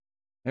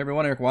Hey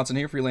everyone, Eric Watson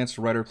here, freelance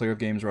writer, player of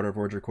games, writer of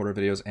words, recorder of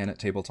videos, and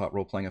tabletop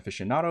role-playing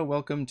aficionado.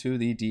 Welcome to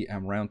the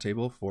DM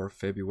Roundtable for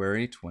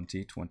February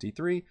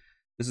 2023.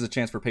 This is a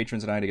chance for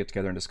patrons and I to get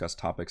together and discuss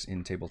topics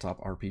in tabletop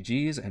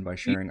RPGs, and by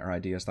sharing our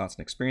ideas, thoughts,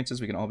 and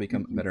experiences, we can all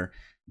become better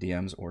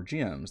DMs or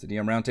GMs. The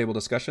DM Roundtable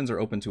discussions are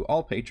open to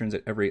all patrons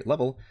at every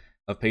level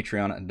of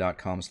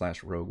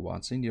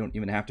patreon.com/roguewatson. You don't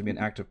even have to be an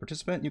active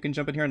participant. You can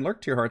jump in here and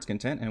lurk to your heart's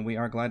content, and we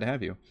are glad to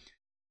have you.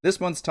 This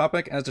month's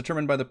topic, as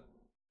determined by the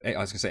I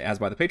was gonna say as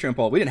by the Patreon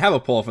poll. We didn't have a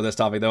poll for this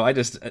topic though. I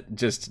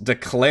just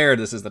declared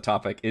this is the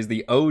topic. Is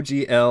the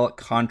OGL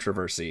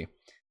controversy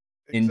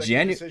in Executive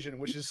January? decision,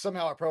 which is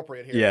somehow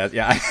appropriate here.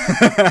 Yeah.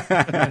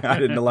 I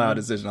didn't allow a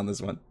decision on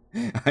this one.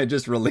 I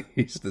just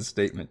released the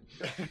statement.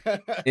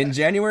 In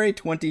January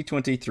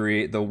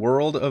 2023, the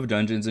world of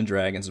Dungeons and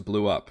Dragons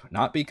blew up,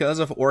 not because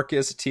of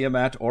Orcus,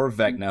 Tiamat, or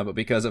Vecna, but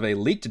because of a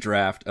leaked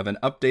draft of an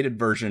updated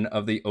version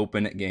of the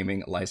Open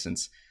Gaming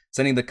license,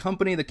 sending the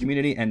company, the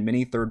community, and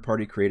many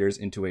third-party creators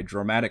into a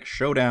dramatic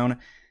showdown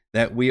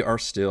that we are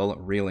still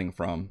reeling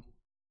from.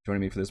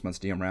 Joining me for this month's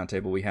DM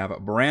Roundtable, we have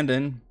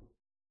Brandon.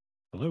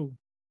 Hello.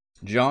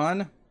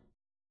 John.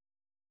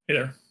 Hey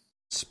there.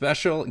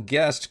 Special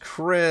guest,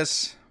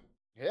 Chris.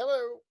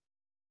 Hello.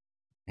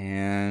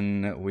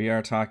 And we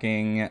are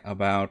talking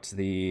about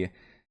the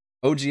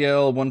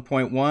OGL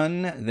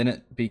 1.1. Then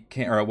it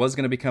became, or it was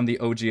going to become the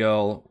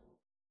OGL.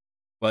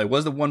 Well, it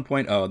was the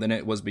 1.0, then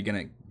it was going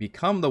to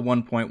become the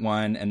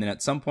 1.1, and then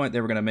at some point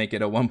they were going to make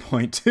it a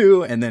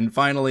 1.2, and then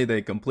finally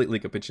they completely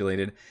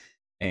capitulated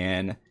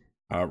and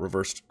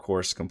reversed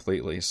course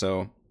completely.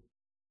 So,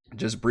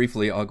 just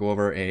briefly, I'll go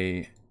over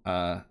a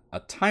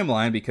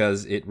timeline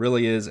because it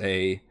really is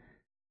a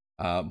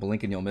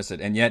blink and you'll miss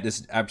it, and yet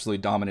this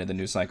absolutely dominated the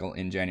news cycle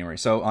in January.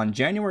 So, on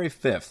January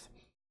 5th,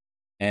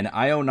 an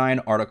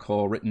IO9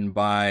 article written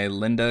by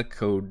Linda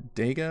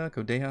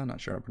Kodeha, not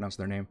sure how to pronounce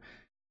their name,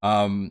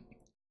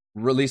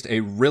 released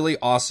a really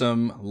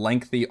awesome,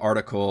 lengthy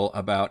article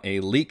about a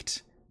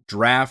leaked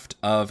draft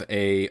of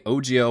a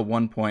OGL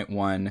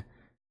 1.1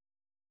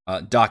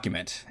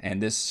 document.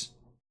 And this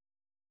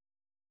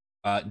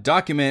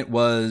document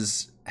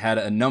had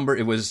a number,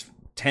 it was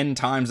 10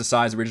 times the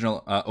size of the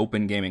original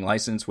Open Gaming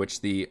license,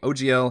 which the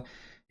OGL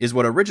is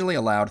what originally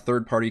allowed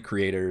third-party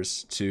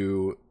creators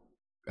to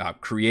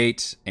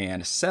create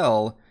and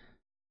sell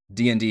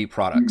D&D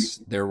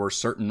products. There were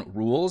certain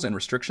rules and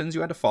restrictions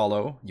you had to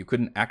follow. You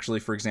couldn't actually,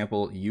 for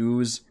example,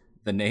 use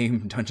the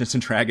name Dungeons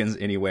and Dragons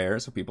anywhere,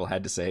 so people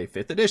had to say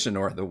 5th edition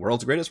or the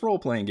world's greatest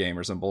role-playing game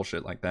or some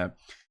bullshit like that.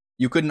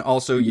 You couldn't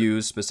also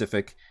use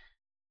specific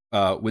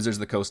Wizards of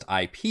the Coast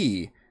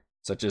IP,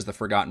 such as the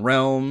Forgotten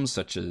Realms,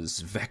 such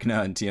as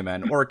Vecna and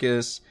Tiamat and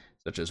Orcus,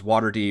 such as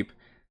Waterdeep,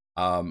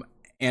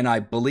 and I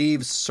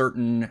believe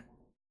certain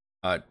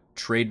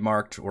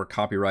trademarked or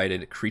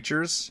copyrighted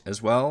creatures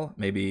as well,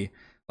 maybe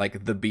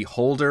like the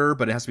Beholder,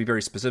 but it has to be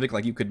very specific.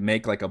 Like you could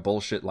make like a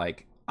bullshit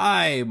like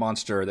eye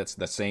monster that's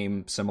the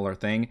same similar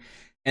thing.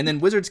 And then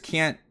Wizards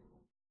can't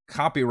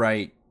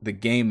copyright the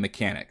game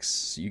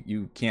mechanics.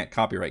 You can't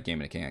copyright game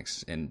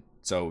mechanics. And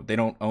so they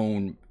don't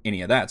own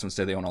any of that. So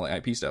instead they own all the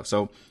IP stuff.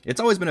 So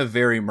it's always been a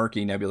very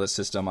murky, nebulous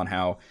system on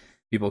how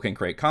people can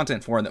create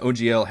content for. And the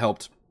OGL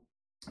helped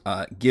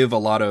give a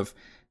lot of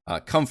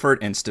comfort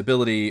and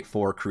stability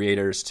for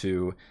creators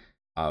to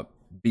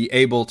be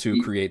able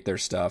to create their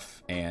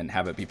stuff and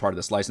have it be part of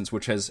this license,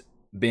 which has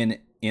been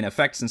in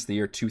effect since the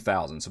year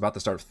 2000, so about the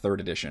start of 3rd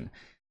edition.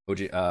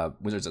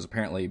 Wizards has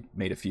apparently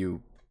made a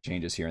few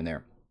changes here and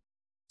there.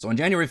 So on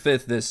January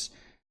 5th, this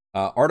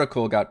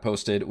article got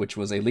posted, which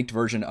was a leaked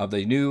version of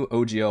the new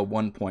OGL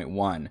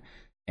 1.1.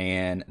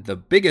 And the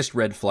biggest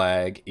red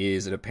flag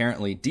is it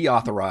apparently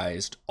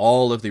deauthorized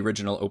all of the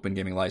original Open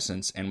Gaming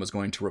license and was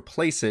going to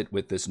replace it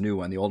with this new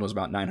one. The old one was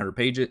about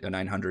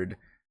 900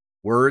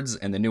 words,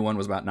 and the new one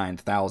was about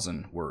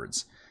 9,000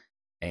 words,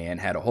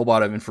 and had a whole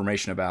lot of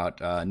information about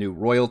new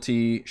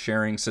royalty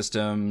sharing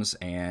systems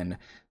and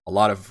a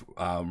lot of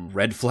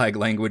red flag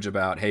language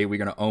about, hey, we're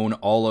going to own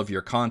all of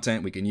your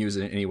content. We can use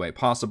it in any way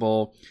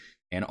possible.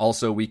 And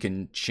also we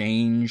can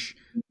change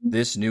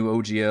this new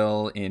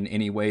OGL in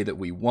any way that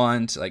we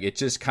want. Like it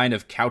just kind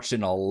of couched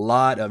in a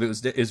lot of, it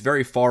was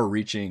very far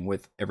reaching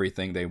with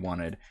everything they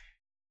wanted.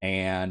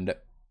 And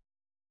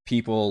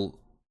people,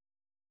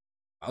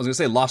 I was going to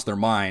say lost their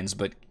minds,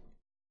 but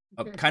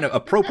kind of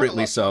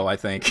appropriately so, I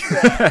think.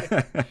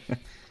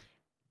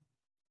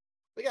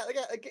 It got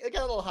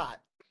a little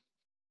hot.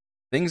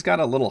 Things got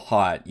a little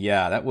hot.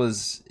 Yeah,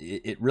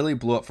 it really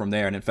blew up from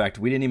there. And in fact,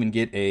 we didn't even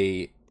get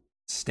a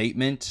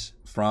statement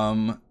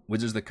from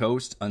Wizards of the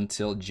Coast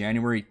until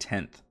January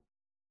 10th.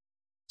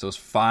 So it was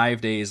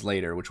 5 days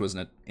later, which was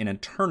an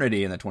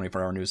eternity in the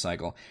 24-hour news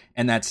cycle.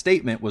 And that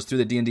statement was through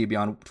the D&D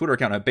Beyond Twitter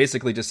account. It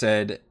basically just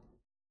said,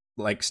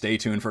 like, stay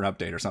tuned for an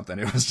update or something.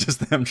 It was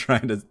just them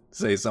trying to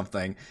say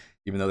something,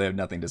 even though they have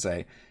nothing to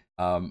say.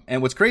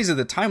 And what's crazy,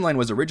 the timeline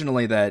was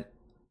originally that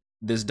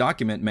this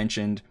document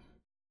mentioned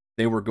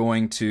they were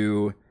going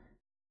to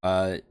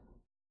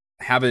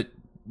have it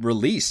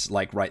release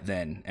like right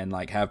then, and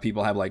like have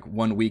people have like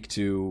 1 week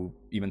to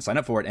even sign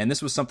up for it. And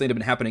this was something that had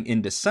been happening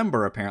in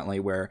December apparently,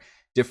 where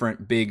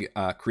different big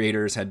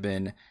creators had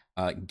been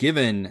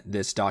given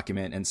this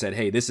document and said,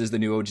 hey, this is the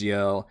new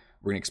OGL,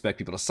 we're gonna expect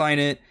people to sign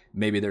it,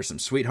 maybe there's some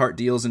sweetheart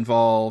deals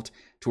involved,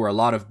 to where a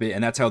lot of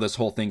and that's how this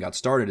whole thing got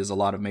started, is a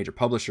lot of major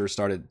publishers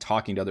started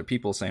talking to other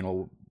people saying,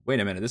 well, wait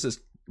a minute, this is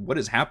what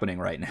is happening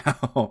right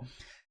now.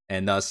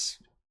 And thus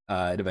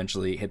it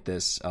eventually hit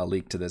this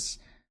leak to this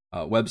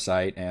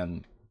website,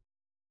 and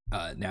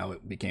now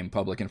it became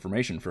public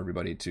information for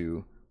everybody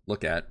to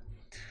look at.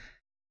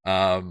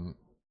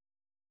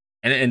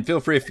 And feel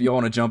free if you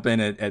want to jump in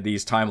at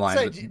these timelines.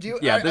 So, do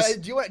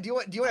you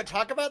want to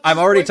talk about this? I'm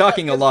already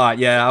talking a lot.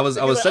 Yeah, I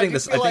was setting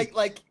this. I think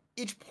like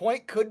each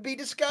point could be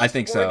discussed. I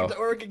think so.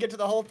 Or we could get to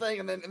the whole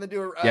thing and then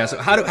do a. Yeah.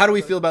 So how do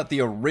we feel about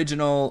the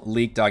original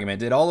leak document?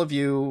 Did all of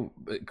you,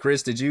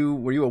 Chris?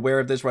 Were you aware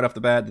of this right off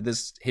the bat? Did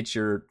this hit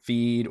your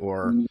feed,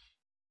 or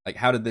like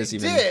how did this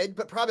even? Did,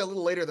 but probably a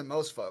little later than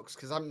most folks,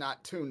 because I'm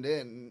not tuned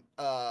in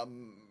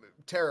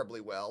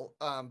terribly well.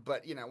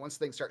 But once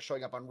things start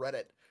showing up on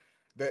Reddit,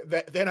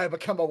 then I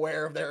become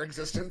aware of their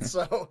existence.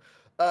 So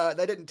that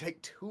didn't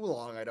take too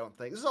long, I don't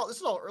think. This is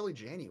all early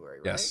January,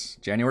 right? Yes,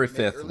 January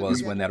 5th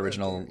was when that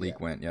original leak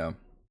went. Yeah.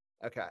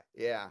 Okay.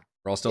 Yeah.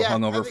 We're all still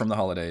hungover from the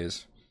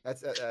holidays.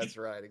 That's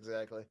right.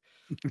 Exactly.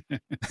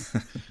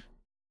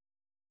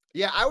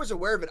 Yeah, I was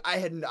aware of it.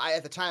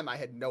 At the time I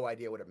had no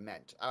idea what it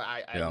meant.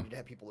 I needed to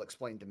have people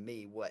explain to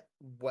me what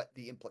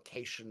the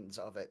implications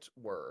of it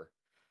were.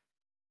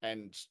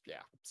 And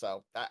yeah,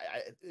 so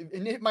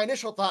my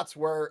initial thoughts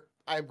were,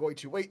 I'm going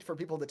to wait for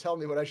people to tell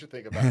me what I should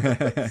think about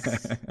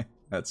it.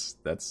 That's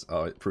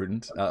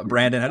prudent.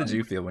 Brandon, how did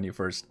you feel when you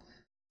first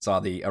saw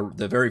the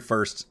very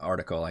first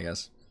article, I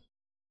guess?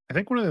 I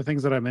think one of the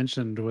things that I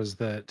mentioned was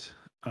that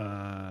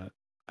I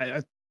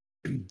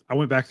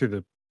went back through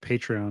the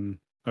Patreon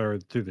or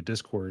through the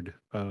Discord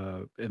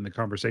in the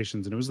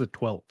conversations, and it was the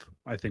 12th,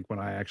 I think, when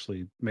I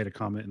actually made a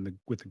comment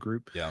with the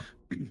group. Yeah.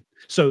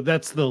 So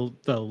that's the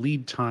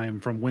lead time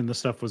from when the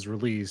stuff was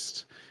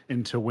released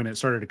into when it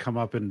started to come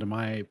up into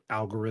my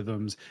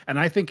algorithms. And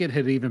I think it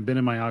had even been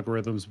in my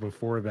algorithms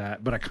before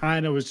that, but I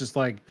kind of was just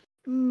like,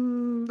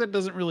 that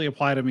doesn't really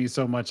apply to me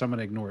so much. I'm going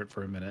to ignore it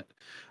for a minute.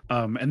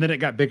 And then it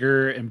got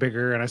bigger and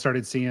bigger, and I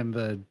started seeing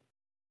the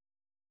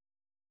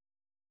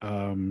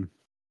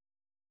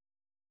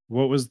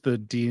what was the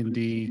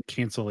D&D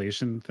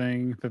cancellation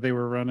thing that they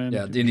were running?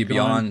 Yeah, D&D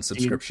Beyond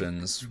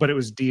subscriptions. But it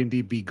was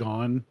D&D Be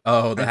Gone.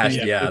 Oh, the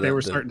hashtag. Yeah, they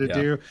were starting to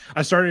do.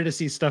 I started to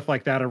see stuff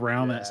like that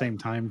around that same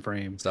time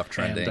frame. Stuff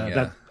trending.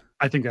 And,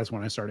 I think that's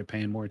when I started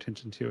paying more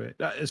attention to it.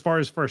 As far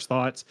as first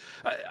thoughts,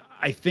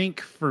 I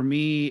think for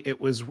me it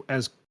was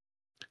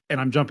and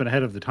I'm jumping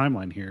ahead of the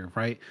timeline here,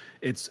 right?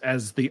 It's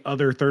as the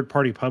other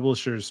third-party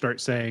publishers start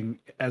saying,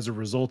 as a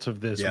result of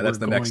this, that's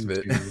the next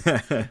bit.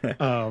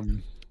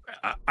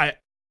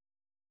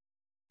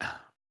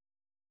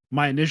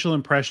 My initial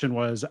impression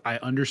was, I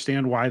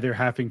understand why they're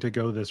having to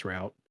go this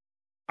route.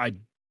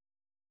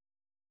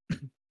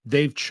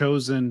 They've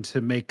chosen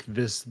to make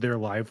this their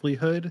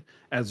livelihood.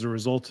 As a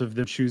result of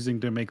them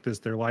choosing to make this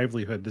their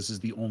livelihood, this is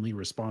the only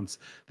response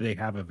they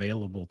have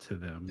available to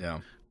them. Yeah.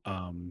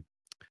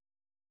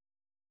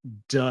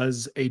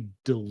 Does a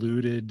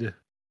diluted,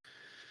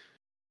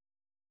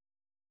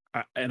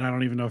 and I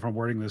don't even know if I'm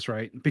wording this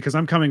right, because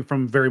I'm coming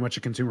from very much a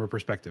consumer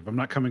perspective. I'm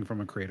not coming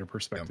from a creator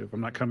perspective. I'm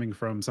not coming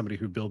from somebody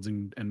who builds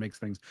and makes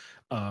things.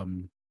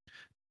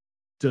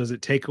 Does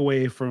it take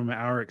away from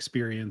our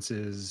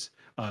experiences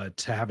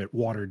to have it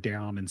watered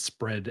down and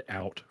spread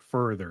out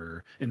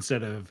further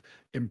instead of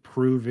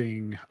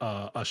improving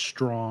a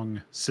strong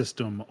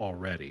system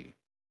already?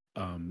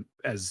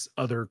 As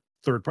other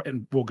third party,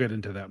 and we'll get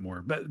into that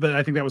more, but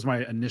I think that was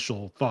my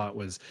initial thought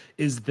was,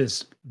 is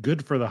this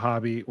good for the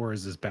hobby or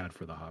is this bad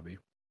for the hobby?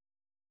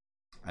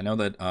 I know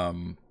that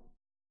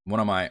one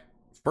of my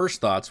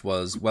first thoughts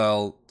was,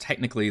 well,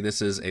 technically this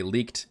is a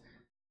leaked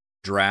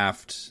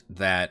draft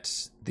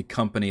that the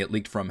company it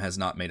leaked from has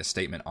not made a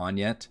statement on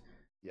yet.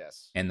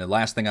 Yes. And the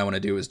last thing I want to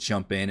do is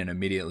jump in and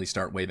immediately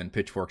start waving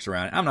pitchforks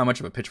around. I'm not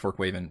much of a pitchfork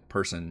waving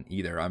person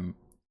either.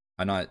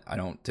 I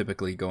don't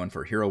typically go in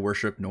for hero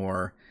worship,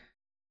 nor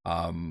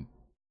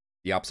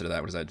the opposite of that.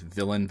 What is that?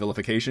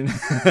 Vilification.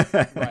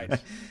 Right.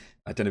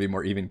 I tend to be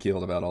more even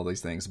keeled about all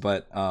these things,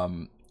 but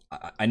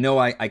I know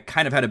I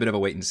kind of had a bit of a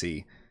wait and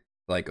see.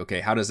 Like,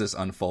 okay, how does this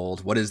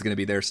unfold? What is going to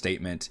be their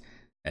statement?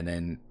 And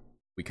then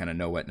we kind of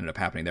know what ended up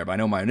happening there. But I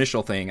know my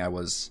initial thing, I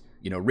was,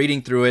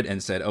 reading through it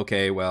and said,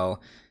 okay,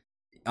 well,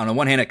 on the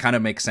one hand, it kind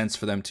of makes sense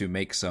for them to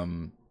make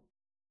some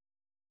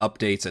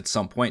updates at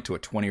some point to a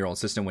 20-year-old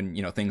system when,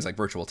 things like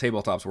virtual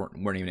tabletops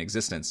weren't even in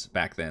existence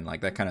back then.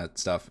 Like that kind of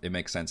stuff, it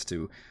makes sense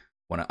to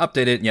want to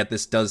update it. And yet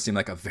this does seem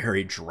like a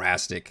very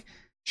drastic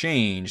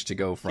change to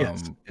go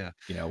from,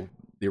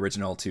 the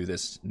original to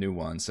this new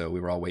one. So we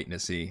were all waiting to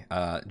see.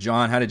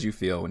 John, how did you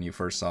feel when you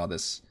first saw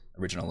this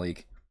original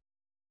leak?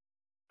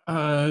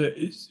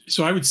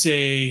 So I would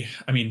say,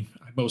 I'm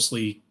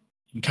mostly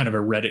kind of a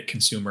Reddit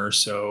consumer.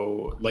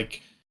 So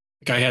like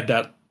I had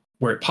that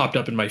where it popped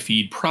up in my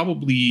feed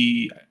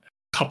probably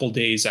a couple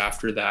days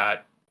after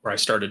that, where I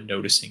started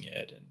noticing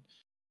it.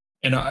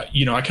 And I,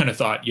 I kind of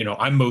thought,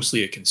 I'm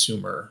mostly a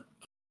consumer,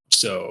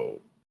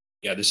 so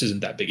yeah, this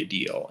isn't that big a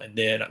deal. And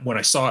then when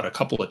I saw it a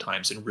couple of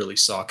times and really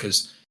saw,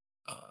 because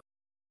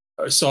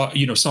I saw,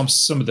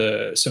 some of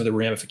the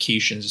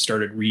ramifications, and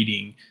started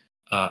reading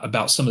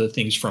about some of the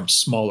things from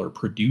smaller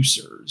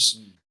producers.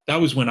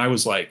 That was when I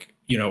was like,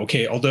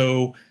 okay,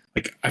 although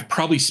like I've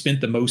probably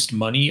spent the most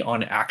money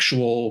on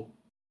actual,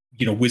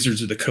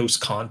 Wizards of the Coast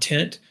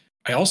content,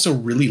 I also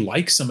really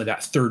like some of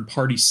that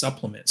third-party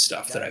supplement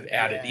stuff that I've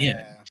added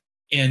in.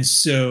 And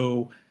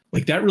so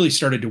like that really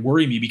started to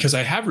worry me, because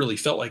I have really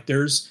felt like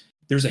there's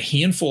a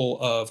handful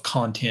of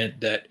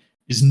content that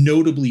is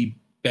notably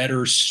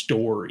better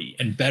story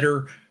and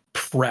better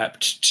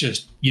prepped to,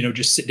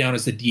 just sit down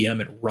as the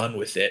DM and run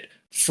with it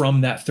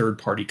from that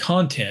third-party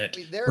content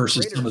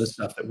versus some of the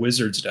stuff that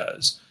Wizards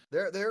does.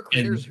 There are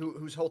creators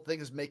whose whole thing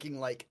is making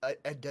like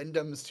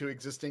addendums to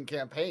existing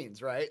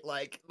campaigns, right?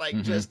 Like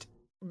just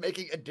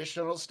making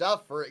additional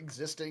stuff for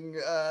existing.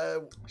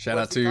 Shout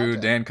out to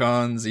content. Dan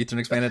Kahn's Eastern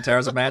Expanded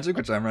Towers of Magic,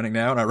 which I'm running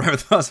now, and I run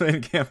with the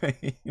Osmanian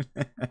campaign.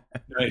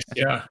 Nice,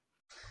 yeah.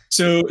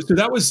 So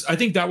I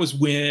think that was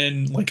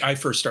when like I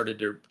first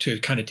started to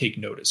kind of take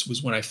notice,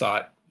 was when I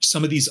thought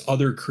some of these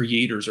other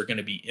creators are going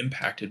to be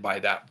impacted by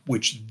that,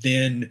 which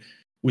then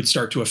would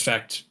start to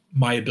affect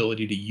my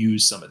ability to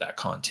use some of that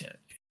content.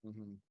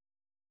 Mm-hmm.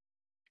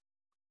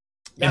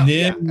 And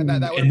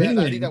then, I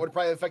think that would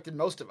probably have affected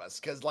most of us,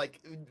 because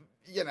like,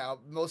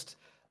 most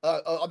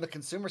on the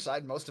consumer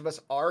side, most of us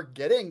are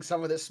getting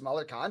some of this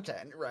smaller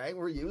content, right?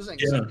 We're using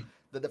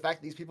the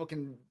fact that these people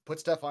can put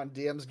stuff on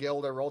DM's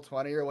Guild or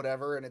Roll20 or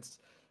whatever, and it's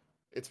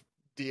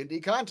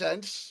D&D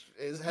content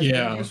has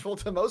been useful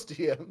to most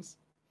DMs.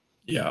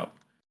 Yeah.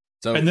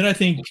 So, and then I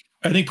think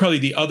probably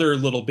the other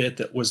little bit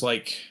that was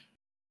like,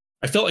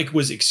 I felt like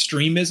was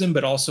extremism,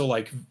 but also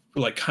like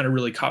kind of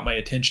really caught my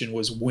attention,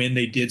 was when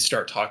they did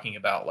start talking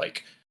about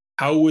like,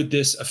 how would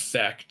this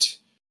affect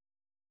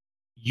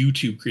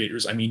YouTube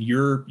creators? I mean,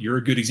 you're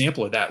a good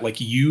example of that. Like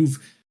you've,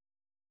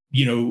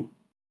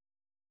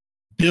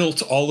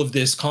 built all of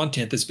this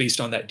content that's based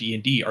on that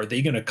D&D. Are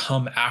they going to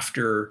come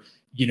after,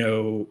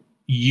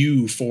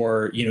 you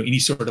for, any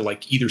sort of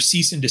like either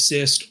cease and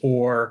desist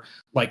or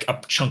like a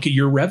chunk of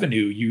your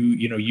revenue,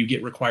 you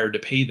get required to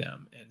pay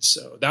them. And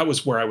so that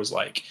was where I was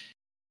like,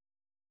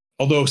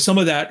 although some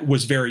of that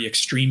was very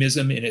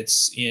extremism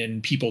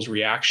in people's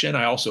reaction,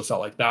 I also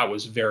felt like that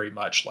was very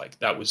much like,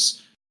 that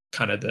was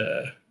kind of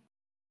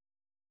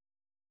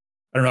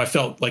I don't know. I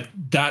felt like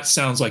that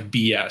sounds like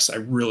BS. I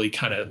really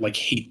kind of like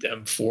hate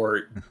them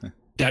for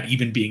that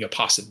even being a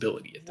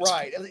possibility at this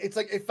point. It's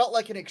like, it felt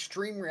like an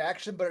extreme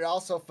reaction, but it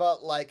also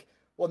felt like,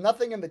 well,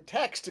 nothing in the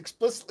text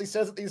explicitly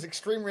says that these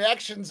extreme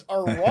reactions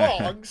are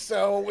wrong,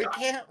 so we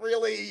can't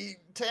really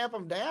tamp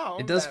them down.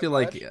 It does feel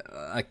like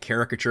a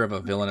caricature of a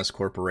villainous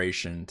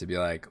corporation to be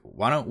like,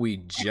 why don't we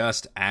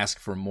just ask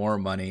for more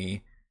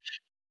money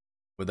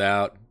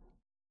without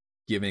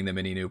giving them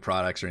any new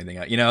products or anything,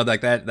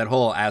 like that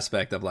whole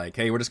aspect of like,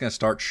 hey, we're just going to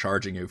start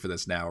charging you for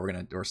this now.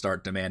 Or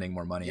start demanding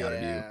more money out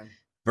of you,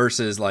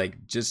 versus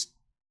like, just,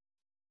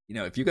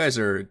 if you guys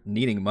are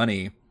needing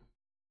money,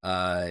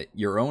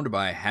 you're owned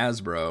by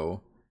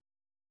Hasbro,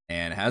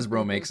 and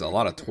Hasbro makes a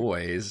lot of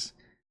toys.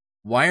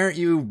 Why aren't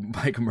you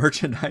like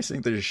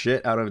merchandising the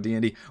shit out of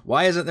D&D?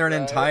 Why isn't there an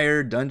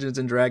entire Dungeons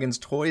and Dragons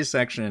toy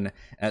section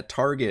at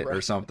Target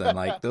or something?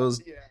 Like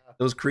those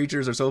those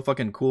creatures are so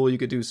fucking cool. You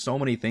could do so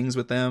many things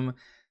with them.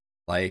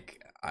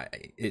 Like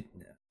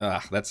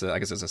that's I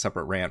guess it's a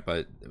separate rant,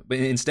 but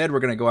instead we're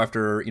gonna go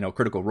after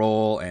Critical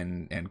Role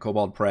and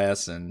Kobold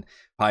Press and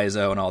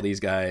Paizo and all these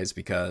guys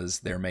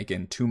because they're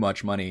making too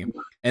much money.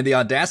 And the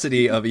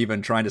audacity of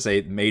even trying to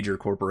say major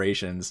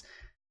corporations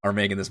are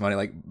making this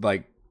money,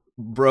 like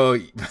bro,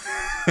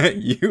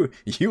 you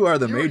are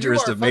the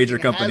majorest of major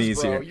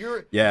companies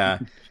Hasbro. Here.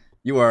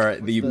 You are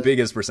the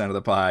biggest percent of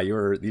the pie.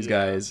 You're these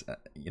guys,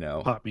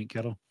 Hot meat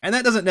kettle. And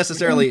that doesn't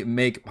necessarily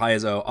make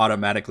Paizo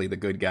automatically the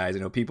good guys.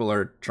 People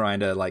are trying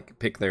to like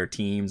pick their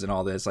teams and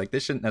all this. Like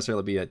this shouldn't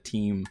necessarily be a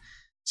team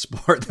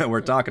sport that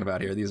we're talking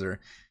about here.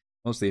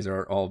 Most of these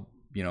are all,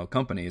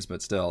 companies,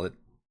 but still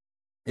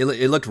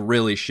it looked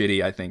really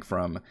shitty, I think,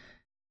 from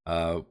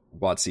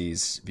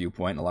WotC's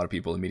viewpoint. A lot of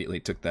people immediately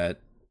took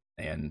that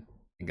and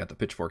got the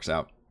pitchforks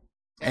out.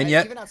 And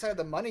yet, even outside of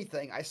the money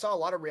thing, I saw a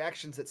lot of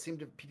reactions that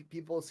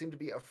people seem to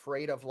be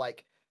afraid of,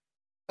 like,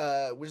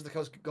 Wizards of the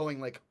Coast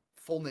going like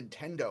full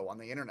Nintendo on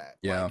the internet.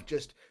 Yeah, like,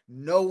 just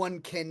no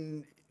one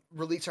can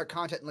release our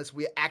content unless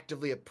we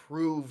actively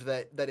approve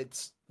that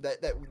it's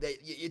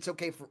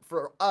okay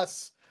for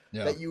us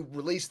that you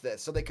release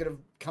this. So they could have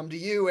come to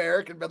you,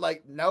 Eric, and been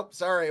like, "Nope,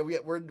 sorry,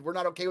 we're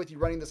not okay with you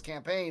running this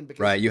campaign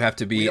because you have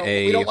to be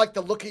we don't like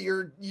the look of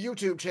your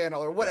YouTube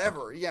channel or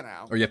whatever, Or you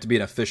have to be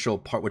an official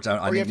part, which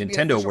I mean,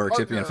 Nintendo works.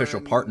 You have to be an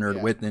official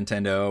partnered with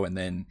Nintendo, and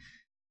then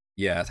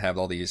have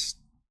all these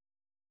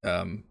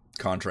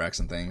contracts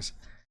and things.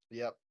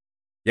 Yep.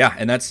 Yeah,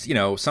 and that's,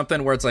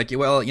 something where it's like,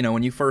 well,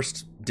 when you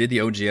first did the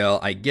OGL,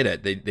 I get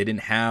it. They didn't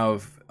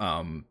have,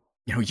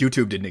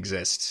 YouTube didn't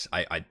exist,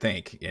 I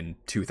think, in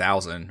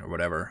 2000 or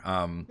whatever.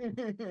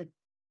 And,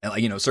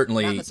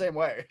 certainly not the same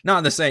way. Not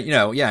in the same,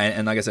 yeah.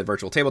 And like I said,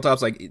 virtual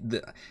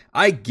tabletops,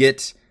 I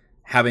get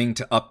having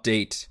to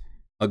update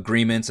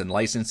agreements and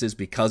licenses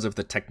because of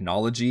the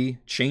technology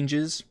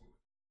changes.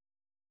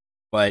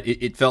 But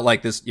it felt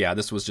like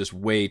this was just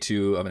way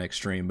too of an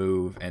extreme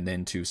move. And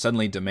then to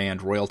suddenly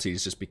demand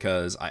royalties just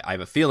because I have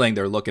a feeling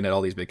they're looking at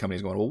all these big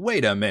companies going, well,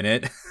 wait a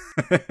minute.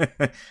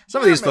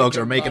 Some of these folks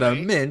are making a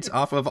mint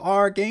off of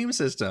our game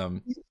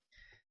system. Yeah.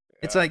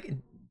 It's like,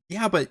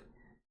 yeah, but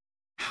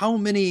how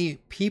many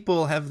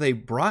people have they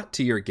brought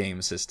to your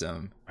game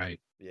system? Right.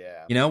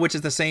 Yeah. Which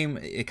is the same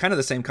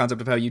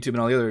concept of how YouTube and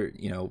all the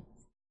other,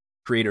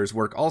 creators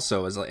work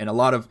also. And a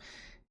lot of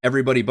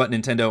everybody but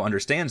Nintendo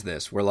understands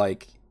this. We're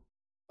like,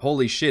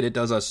 holy shit, it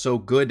does us so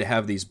good to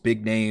have these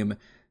big name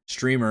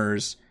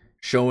streamers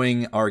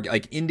showing our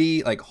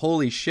indie,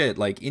 holy shit,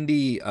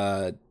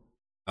 indie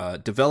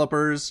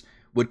developers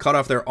would cut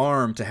off their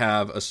arm to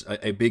have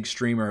a big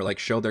streamer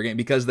show their game,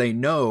 because they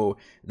know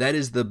that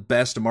is the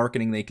best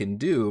marketing they can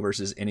do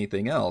versus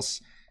anything else,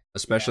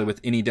 especially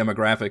with any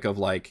demographic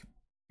of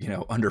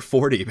under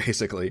 40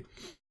 basically.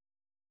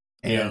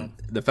 And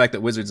the fact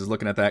that Wizards is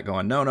looking at that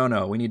going,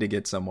 no, we need to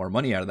get some more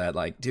money out of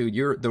that.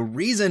 Dude, the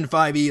reason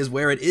 5e is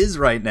where it is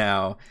right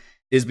now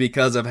is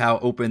because of how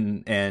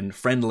open and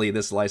friendly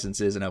this license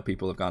is and how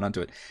people have gone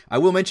onto it. I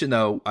will mention,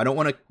 though, I don't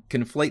want to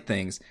conflate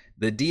things.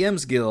 The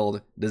DMs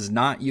Guild does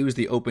not use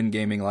the open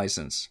gaming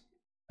license.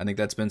 I think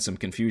that's been some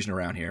confusion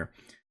around here.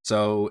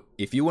 So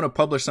if you want to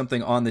publish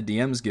something on the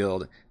DMs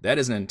Guild, that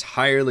is an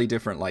entirely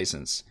different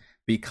license,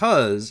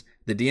 because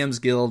the DMs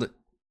Guild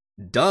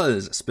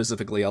does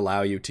specifically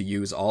allow you to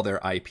use all their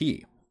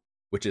IP,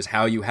 which is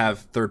how you have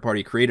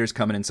third-party creators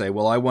come in and say,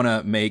 well, I want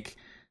to make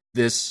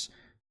this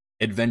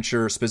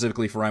adventure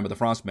specifically for Rime of the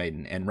Frost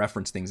Maiden and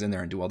reference things in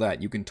there and do all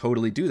that. You can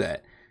totally do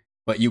that,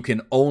 but you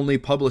can only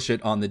publish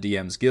it on the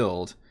DMs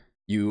Guild.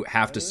 You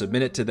have to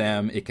submit it to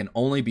them. It can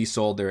only be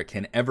sold there. It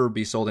can ever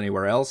be sold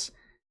anywhere else.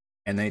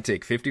 And they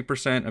take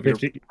 50% of your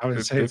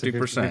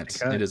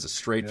 50%. It is a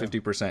straight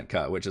 50%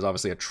 cut, which is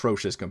obviously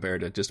atrocious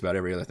compared to just about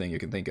every other thing you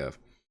can think of.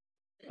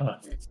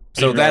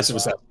 So that's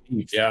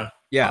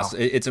yes,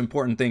 it's an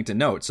important thing to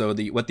note. So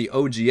what the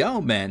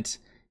OGL meant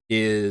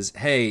is,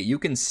 hey, you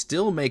can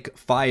still make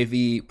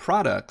 5e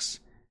products,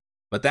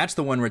 but that's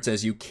the one where it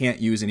says you can't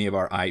use any of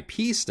our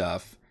IP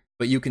stuff,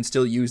 but you can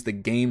still use the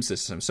game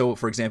system. So,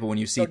 for example, when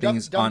you see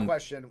things dumb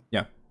question.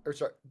 Yeah. Or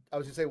sorry, I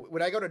was going to say,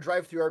 when I go to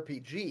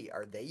DriveThruRPG,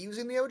 are they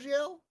using the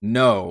OGL?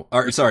 No.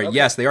 Okay.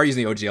 Yes, they are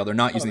using the OGL. They're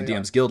not using the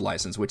DMs Guild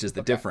license, which is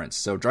the difference.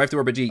 So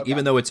DriveThruRPG,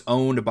 even though it's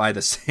owned by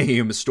the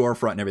same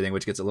storefront and everything,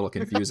 which gets a little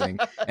confusing,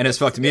 and it's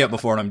fucked me up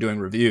before when I'm doing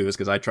reviews,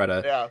 because I try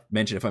to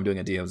mention if I'm doing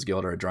a DMs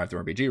Guild or a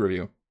DriveThruRPG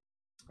review.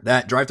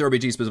 That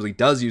DriveThruRPG specifically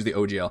does use the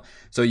OGL.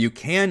 So you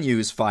can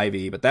use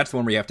 5e, but that's the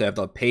one where you have to have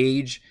the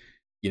page,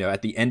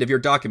 at the end of your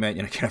document.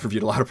 I've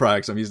reviewed a lot of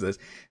products, I'm using this.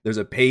 There's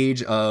a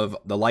page of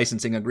the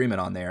licensing agreement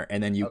on there,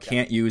 and then you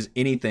can't use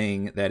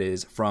anything that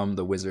is from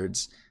the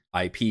Wizards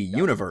IP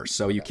universe.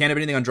 So you can't have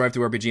anything on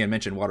DriveThruRPG and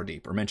mention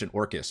Waterdeep, or mention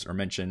Orcus, or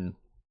mention,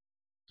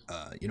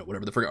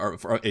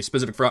 whatever a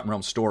specific Forgotten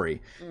Realms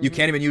story. Mm-hmm. You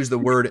can't even use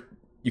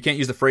you can't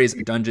use the phrase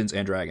Dungeons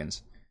and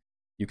Dragons.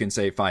 You can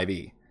say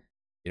 5e.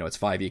 It's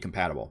 5e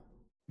compatible.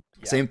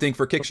 Yeah. Same thing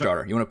for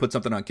Kickstarter. You want to put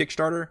something on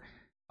Kickstarter,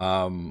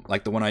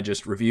 like the one I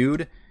just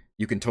reviewed,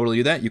 you can totally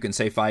do that. You can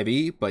say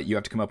 5e, but you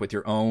have to come up with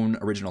your own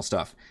original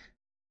stuff.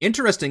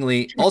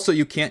 Interestingly, also,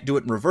 you can't do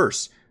it in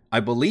reverse.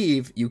 I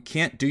believe you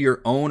can't do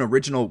your own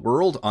original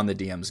world on the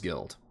DMs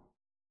Guild.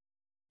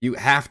 You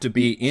have to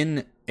be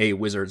in a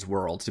Wizard's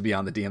world to be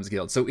on the DMs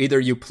Guild. So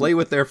either you play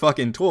with their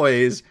fucking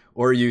toys,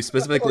 or you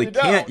specifically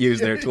can't use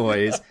their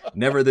toys.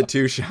 Never the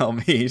two shall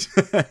meet.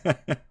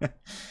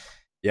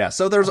 Yeah,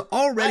 so there's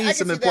already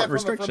some important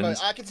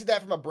restrictions. I can see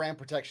that from a brand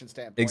protection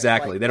standpoint.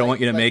 Exactly. They don't want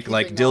you to make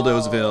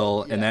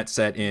Dildosville, and that's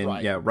set in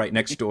right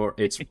next door.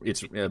 It's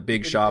a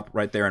big shop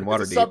right there in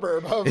Waterdeep. It's a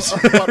suburb of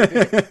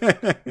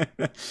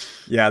Waterdeep.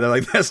 Yeah, they're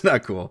like, that's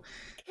not cool.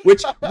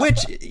 Which for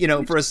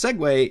a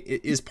segue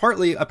is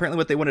partly apparently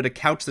what they wanted to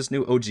couch this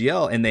new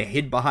OGL, and they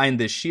hid behind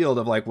this shield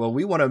of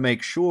we want to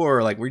make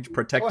sure we're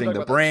protecting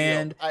the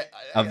brand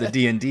of the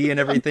D&D and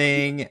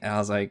everything. And I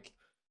was like,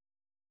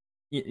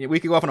 we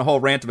could go off on a whole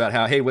rant about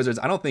how, hey, Wizards,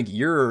 I don't think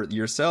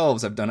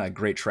yourselves have done a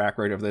great track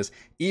record of this,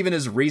 even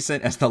as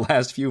recent as the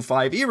last few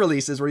 5e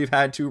releases, where you've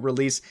had to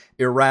release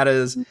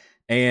erratas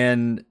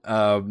and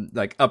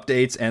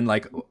updates and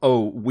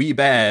wee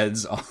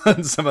bads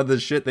on some of the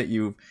shit that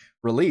you've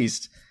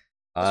released.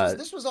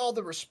 This was all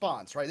the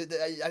response, right?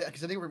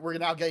 Because I think we're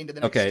now getting to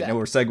the next step. No,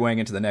 we're segueing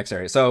into the next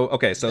area.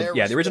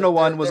 The original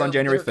one was on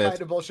January 5th.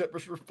 Kind of bullshit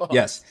response.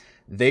 Yes,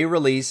 they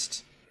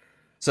released.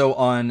 So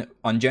on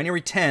January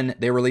 10,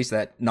 they released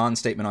that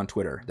non-statement on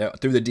Twitter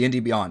through the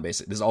D&D Beyond.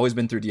 Basically, this has always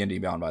been through D&D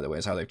Beyond, by the way,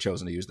 is how they've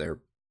chosen to use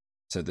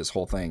this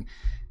whole thing.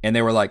 And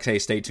they were like, "Hey,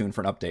 stay tuned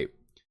for an update."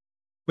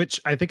 Which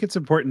I think it's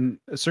important.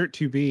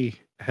 Cert2B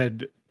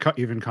had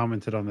even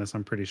commented on this,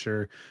 I'm pretty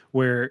sure,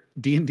 where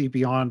D&D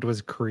Beyond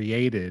was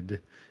created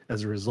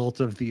as a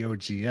result of the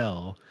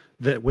OGL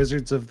that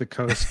Wizards of the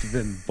Coast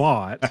then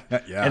bought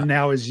and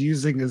now is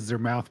using as their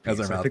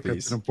mouthpiece. I think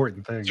that's an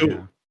important thing.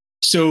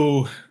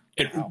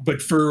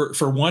 But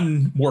for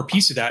one more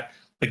piece of that,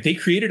 like they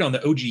created on the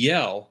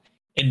OGL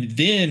and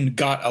then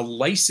got a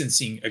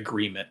licensing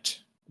agreement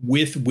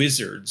with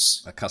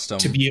Wizards, a custom,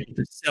 to be able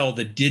to sell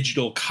the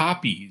digital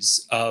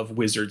copies of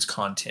Wizards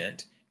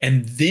content.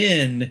 And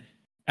then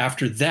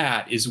after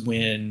that is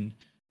when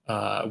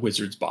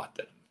Wizards bought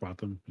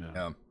them.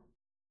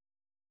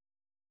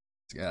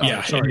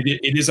 Yeah.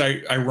 It is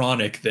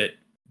ironic that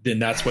then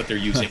that's what they're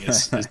using.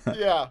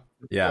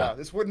 Yeah.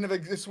 This wouldn't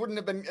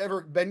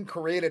have been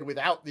created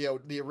without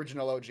the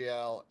original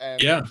OGL.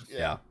 And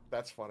yeah,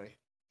 that's funny.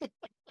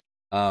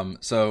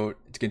 So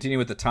to continue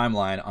with the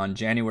timeline, on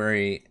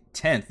January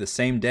 10th, the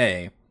same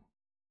day,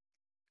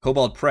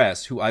 Kobold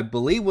Press, who I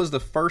believe was the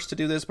first to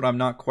do this, but I'm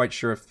not quite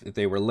sure if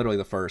they were literally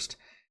the first,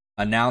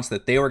 announced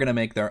that they were going to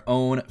make their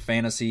own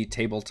fantasy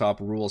tabletop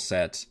rule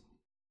set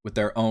with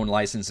their own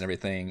license and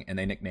everything, and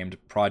they nicknamed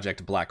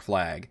Project Black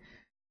Flag,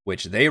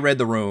 which they read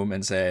the room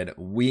and said,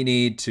 we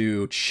need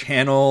to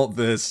channel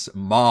this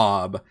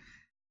mob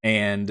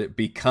and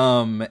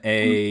become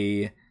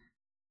a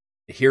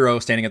hero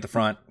standing at the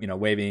front,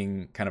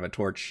 waving kind of a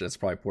torch. That's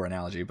probably a poor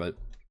analogy, but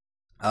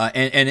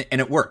and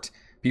it worked.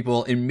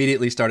 People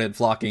immediately started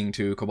flocking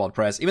to Kobold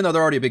Press, even though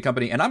they're already a big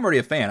company, and I'm already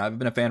a fan. I've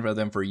been a fan of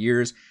them for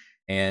years,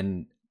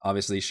 and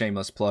obviously,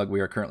 shameless plug, we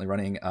are currently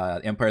running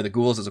Empire of the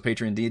Ghouls as a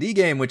Patreon D&D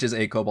game, which is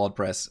a Kobold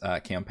Press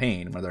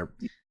campaign, one of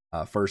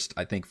their first,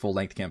 I think,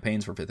 full-length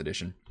campaigns for 5th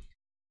edition.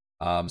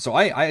 So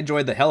I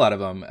enjoyed the hell out of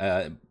them,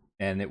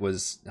 and it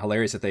was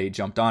hilarious that they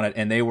jumped on it,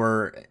 and they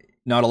were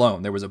not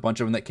alone. There was a bunch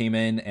of them that came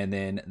in, and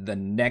then the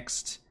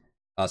next,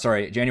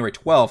 January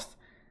 12th,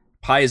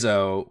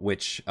 Paizo,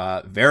 which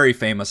very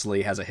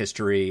famously has a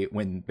history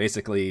when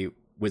basically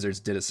Wizards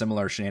did a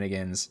similar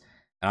shenanigans.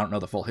 I don't know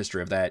the full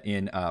history of that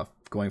in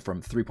going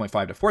from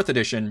 3.5 to 4th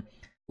edition,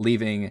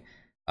 leaving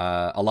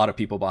a lot of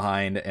people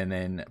behind. And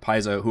then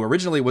Paizo, who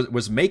originally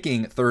was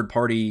making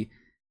third-party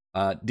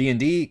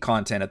D&D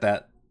content at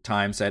that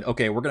time, said,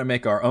 okay, we're going to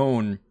make our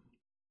own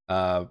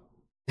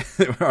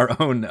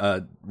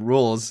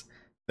rules.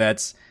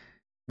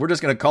 We're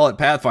just going to call it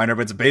Pathfinder,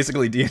 but it's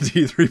basically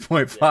D&D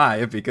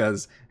 3.5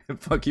 because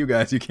fuck you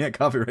guys, you can't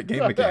copyright game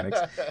mechanics.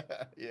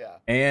 Yeah.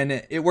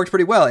 And it worked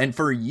pretty well. And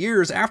for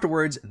years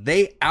afterwards,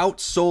 they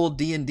outsold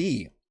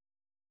D&D.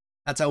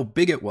 That's how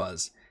big it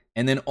was.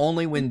 And then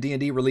only when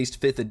D&D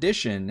released 5th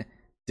edition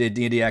did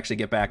D&D actually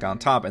get back on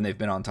top, and they've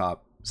been on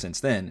top since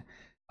then.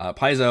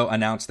 Paizo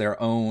announced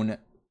their own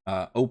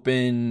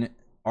open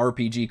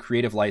RPG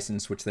creative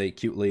license, which they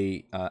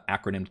cutely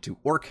acronymed to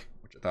ORC,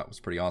 which I thought was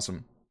pretty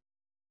awesome.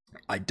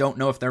 I don't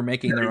know if they're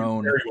making their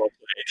own... Very well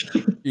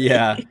played.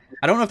 Yeah.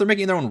 I don't know if they're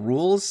making their own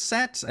rules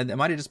set. It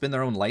might have just been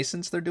their own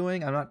license they're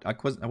doing. I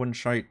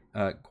wasn't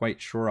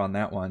quite sure on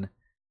that one.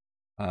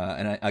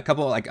 And a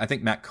couple, I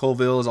think Matt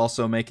Colville is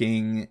also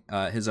making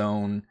his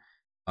own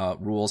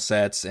rule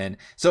sets. And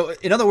so,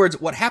 in other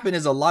words, what happened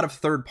is a lot of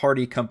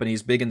third-party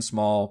companies, big and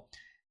small,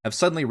 have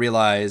suddenly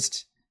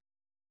realized,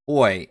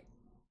 boy,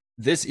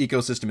 this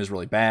ecosystem is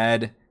really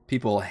bad.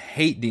 People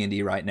hate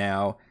D&D right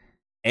now.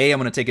 A, I'm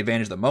going to take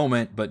advantage of the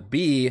moment, but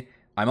B,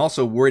 I'm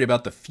also worried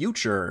about the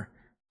future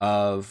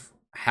of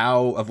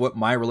what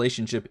my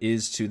relationship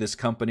is to this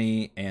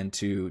company and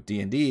to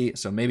D&D.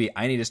 So maybe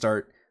I need to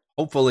start,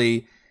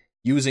 hopefully,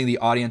 using the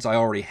audience I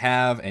already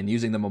have and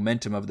using the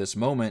momentum of this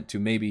moment to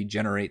maybe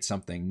generate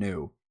something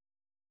new.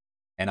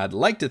 And I'd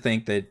like to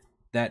think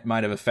that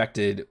might have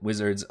affected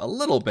Wizards a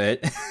little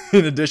bit,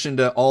 in addition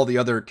to all the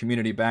other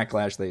community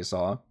backlash they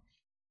saw.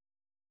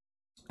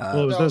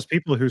 Well, it was those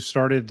people who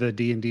started the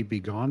D&D Be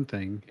Gone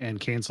thing and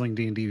canceling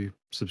D&D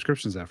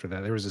subscriptions after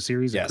that. There was a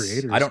series of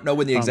creators. I don't know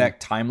when the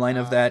exact timeline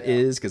of that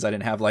is, because I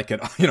didn't have like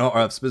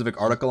a specific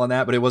article on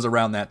that, but it was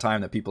around that time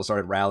that people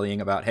started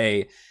rallying about,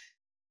 hey,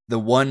 the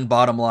one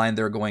bottom line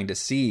they're going to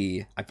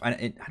see.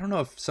 I don't know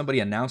if somebody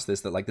announced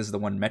this, that like this is the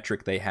one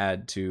metric they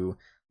had to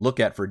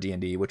look at for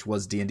D&D, which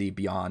was D&D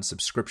Beyond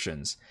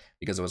subscriptions,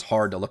 because it was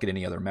hard to look at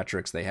any other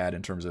metrics they had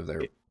in terms of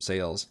their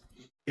sales.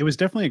 It was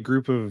definitely a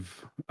group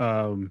of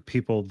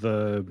people.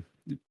 The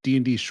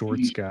D&D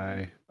Shorts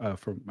guy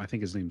from, I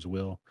think his name's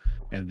Will,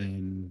 and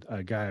then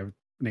a guy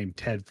named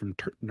Ted from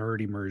Nerd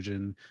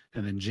Immersion,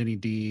 and then Jenny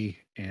D,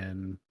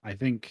 and I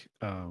think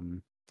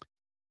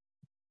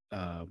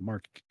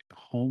Mark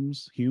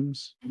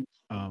Humes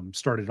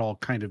started all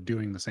kind of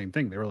doing the same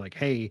thing. They were like,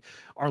 hey,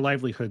 our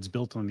livelihood's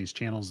built on these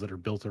channels that are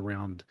built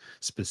around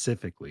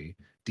specifically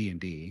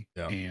D&D,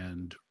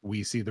 and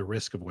we see the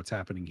risk of what's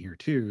happening here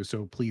too,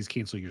 so please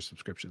cancel your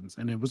subscriptions.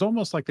 And it was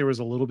almost like there was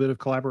a little bit of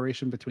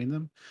collaboration between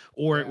them,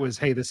 or it was,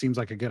 hey, this seems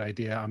like a good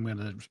idea, I'm going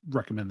to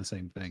recommend the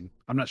same thing.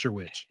 I'm not sure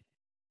which.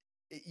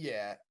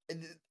 Yeah,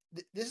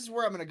 this is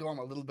where I'm going to go on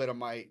a little bit of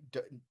my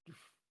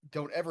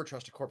don't ever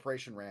trust a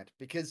corporation rant,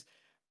 because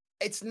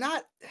it's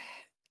not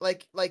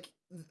like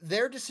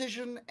their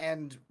decision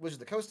and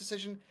Wizards of the Coast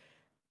decision,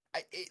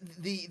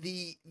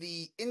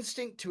 the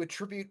instinct to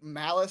attribute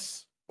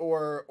malice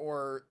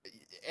or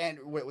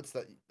what's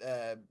the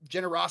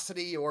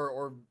generosity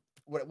or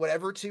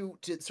whatever to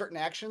certain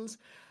actions.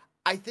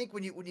 I think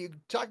when you're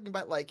talking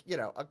about like, you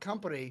know, a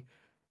company,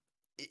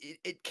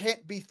 it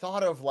can't be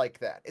thought of like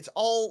that. It's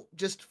all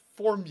just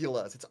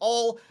formulas. It's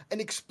all an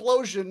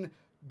explosion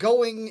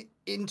going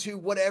into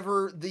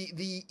whatever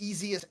the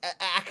easiest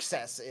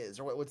access is,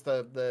 or what's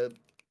the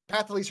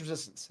path of least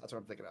resistance. That's what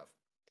I'm thinking of.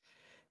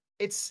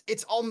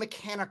 It's all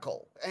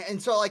mechanical,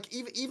 and so like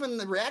even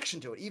the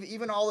reaction to it,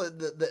 even all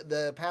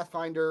the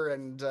Pathfinder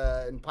and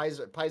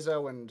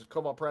Paizo and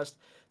Cobalt Press,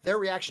 their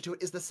reaction to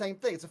it is the same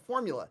thing. It's a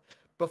formula.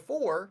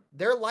 Before,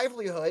 their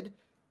livelihood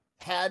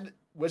had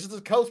Wizards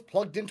of the Coast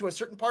plugged into a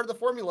certain part of the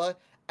formula,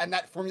 and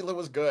that formula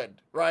was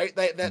good, right?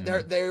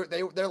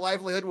 Their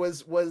livelihood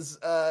was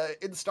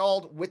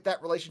installed with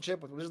that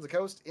relationship with Wizards of the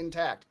Coast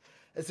intact.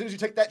 As soon as you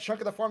take that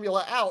chunk of the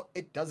formula out,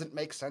 it doesn't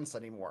make sense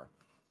anymore.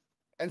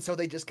 And so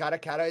they just gotta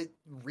kind of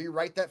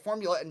rewrite that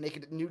formula and make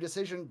a new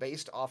decision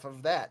based off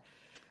of that.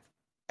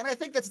 And I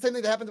think that's the same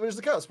thing that happened to Wizards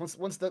of the Coast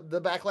once the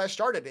backlash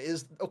started.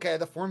 Is okay,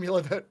 the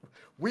formula that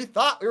we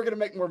thought we were going to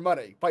make more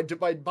money by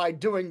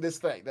doing this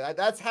thing.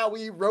 That's how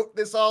we wrote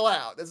this all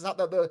out. This is how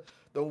the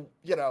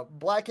you know,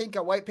 black ink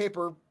on white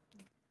paper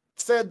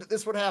said that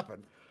this would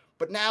happen.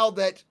 But now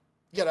that,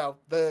 you know,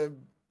 the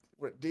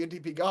D&D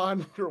Be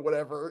Gone or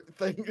whatever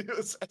thing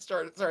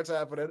starts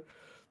happening,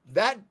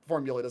 that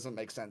formula doesn't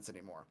make sense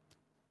anymore.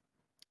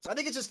 So I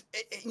think it's just,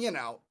 you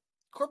know,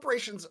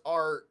 corporations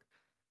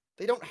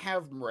they don't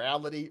have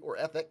morality or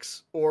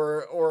ethics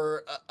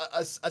or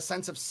a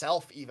sense of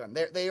self even.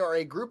 They are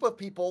a group of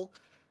people,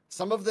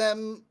 some of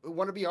them who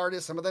want to be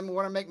artists, some of them who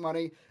want to make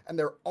money, and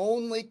their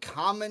only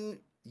common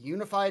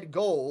unified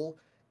goal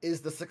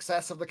is the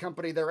success of the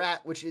company they're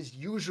at, which is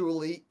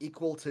usually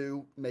equal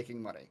to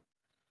making money.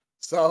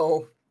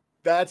 So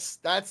that's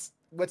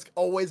what's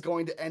always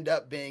going to end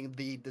up being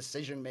the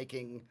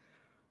decision-making,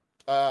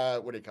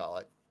 what do you call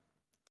it?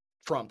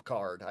 Trump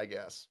card, I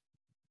guess.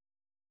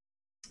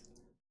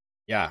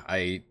 Yeah,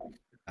 I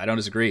don't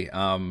disagree.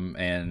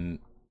 And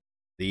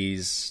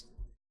these,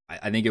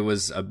 I think it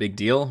was a big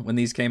deal when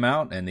these came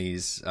out, and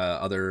these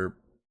other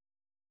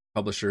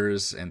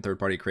publishers and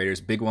third-party creators,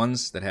 big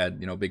ones that had,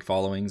 you know, big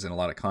followings and a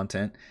lot of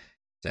content,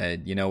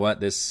 said, you know what,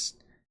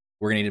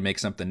 we're gonna need to make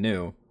something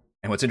new.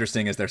 And what's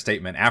interesting is their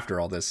statement after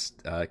all this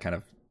kind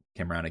of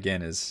came around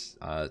again is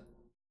have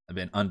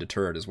been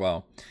undeterred as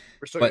well.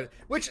 But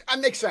which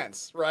makes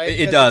sense, right?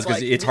 It does,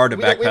 because it's hard to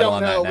backpedal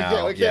on that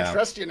now. We can't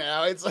trust you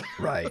now. It's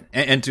right,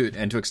 and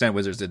to extent,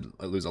 Wizards did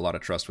lose a lot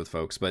of trust with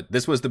folks. But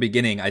this was the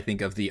beginning, I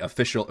think, of the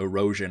official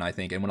erosion. I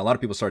think, and when a lot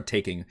of people started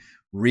taking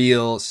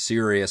real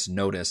serious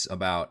notice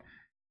about,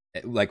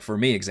 like for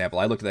me, example,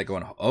 I looked at that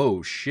going,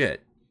 oh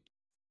shit,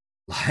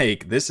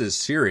 like this is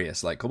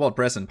serious. Like Cobalt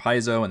Press and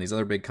Paizo and these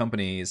other big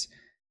companies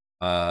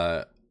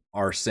are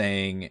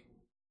saying,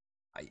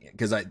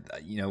 because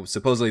you know,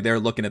 supposedly they're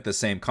looking at the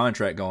same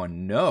contract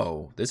going,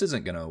 no, this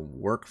isn't going to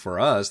work for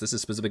us. This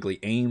is specifically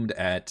aimed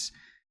at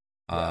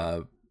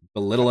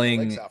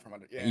belittling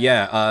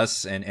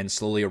us and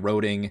slowly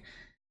eroding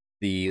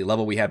the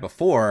level we had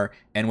before.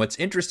 And what's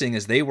interesting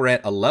is they were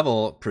at a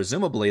level,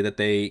 presumably, that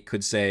they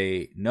could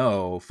say,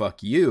 no,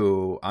 fuck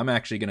you, I'm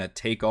actually going to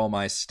take all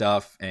my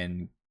stuff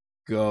and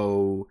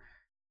go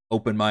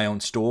open my own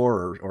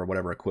store or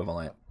whatever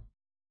equivalent.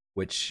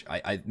 Which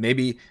I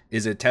maybe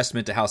is a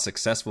testament to how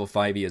successful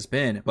 5e has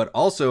been, but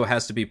also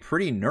has to be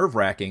pretty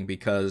nerve-wracking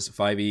because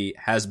 5e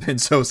has been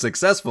so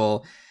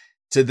successful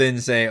to then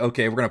say,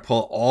 okay, we're going to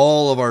pull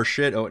all of our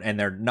shit out, and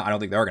they're not, I don't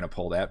think they're going to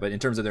pull that, but in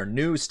terms of their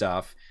new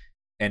stuff,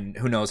 and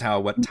who knows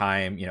what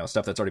time, you know,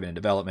 stuff that's already been in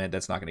development,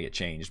 that's not going to get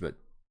changed, but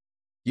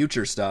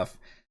future stuff,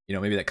 you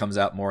know, maybe that comes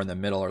out more in the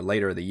middle or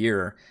later of the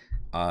year,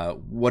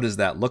 what does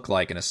that look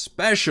like? And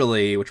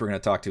especially, which we're going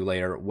to talk to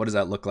later, what does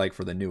that look like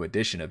for the new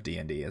edition of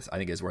D&D? I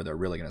think is where they're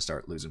really going to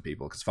start losing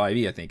people, because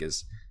 5e I think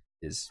is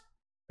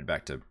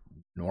back to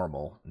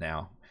normal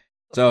now.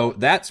 So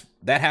that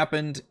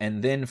happened,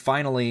 and then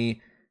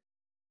finally,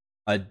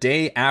 a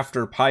day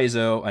after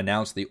Paizo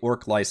announced the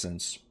Orc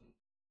license,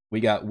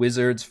 we got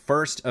Wizards'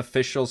 first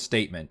official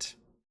statement,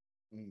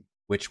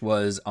 which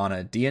was on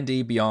a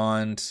D&D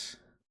Beyond,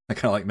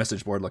 kind of like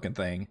message board looking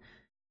thing.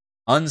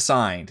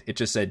 Unsigned. It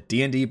just said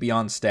D&D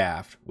Beyond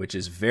staff, which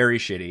is very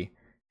shitty.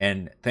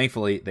 And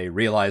thankfully, they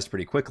realized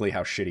pretty quickly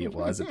how shitty it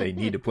was, that they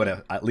need to put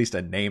at least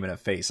a name and a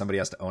face. Somebody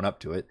has to own up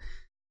to it.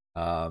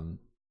 And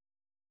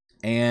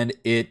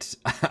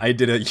I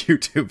did a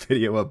YouTube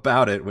video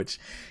about it, which,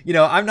 you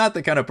know, I'm not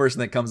the kind of person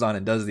that comes on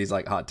and does these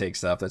like hot take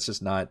stuff. That's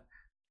just not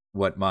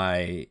what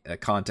my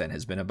content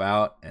has been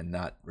about, and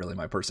not really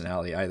my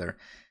personality either.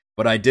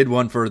 But I did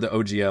one for the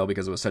OGL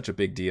because it was such a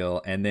big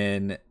deal. And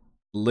then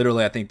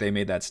literally, I think they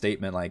made that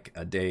statement like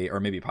a day, or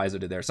maybe Paizo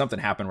did there. Something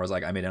happened where I was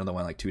like, I made another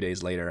one like 2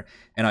 days later,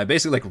 and I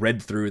basically like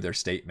read through their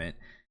statement,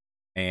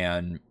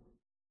 and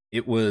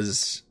it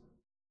was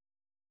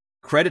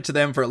credit to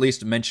them for at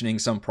least mentioning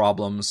some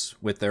problems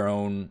with their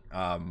own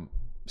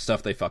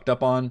stuff they fucked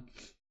up on.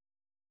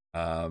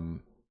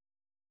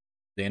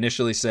 They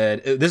initially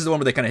said, this is the one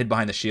where they kind of hid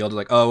behind the shield,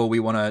 like, oh, we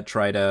want to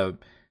try to,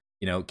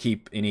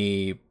 keep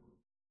any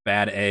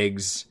bad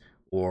eggs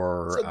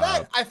or. So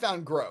that I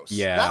found gross.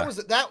 Yeah, that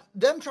was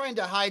them trying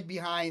to hide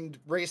behind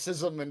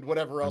racism and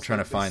whatever else. I'm trying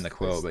to find the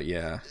quote, but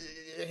yeah,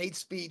 hate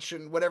speech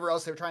and whatever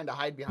else they're trying to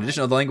hide behind. In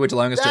addition to the language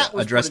allowing us to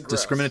address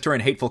discriminatory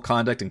and hateful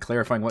conduct and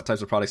clarifying what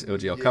types of products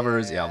OGL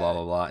covers. Yeah, blah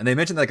blah blah. And they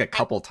mentioned that like a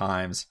couple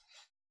times.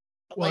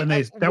 Well, and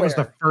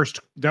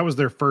that was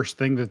their first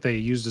thing that they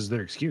used as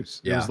their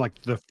excuse. It was like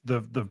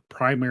the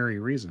primary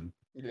reason.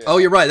 Yeah. Oh,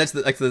 you're right. That's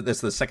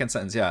the second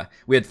sentence. Yeah,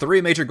 we had 3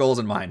 major goals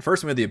in mind.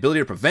 First, we had the ability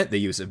to prevent the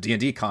use of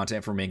D&D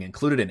content from being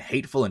included in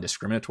hateful and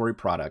discriminatory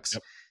products.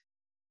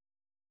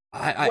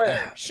 Yep.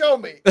 Where? Show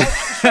me.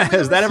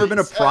 Has that ever been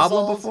a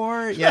problem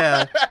before?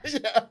 Yeah.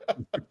 Yeah.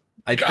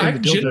 I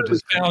generally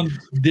found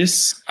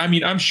this. I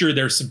mean, I'm sure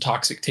there's some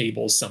toxic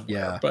tables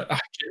somewhere, but I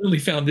generally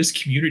found this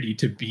community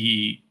to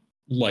be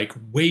like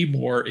way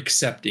more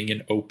accepting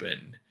and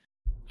open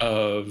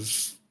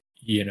of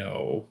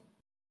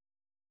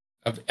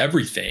of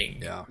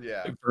everything,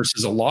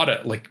 versus a lot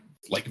of like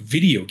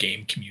video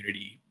game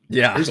community.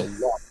 Yeah, there's a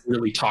lot of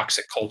really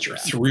toxic culture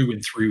through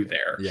and through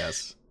there.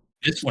 Yes,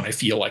 this one I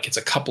feel like it's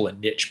a couple of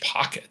niche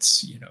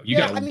pockets. You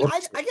got. I mean, I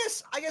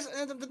guess.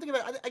 Think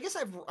about it, I guess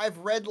I've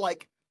read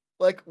like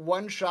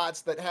one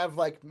shots that have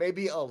like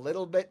maybe a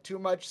little bit too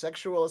much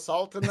sexual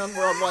assault in them,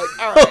 where I'm like,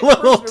 all right,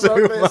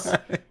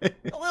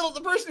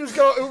 the person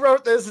who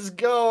wrote this is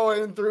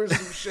going through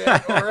some shit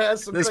or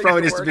has some. This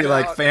probably needs to be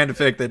like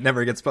fanfic that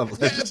never gets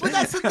published. Yeah, but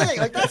that's the thing,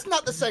 like that's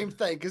not the same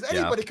thing, because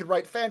anybody could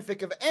write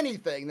fanfic of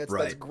anything that's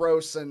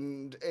gross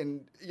and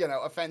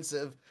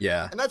offensive.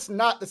 Yeah, and that's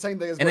not the same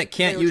thing as. And it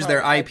can't use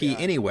their IP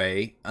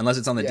anyway, unless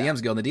it's on the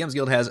DMs Guild. And the DMs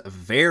Guild has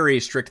very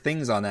strict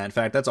things on that. In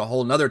fact, that's a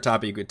whole nother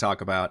topic you could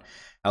talk about.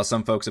 How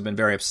some folks have been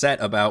very upset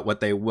about what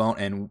they won't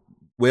and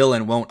will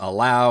and won't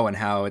allow, and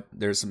how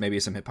there's maybe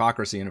some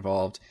hypocrisy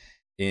involved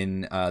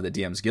in the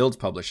DMs Guild's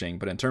publishing.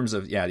 But in terms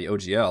of the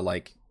OGL,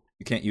 like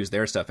you can't use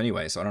their stuff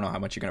anyway. So I don't know how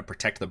much you're going to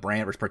protect the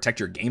brand or protect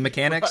your game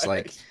mechanics.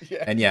 Right.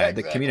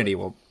 The community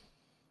will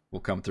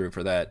come through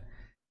for that.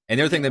 And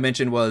the other thing they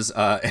mentioned was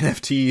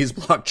NFTs,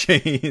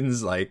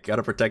 blockchains, like got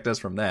to protect us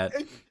from that.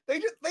 They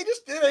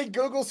just did a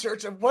Google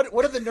search of what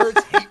do the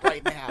nerds hate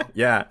right now?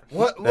 Yeah,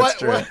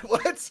 what's like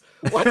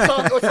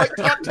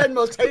top 10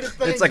 most hated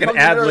things? It's like an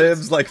ad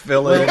libs like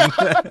fill in.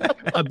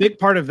 A big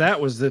part of that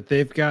was that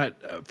they've got,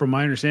 from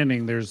my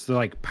understanding, there's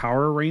like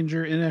Power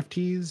Ranger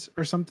NFTs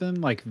or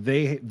something. Like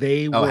they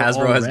were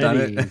Hasbro has done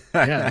it.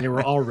 Yeah, they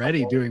were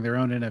already doing their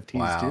own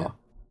NFTs too.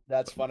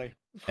 That's funny.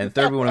 And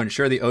third, we want to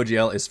ensure the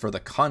OGL is for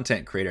the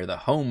content creator, the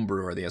home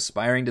brewer, the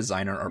aspiring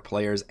designer, or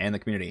players and the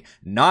community,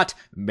 not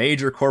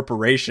major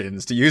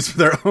corporations to use for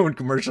their own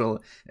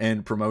commercial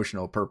and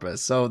promotional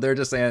purpose. So they're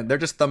just saying, they're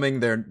just thumbing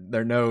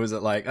their nose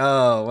at like,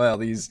 oh,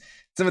 well,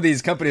 some of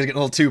these companies are getting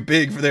a little too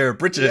big for their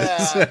britches.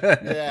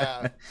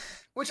 Yeah.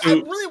 Which I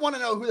really want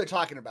to know who they're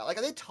talking about. Like,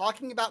 are they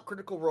talking about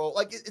Critical Role?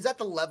 Like, is that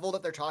the level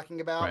that they're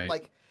talking about?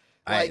 Right.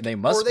 Like they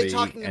must be. Or are they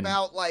talking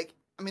about like?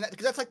 I mean,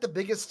 because that's like the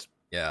biggest.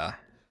 Yeah.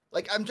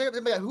 Like, I'm trying to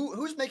think about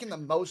who's making the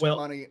most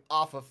money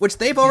off of... Which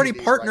they've already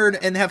partnered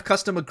and have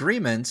custom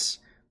agreements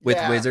with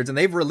Wizards, and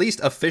they've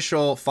released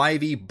official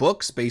 5e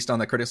books based on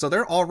the critics, so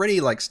they're already,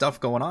 like, stuff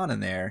going on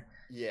in there.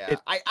 Yeah,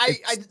 I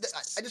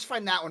just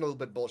find that one a little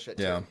bit bullshit,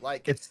 too. Yeah.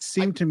 Like, it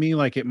seemed to me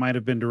like it might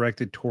have been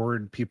directed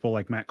toward people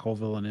like Matt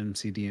Colville and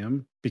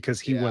MCDM, because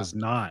he was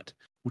not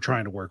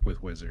trying to work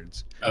with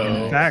Wizards. Oh.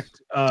 And in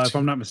fact, if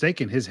I'm not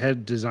mistaken, his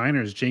head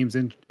designer is James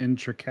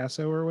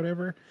Intricasso or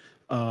whatever.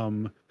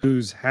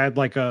 Who's had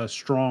like a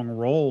strong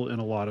role in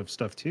a lot of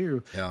stuff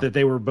too, that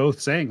they were both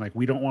saying like,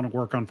 we don't want to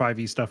work on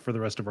 5e stuff for the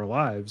rest of our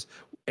lives.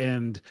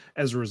 And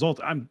as a result,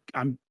 I'm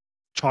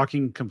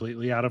talking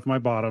completely out of my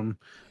bottom,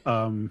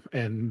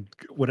 and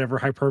whatever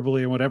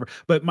hyperbole and whatever.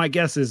 But my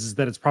guess is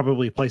that it's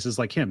probably places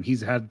like him.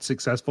 He's had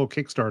successful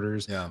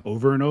Kickstarters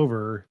over and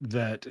over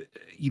that,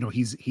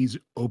 he's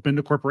open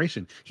to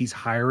corporation. He's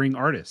hiring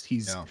artists.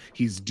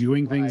 He's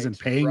doing things and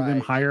paying them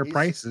higher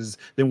prices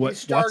than what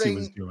WotC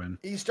was doing.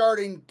 He's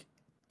starting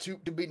to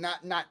be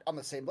not on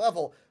the same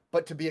level,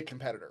 but to be a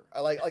competitor.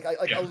 A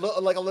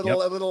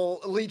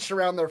little leech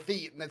around their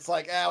feet, and it's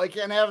like, we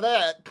can't have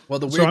that. Well,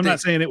 I'm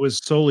not saying it was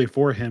solely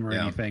for him or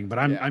anything, but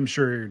I'm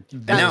sure.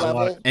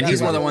 And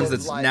he's one of the ones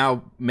that's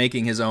now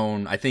making his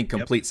own, I think,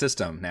 complete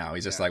system. Now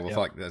he's just like, well,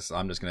 fuck this.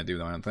 I'm just going to do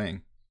my own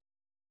thing.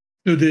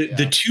 So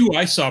the two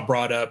I saw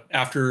brought up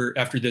after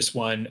this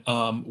one,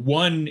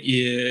 one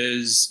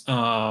is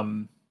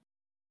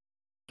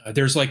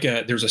there's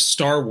a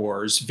Star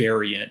Wars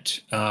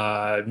variant,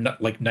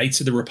 like Knights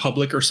of the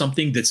Republic or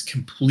something, that's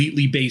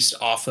completely based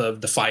off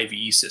of the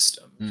 5e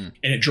system. And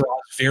it draws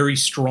very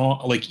strong,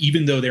 like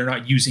even though they're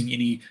not using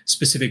any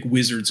specific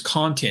Wizards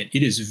content,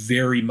 it is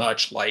very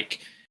much like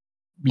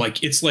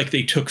it's like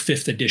they took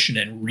 5th edition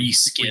and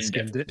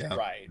reskinned it.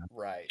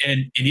 Right.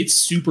 And it's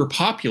super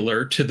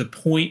popular to the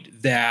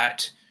point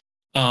that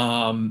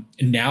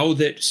now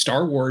that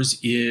Star Wars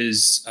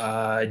is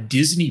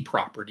Disney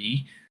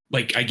property,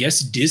 like I guess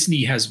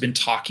Disney has been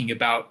talking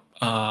about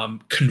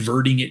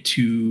converting it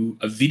to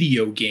a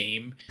video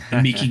game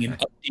and making an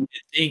updated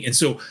thing. And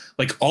so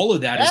like all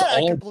of that is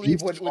all I can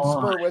believe would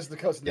spur Wizard of the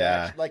Coast into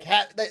action. Like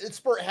it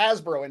spurred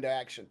Hasbro into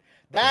action.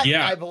 That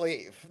I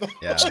believe.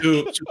 Yeah.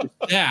 So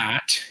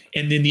that,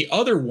 and then the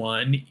other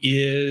one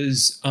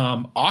is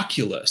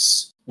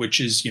Oculus, which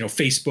is,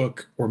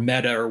 Facebook or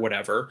Meta or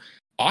whatever.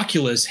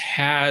 Oculus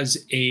has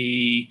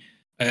a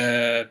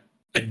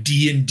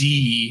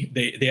D&D.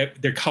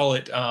 They call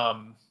it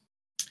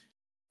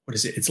what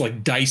is it? It's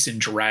like Dice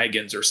and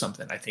Dragons or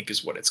something, I think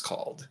is what it's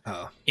called.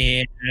 Oh.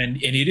 And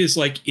it is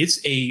like, it's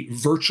a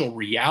virtual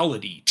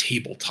reality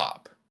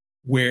tabletop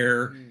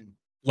where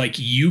like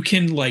you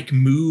can like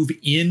move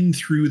in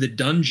through the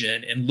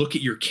dungeon and look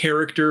at your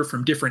character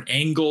from different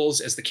angles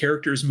as the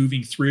character is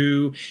moving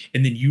through.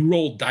 And then you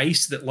roll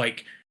dice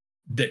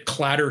that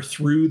clatter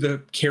through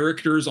the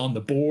characters on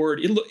the board.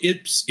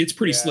 It's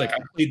pretty slick. I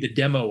played the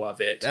demo of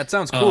it. That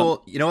sounds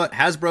cool. You know what?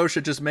 Hasbro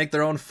should just make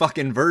their own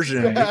fucking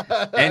version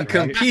and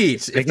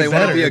compete if they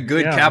want to be a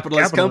good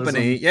capitalist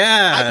company.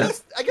 Yeah.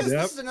 I guess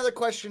this is another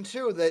question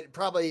too that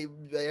probably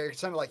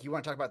sounded like you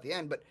want to talk about at the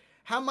end, but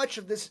how much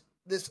of this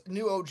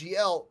new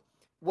OGL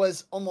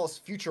was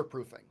almost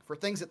future-proofing for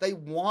things that they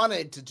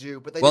wanted to do,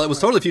 but it was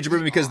totally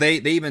future-proofing because they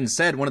even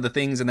said one of the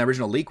things in the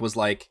original leak was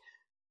like,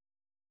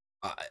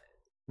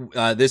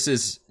 this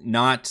is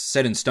not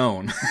set in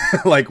stone.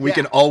 Like we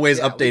can always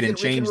update and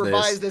change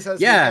this.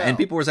 And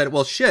people were saying,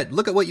 well, shit,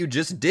 look at what you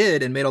just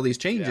did and made all these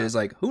changes.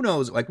 Like, who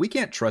knows? Like, we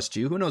can't trust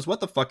you. Who knows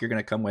what the fuck you're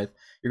going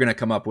to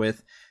come up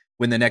with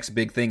when the next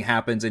big thing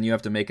happens and you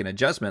have to make an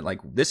adjustment. Like,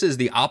 this is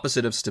the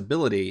opposite of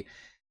stability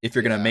if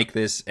you're going to make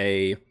this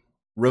a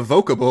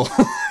revocable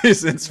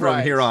license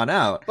from here on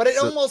out. But it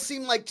almost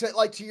seemed like to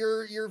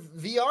your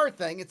VR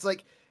thing, it's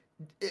like,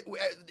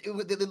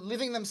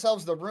 leaving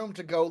themselves the room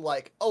to go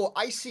like, oh,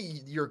 I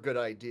see your good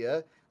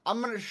idea.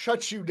 I'm going to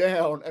shut you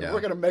down, and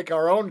we're going to make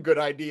our own good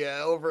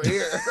idea over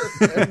here.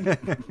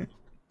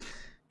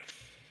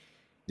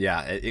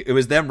 It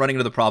was them running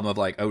into the problem of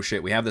like, oh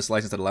shit, we have this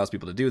license that allows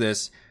people to do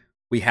this.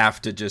 We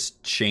have to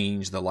just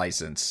change the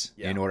license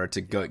in order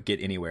to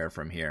get anywhere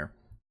from here.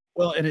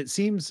 Well, and it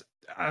seems,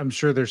 I'm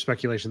sure there's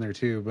speculation there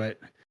too, but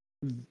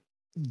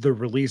the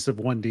release of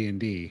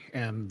 1D&D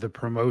and the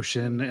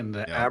promotion and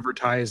the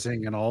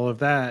advertising and all of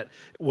that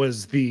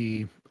was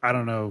the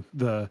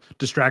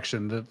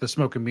distraction, the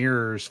smoke and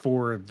mirrors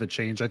for the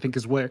change, I think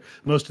is where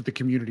most of the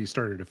community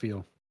started to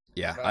feel.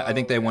 Yeah, I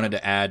think they wanted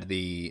to add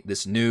we're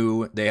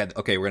going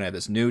to have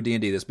this new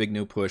D&D, this big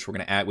new push. We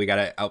got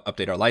to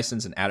update our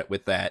license and add it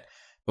with that.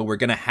 But we're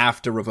going to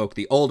have to revoke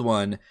the old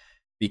one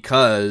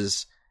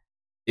because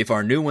if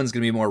our new one's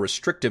going to be more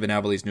restrictive and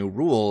have all these new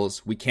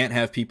rules, we can't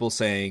have people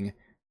saying,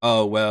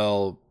 oh,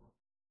 well,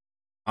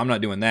 I'm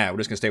not doing that. We're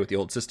just going to stay with the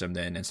old system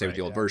then and stay with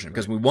the old version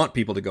because we want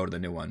people to go to the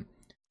new one.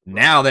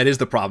 Now that is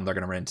the problem they're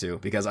going to run into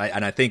because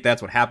I think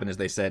that's what happened is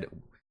they said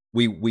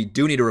we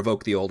do need to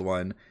revoke the old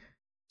one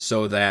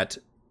so that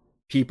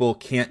people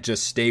can't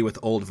just stay with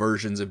old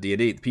versions of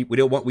D&D. We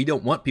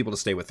don't want people to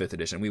stay with 5th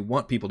edition. We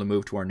want people to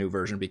move to our new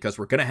version because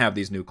we're going to have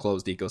these new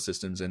closed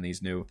ecosystems and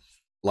these new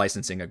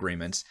licensing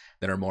agreements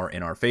that are more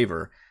in our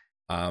favor.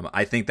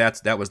 I think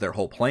that was their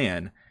whole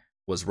plan,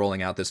 was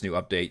rolling out this new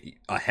update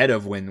ahead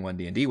of when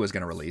D&D was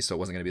going to release, so it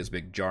wasn't going to be this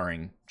big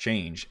jarring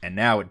change. And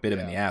now it bit him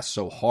in the ass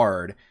so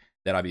hard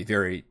that I'd be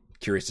very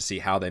curious to see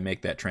how they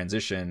make that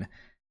transition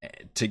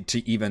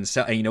to even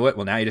sell. And you know what?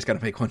 Well, now you just got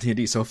to make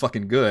 1D&D so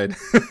fucking good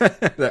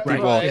that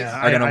people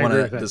are going to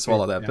want to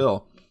swallow that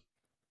pill.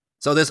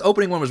 So this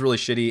opening one was really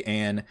shitty,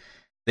 and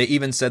they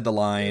even said the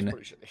line,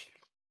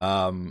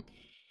 to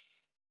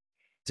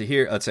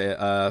hear, let's say,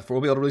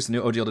 we'll be able to release the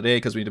new OGL today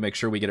because we need to make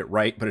sure we get it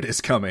right, but it is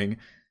coming.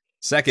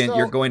 Second,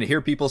 you're going to hear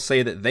people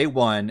say that they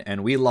won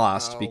and we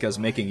lost because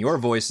making your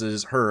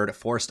voices heard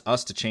forced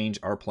us to change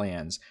our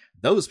plans.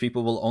 Those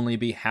people will only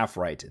be half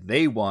right.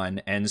 They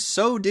won, and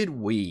so did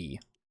we.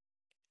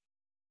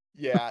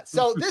 Yeah,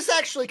 so this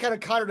actually kind of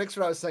contradicts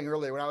what I was saying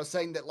earlier when I was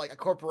saying that like a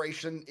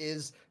corporation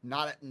is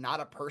not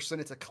a person,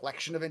 it's a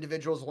collection of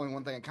individuals with only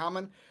one thing in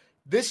common.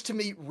 This to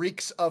me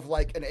reeks of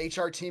like an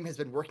HR team has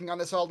been working on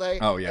this all day.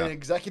 Oh yeah. And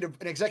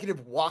an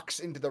executive walks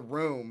into the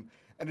room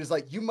and is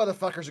like, "You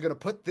motherfuckers are going to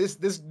put this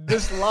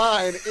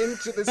line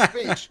into this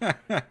speech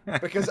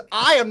because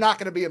I am not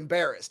going to be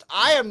embarrassed.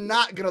 I am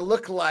not going to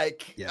look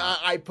like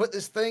I put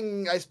this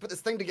thing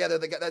together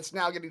that's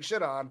now getting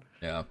shit on."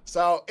 Yeah.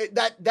 So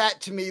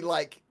that to me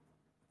like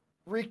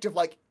reeked of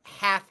like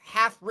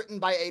half written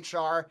by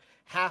HR,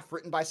 half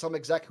written by some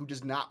exec who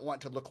does not want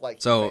to look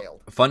like he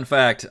failed. Fun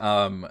fact,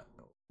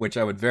 which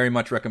I would very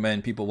much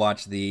recommend people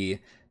watch the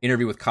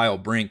interview with Kyle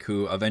Brink,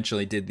 who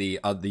eventually did the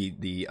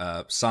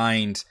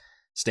signed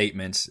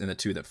statements in the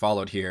two that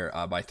followed here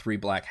by Three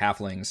Black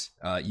Halflings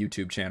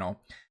YouTube channel.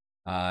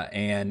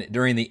 And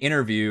during the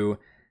interview,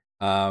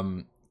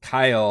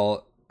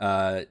 Kyle,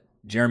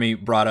 Jeremy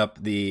brought up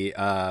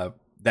that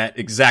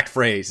exact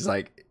phrase. He's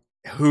like,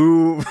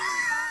 who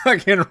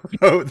fucking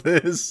wrote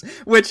this,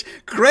 which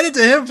credit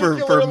to him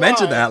for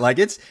mentioning that. Like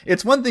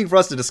it's one thing for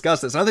us to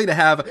discuss this, another thing to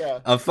have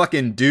a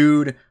fucking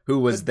dude who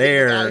was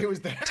there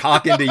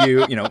talking to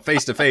you, you know,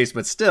 face to face,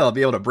 but still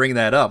be able to bring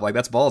that up. Like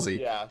that's ballsy.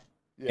 Yeah.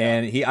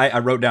 And I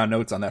wrote down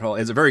notes on that whole.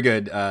 It's a very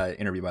good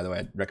interview, by the way.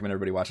 I recommend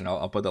everybody watching.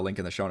 I'll put the link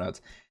in the show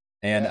notes.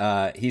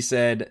 And he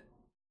said,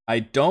 "I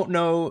don't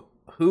know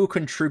who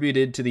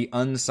contributed to the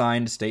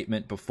unsigned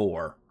statement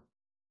before."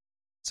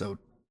 So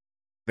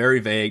very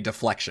vague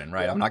deflection,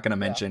 right? I'm not going to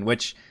mention,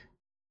 which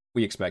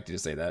we expected to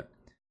say that.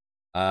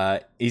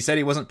 He said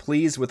he wasn't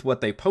pleased with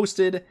what they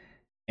posted,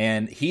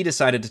 and he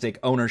decided to take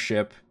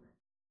ownership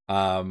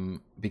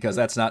because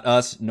that's not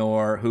us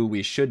nor who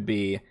we should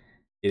be.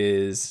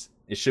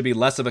 It should be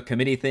less of a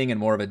committee thing and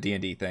more of a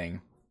D&D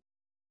thing.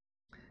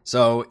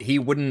 So he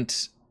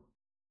wouldn't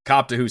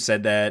cop to who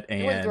said that, and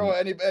he wouldn't throw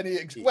any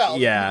he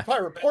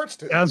probably reports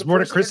to as more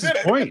to Chris's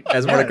point.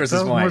 As more to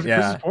Chris's point,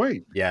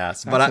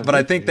 Yes, but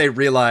I think they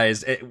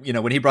realized, you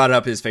know, when he brought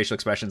up his facial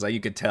expressions, like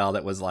you could tell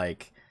that was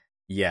like,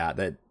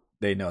 that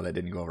they know that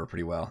didn't go over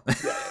pretty well.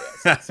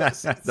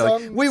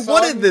 We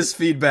wanted this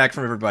feedback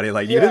from everybody.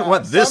 Like you didn't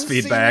want this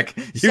feedback.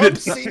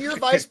 Senior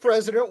vice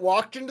president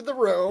walked into the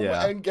room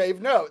and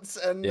gave notes,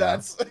 and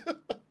that's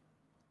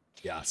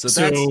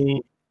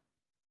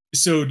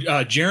So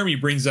Jeremy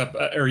brings up,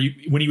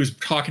 when he was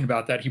talking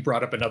about that, he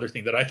brought up another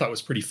thing that I thought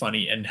was pretty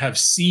funny, and have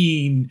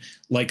seen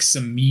like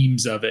some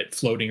memes of it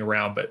floating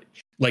around. But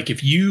like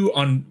if you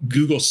on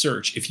Google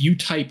search, if you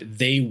type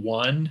 "they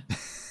won,"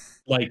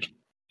 like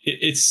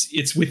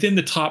it's within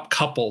the top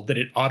couple that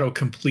it auto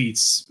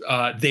completes.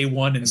 They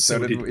won, and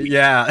so did we.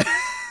 Yeah.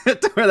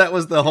 That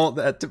was the whole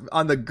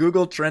on the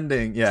Google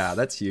trending. Yeah,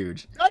 that's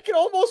huge. That could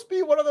almost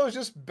be one of those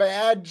just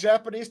bad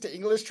Japanese to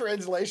English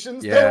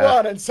translations. Yeah. They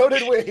won, and so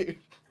did we.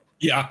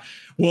 Yeah.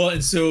 Well,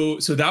 and so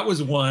that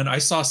was one. I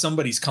saw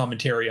somebody's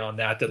commentary on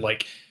that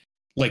like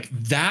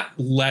that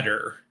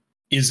letter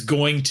is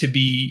going to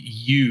be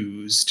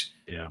used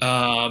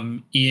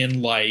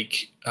in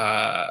like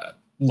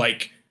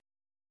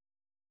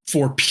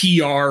for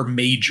PR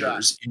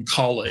majors in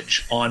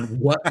college on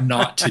what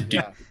not to do.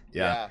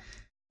 Yeah.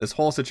 This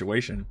whole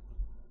situation.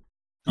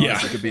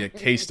 It could be a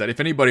case study. If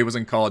anybody was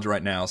in college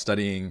right now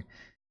studying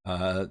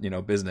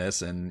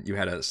business, and you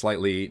had a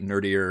slightly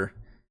nerdier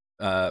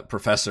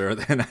professor,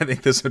 then I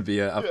think this would be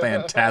a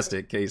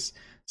fantastic case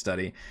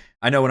study.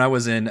 I know when I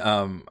was in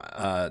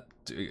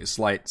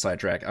slight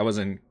sidetrack, I was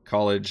in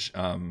college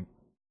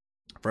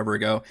forever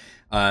ago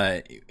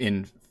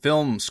in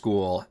film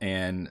school,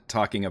 and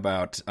talking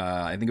about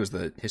I think it was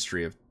the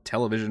history of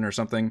television or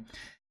something,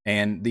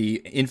 and the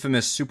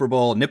infamous Super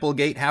Bowl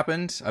Nipplegate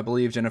happened. I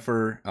believe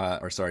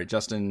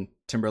Justin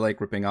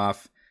Timberlake ripping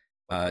off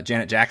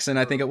Janet Jackson,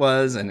 I think it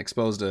was, and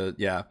exposed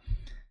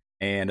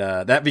and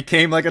that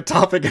became like a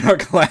topic in our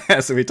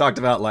class. And we talked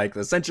about like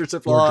the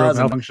censorship laws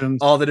and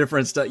all the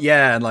different stuff.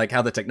 Yeah. And like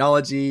how the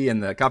technology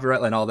and the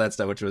copyright and all that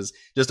stuff, which was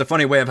just a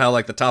funny way of how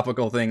like the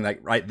topical thing like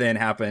right then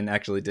happened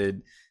actually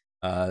did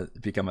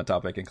become a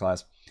topic in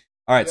class.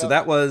 All right. So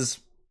that was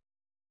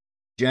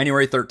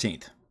January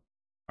 13th.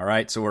 All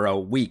right. So we're a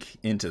week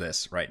into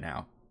this right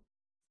now.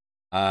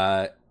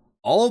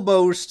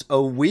 Almost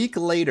a week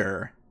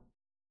later,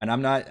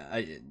 and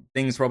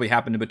things probably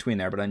happened in between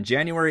there, but on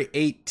January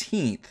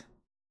 18th,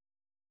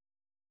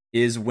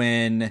 is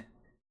when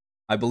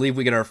I believe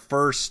we get our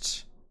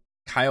first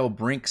Kyle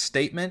Brink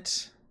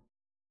statement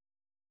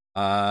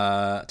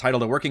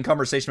titled "A Working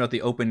Conversation About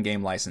the Open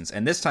Game License."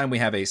 And this time we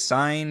have a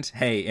signed,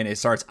 and it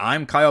starts,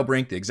 "I'm Kyle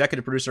Brink, the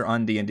executive producer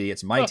on D&D.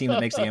 It's my team that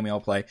makes the game we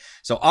all play."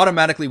 So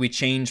automatically we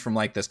change from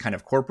like this kind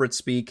of corporate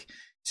speak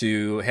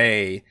to,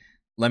 "Hey,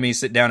 let me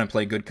sit down and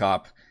play good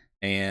cop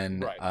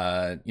and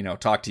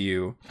talk to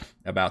you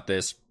about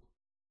this."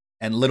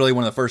 And literally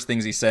one of the first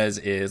things he says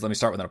is, "Let me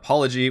start with an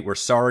apology. We're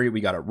sorry.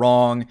 We got it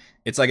wrong."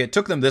 It's like it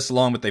took them this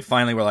long, but they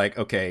finally were like,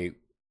 okay.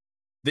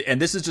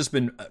 And this has just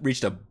been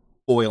reached a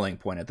boiling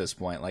point at this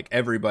point. Like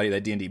everybody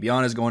that D&D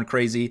Beyond is going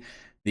crazy.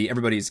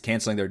 Everybody's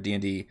canceling their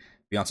D&D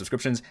Beyond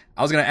subscriptions.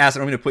 I was going to ask,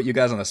 I'm going to put you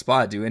guys on the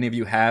spot. Do any of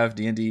you have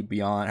D&D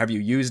Beyond? Have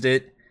you used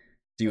it?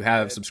 Do you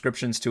have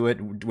subscriptions to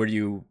it? Were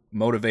you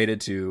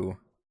motivated to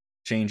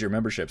change your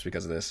memberships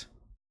because of this?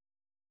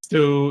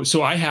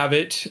 So I have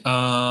it,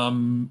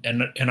 and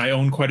I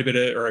own quite a bit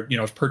of,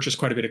 I've purchased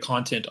quite a bit of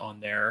content on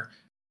there.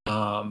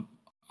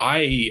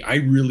 I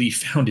really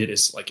found it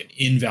as like an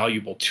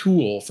invaluable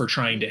tool for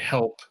trying to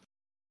help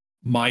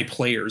my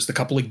players. The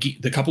couple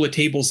of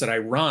tables that I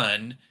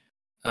run,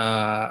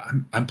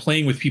 I'm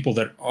playing with people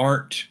that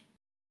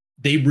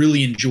they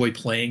really enjoy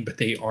playing, but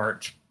they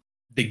aren't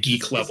the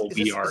geek level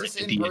we are. Is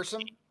this in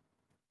person?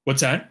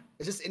 What's that?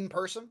 Is this in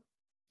person?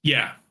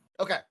 Yeah.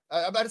 Okay,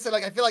 I'm about to say,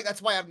 like, I feel like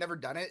that's why I've never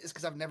done it, is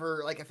because I've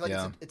never, like, I feel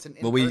like it's an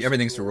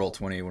everything's tool.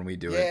 through Roll20 when we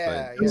do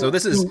it. But so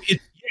this is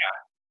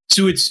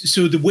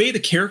so the way the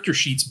character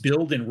sheets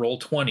build in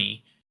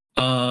Roll20,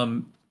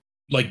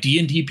 like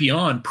D&D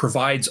Beyond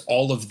provides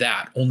all of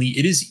that. Only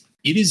it is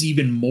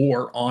even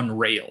more on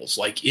rails.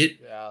 Like it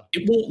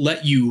won't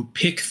let you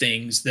pick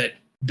things that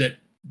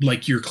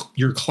like your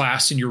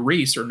class and your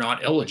race are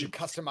not eligible.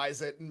 You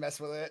customize it and mess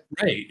with it.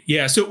 Right.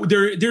 Yeah. So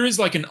there is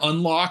like an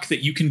unlock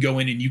that you can go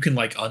in and you can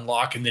like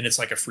unlock, and then it's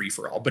like a free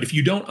for all. But if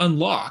you don't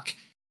unlock,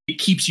 it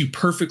keeps you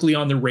perfectly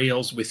on the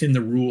rails within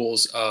the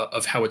rules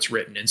of how it's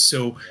written. And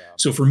so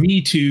for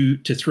me to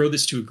throw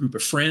this to a group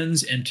of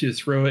friends and to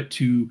throw it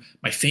to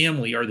my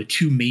family are the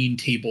two main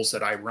tables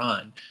that I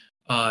run.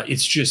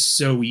 It's just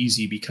so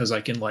easy because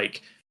I can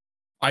like,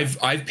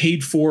 I've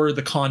paid for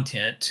the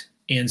content.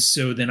 And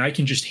so then I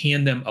can just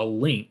hand them a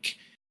link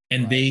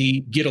and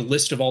they get a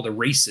list of all the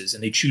races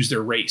and they choose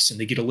their race, and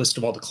they get a list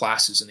of all the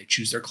classes and they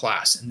choose their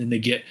class, and then they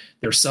get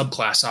their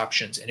subclass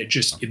options, and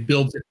it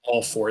builds it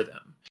all for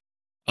them.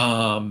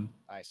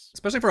 Nice.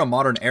 Especially for a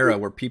modern era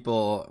where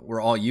people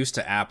were all used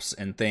to apps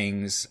and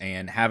things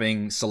and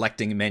having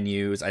selecting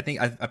menus. I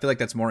feel like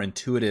that's more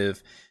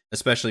intuitive,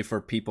 especially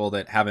for people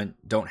that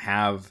don't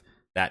have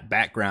that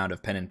background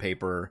of pen and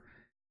paper.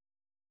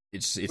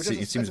 It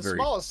seems very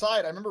small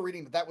aside. I remember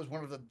reading that was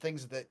one of the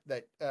things that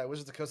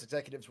Wizards of the Coast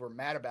executives were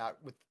mad about,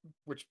 with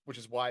which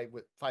is why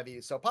with 5e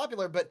is so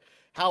popular. But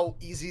how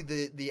easy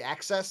the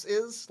access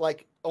is.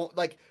 Like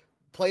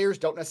players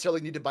don't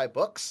necessarily need to buy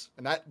books,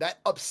 and that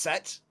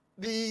upset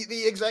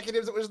the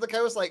executives at Wizards of the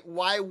Coast. Like,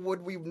 why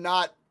would we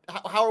not?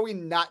 How are we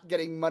not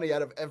getting money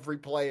out of every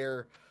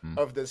player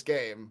of this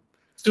game?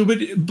 So,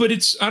 but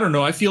it's, I don't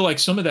know. I feel like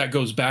some of that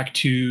goes back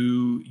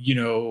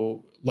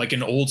to, like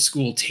an old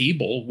school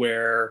table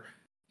where,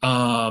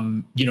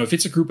 if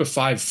it's a group of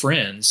 5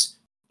 friends,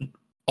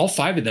 all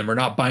 5 of them are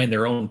not buying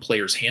their own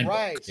player's handbook.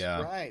 Right.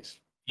 Yeah. Right.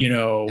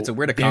 It's a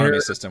weird economy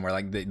system where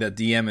like the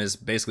DM is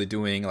basically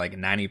doing like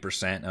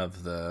 90%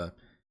 of the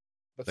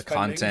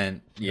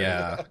content.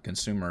 Yeah.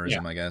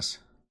 Consumerism, I guess.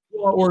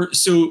 Or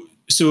so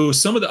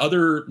some of the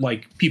other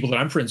like people that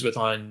I'm friends with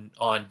on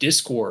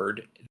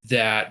Discord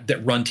that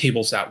run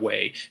tables that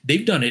way,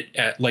 they've done it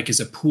as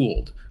a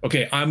pooled.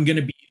 Okay, I'm going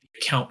to be the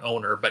account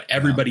owner, but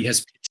everybody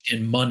has pitched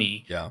in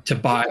money to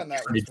buy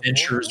different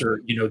adventures or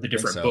the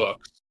different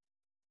books.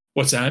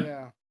 What's that?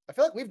 Yeah, I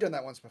feel like we've done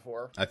that once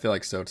before. I feel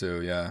like so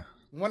too. Yeah.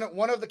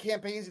 One of the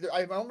campaigns,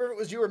 I don't remember if it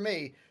was you or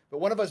me, but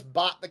one of us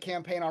bought the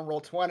campaign on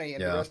Roll20,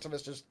 and the rest of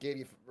us just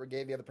gave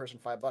the other person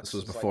 $5. This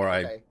was before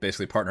I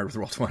basically partnered with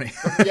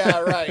Roll20. Yeah,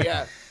 right.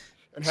 Yeah,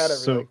 and had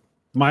everything. So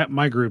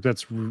my group,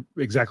 that's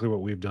exactly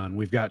what we've done.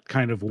 We've got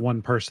kind of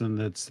one person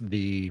that's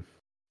the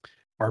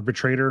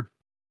arbitrator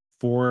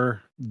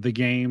for the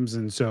games,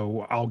 and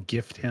so I'll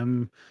gift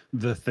him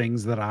the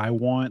things that I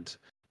want.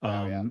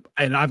 And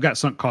I've got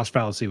sunk cost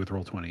fallacy with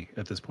Roll20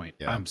 at this point.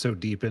 Yeah. I'm so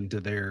deep into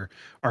their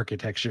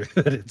architecture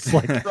that it's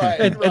like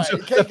and so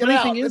the funny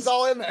thing is, it's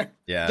all in there.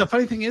 Yeah. The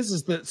funny thing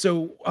is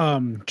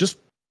that just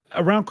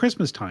around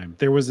Christmas time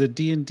there was a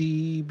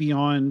D&D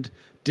Beyond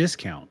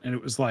discount, and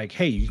it was like,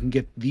 hey, you can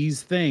get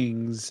these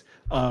things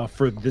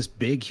for this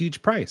big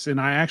huge price. And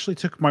I actually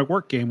took my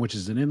work game, which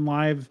is an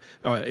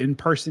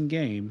in-person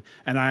game,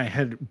 and I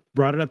had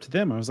brought it up to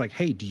them. I was like,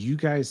 hey, do you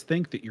guys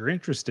think that you're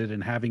interested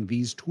in having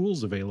these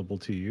tools available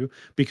to you?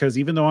 Because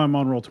even though I'm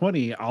on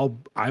Roll20,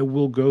 I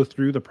will go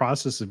through the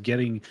process of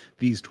getting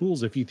these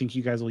tools if you think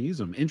you guys will use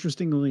them.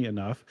 Interestingly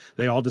enough,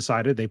 they all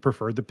decided they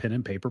preferred the pen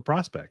and paper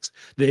prospects.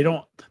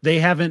 They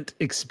haven't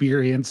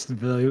experienced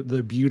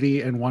the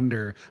beauty and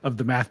wonder of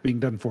the math being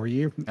done for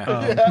you.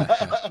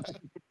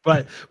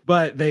 But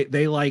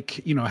they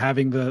like,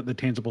 having the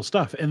tangible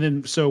stuff. And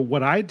then, so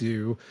what I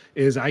do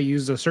is I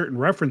use a certain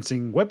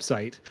referencing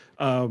website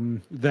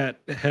that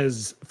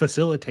has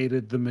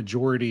facilitated the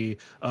majority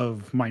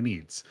of my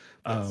needs.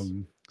 I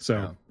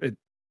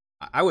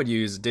would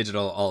use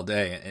digital all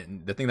day.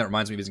 And the thing that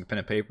reminds me of using pen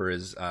and paper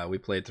is we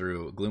played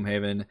through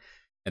Gloomhaven, and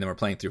then we're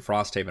playing through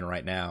Frosthaven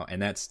right now.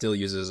 And that still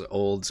uses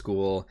old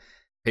school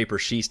paper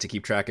sheets to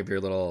keep track of your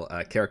little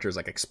characters,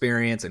 like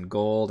experience and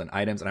gold and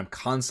items. And I'm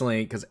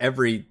constantly, because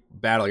every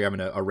battle you're having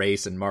to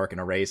erase and mark and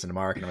erase and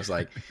mark. And I was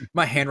like,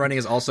 my handwriting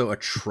is also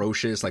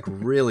atrocious, like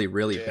really,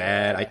 really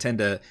bad. I tend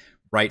to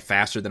write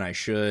faster than I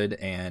should.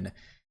 And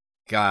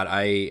God,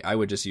 I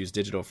would just use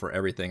digital for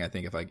everything. I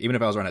think even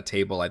if I was on a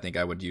table, I think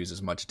I would use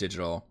as much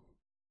digital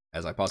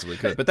as I possibly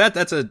could. But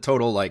that's a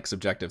total like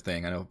subjective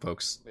thing. I know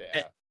folks.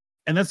 Yeah.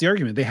 And that's the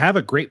argument. They have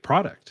a great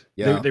product.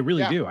 Yeah. They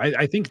really do.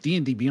 I think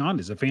D&D Beyond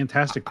is a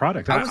fantastic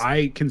product.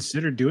 I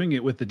considered doing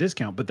it with the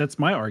discount, but that's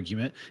my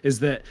argument, is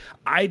that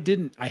I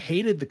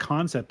hated the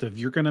concept of,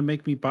 you're going to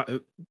make me buy.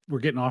 We're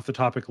getting off the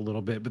topic a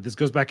little bit, but this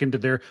goes back into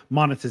their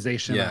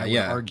monetization.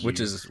 Argue, which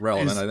is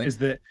relevant, I think. Is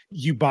that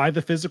you buy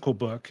the physical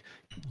book,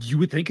 you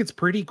would think it's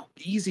pretty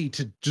easy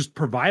to just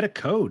provide a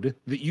code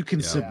that you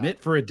can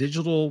submit for a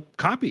digital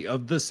copy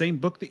of the same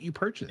book that you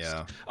purchased.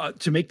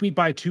 To make me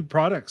buy 2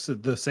 products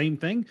of the same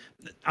thing,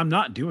 I'm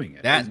not doing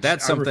it.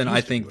 That's something I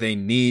think they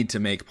need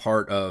to make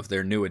part of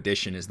their new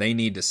edition, is they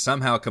need to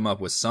somehow come up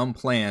with some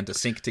plan to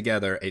sync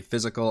together a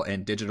physical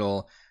and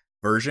digital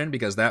version,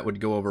 because that would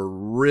go over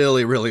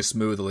really, really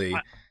smoothly.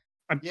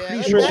 I'm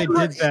pretty sure they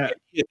did that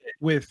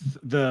with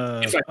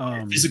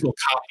the physical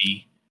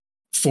copy.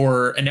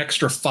 For an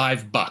extra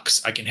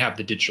 $5, I can have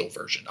the digital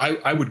version.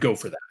 I would go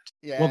for that.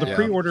 Yeah. Well, the Yeah.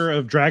 pre-order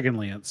of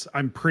Dragonlance,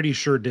 I'm pretty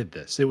sure did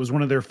this. It was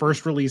one of their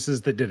first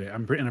releases that did it.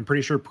 I'm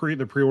pretty sure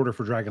the pre-order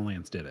for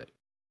Dragonlance did it.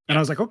 And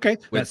I was like, okay,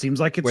 that seems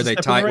like it's where a they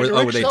step in the right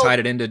where they direction. tied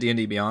it into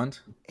D&D Beyond.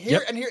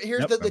 Here's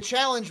Yep. the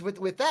challenge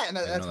with that, and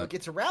that's know what that.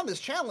 gets around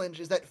this challenge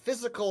is that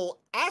physical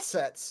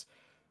assets,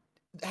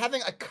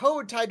 having a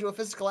code tied to a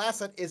physical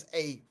asset is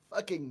a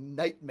fucking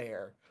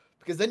nightmare,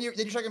 because then you're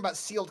talking about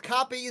sealed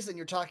copies, and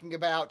you're talking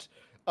about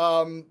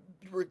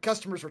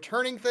customers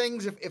returning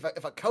things if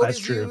a code That's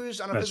is true.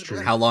 used on a That's physical.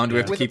 true. How long do we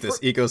have to With a keep this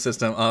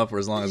ecosystem up for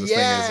as long as this thing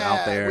is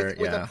out there?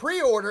 With a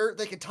pre-order,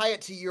 they can tie it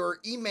to your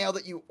email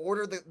that you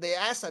order the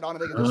asset on,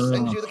 and they can just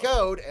send you the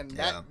code, and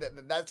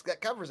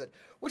that covers it.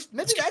 Which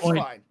maybe that's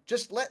fine.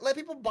 Just let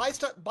people buy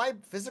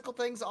physical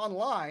things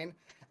online,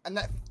 and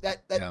that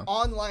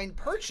online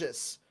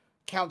purchase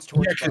counts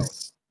towards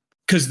both.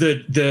 Because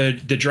the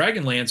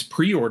Dragonlance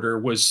pre-order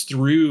was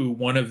through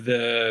one of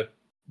the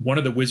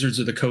Wizards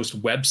of the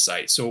Coast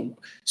websites. So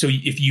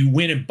if you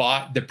went and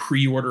bought the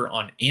pre-order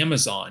on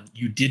Amazon,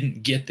 you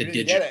didn't get the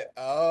digital. Get it.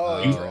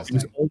 Oh, you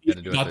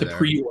only got the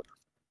pre-order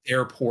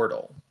their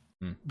portal.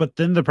 But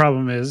then the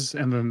problem is,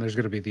 and then there's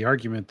going to be the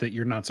argument that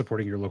you're not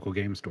supporting your local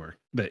game store.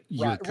 That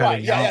you're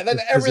cutting out. Then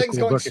everything's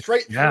going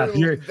straight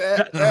through.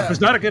 It's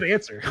not a good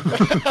answer.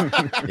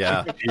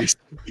 Yeah.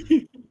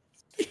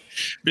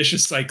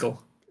 Vicious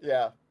cycle.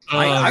 Yeah.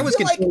 I was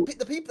like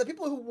the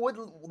people who would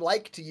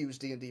like to use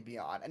D&D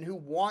Beyond and who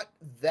want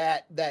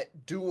that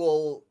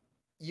dual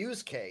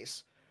use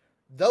case,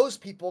 those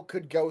people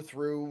could go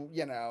through,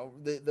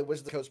 the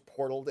Wizards of the Coast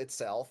portal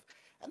itself.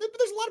 And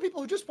there's a lot of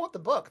people who just want the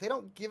book. They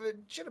don't give a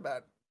shit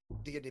about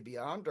D&D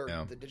Beyond or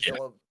the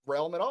digital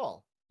realm at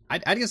all.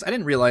 I guess I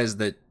didn't realize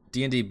that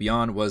D&D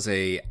Beyond was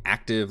a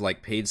active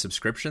paid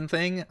subscription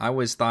thing. I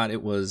always thought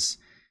it was.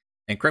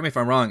 And correct me if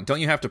I'm wrong, don't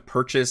you have to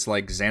purchase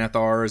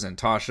Xanathars and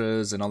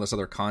Tashas and all this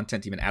other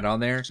content to even add on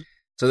there?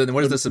 So then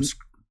what does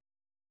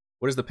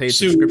the paid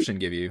subscription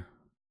give you?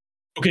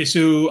 Okay,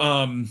 so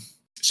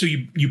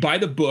you buy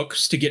the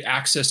books to get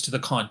access to the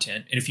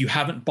content, and if you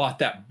haven't bought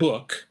that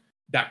book,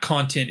 that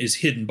content is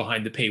hidden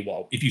behind the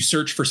paywall. If you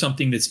search for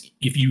something if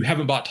you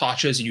haven't bought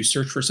Tasha's and you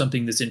search for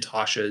something that's in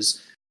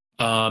Tasha's,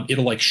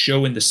 it'll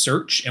show in the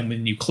search, and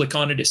when you click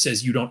on it, it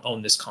says you don't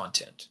own this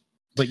content.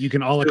 But you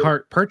can a la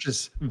carte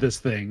purchase this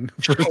thing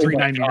for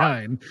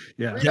 $3.99.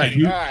 Yeah.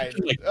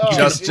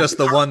 Just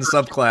the one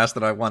subclass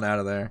that I want out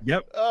of there.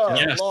 Yep. Oh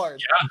Lord.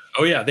 Yeah.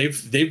 Oh yeah.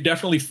 They've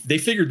definitely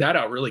figured that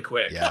out really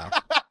quick. Yeah.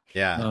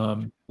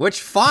 Yeah.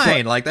 Which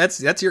fine. That's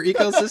your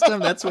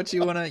ecosystem. That's what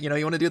you want to, you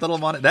want to do the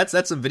little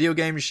that's some video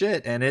game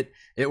shit, and it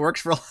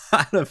works for a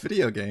lot of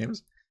video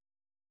games.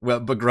 Well,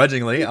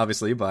 begrudgingly,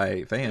 obviously,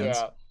 by fans.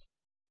 Yeah.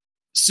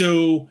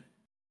 So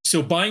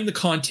buying the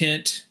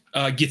content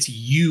gets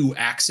you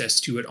access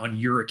to it on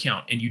your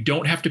account, and you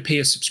don't have to pay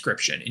a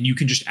subscription, and you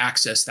can just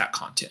access that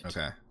content.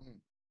 Okay.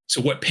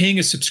 So what paying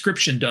a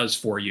subscription does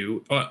for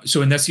you,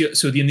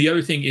 the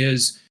other thing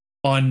is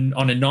on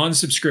a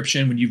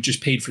non-subscription, when you've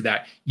just paid for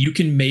that, you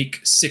can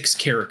make 6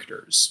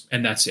 characters,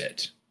 and that's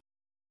it.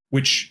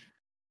 Which,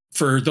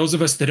 for those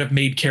of us that have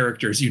made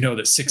characters,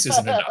 that 6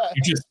 isn't enough.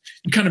 You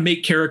kind of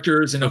make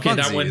characters, and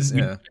that one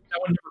never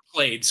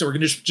played, so we're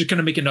just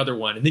gonna make another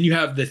one, and then you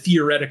have the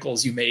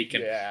theoreticals you make,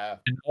 and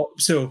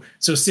so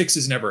 6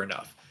 is never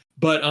enough.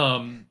 But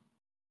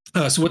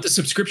so what the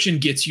subscription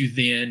gets you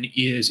then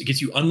is it gets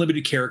you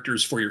unlimited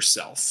characters for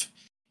yourself,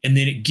 and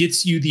then it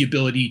gets you the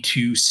ability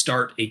to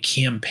start a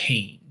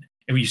campaign.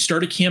 And when you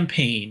start a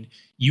campaign,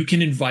 you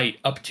can invite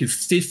up to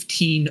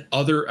 15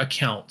 other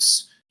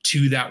accounts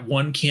to that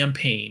one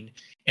campaign,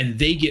 and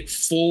they get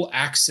full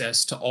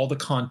access to all the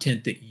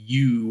content that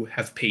you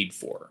have paid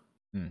for.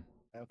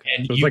 Okay.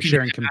 And so it's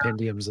sharing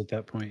compendiums at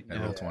that point. Yeah,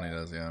 Roll20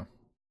 does, yeah.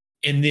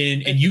 And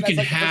then you can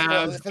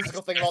have the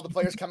physical thing. All the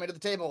players coming to the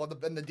table, and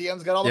the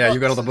DM's got all the books.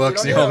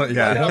 You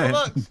got all the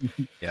books.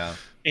 Yeah.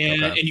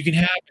 And you can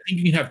have. I think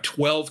you can have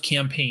 12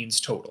 campaigns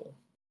total.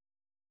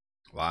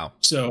 Wow.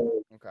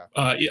 So,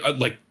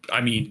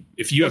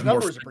 if you have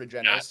numbers are pretty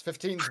generous.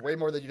 15 is way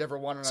more than you'd ever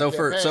want.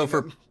 On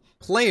for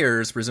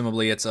players,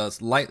 presumably it's a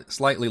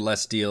slightly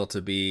less deal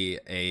to be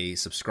a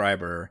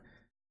subscriber,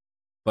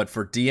 but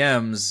for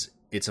DMs,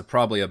 it's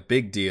probably a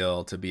big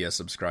deal to be a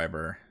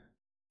subscriber.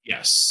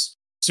 Yes.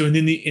 So and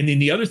then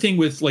the other thing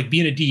with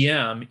being a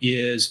DM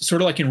is sort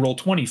of like in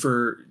Roll20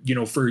 for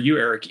you,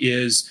 Eric,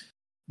 is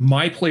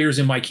my players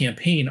in my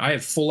campaign, I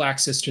have full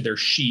access to their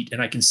sheet,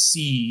 and I can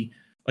see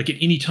at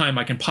any time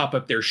I can pop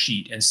up their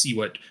sheet and see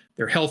what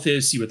their health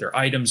is, see what their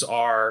items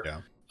are.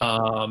 Yeah.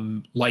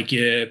 I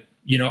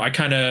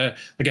kind of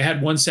I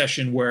had one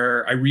session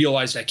where I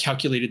realized I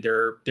calculated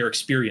their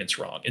experience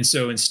wrong. And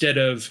so instead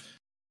of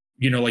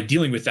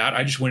dealing with that,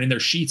 I just went in their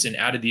sheets and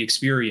added the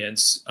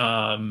experience.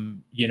 I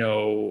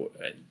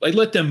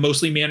let them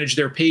mostly manage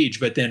their page,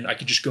 but then I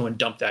could just go and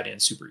dump that in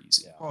super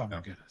easy. Oh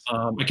my goodness.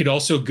 I could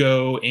also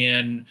go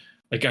and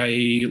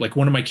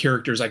one of my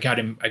characters, I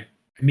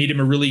made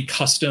him a really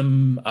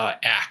custom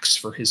axe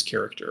for his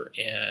character.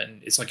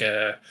 And it's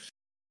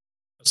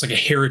it's like a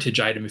heritage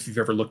item if you've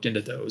ever looked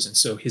into those. And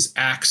so his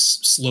axe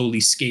slowly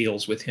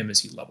scales with him as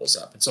he levels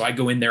up. And so I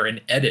go in there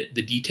and edit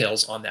the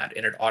details on that,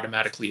 and it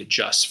automatically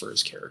adjusts for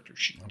his character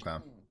sheet. Okay.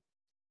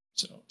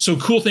 So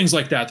cool things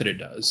like that it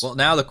does. Well,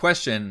 now the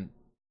question,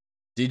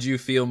 did you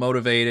feel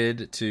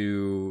motivated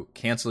to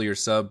cancel your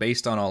sub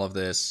based on all of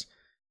this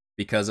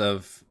because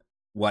of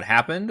what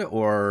happened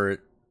or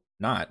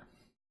not?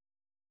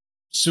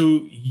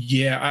 So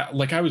yeah,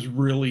 I was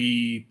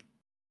really,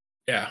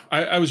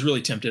 I was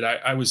really tempted.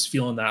 I was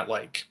feeling that,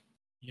 like,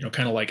 you know,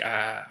 kind of like,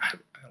 I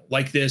don't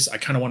like this. I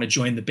kind of want to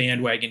join the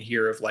bandwagon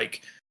here of,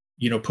 like,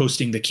 you know,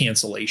 posting the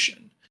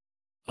cancellation.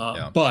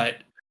 But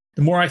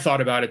the more I thought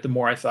about it, the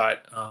more I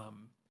thought,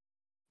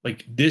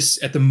 like,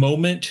 this at the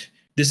moment,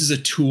 this is a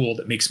tool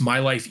that makes my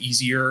life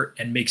easier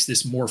and makes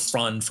this more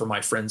fun for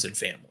my friends and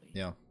family.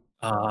 Yeah.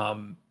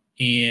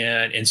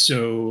 And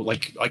so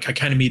like I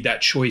kind of made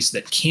that choice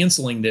that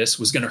canceling this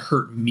was going to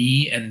hurt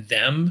me and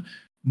them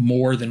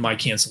more than my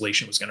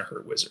cancellation was going to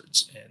hurt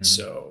Wizards. And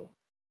so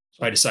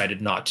I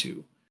decided not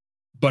to.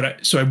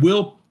 But so I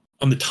will,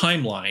 on the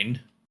timeline,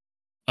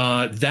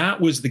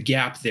 that was the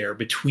gap there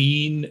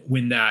between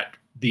when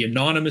the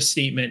anonymous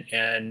statement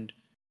and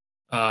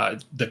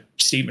the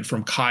statement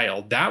from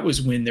Kyle. That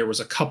was when there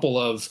was a couple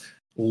of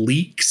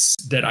leaks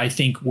that I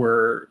think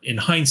were, in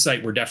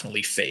hindsight, were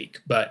definitely fake.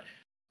 But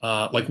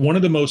like one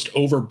of the most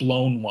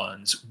overblown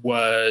ones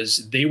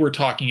was they were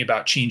talking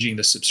about changing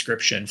the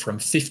subscription from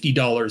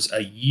 $50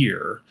 a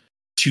year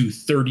to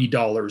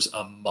 $30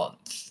 a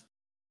month.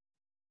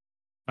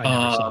 I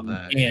never saw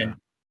that.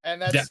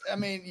 And that's, I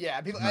mean, yeah,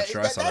 people. I'm not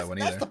sure I saw that one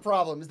either. That's the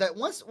problem, is that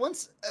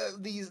once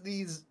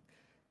these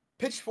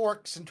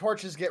pitchforks and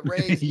torches get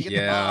raised, you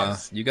get the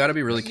mobs. You got to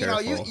be really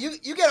careful. You know,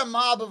 you get a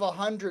mob of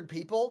 100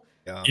 people.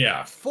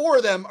 Yeah. 4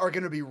 of them are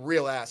going to be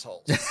real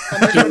assholes.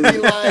 And they're going to be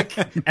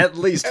like, at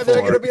least 4. And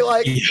they're going to be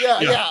like,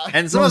 yeah.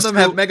 And some of them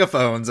have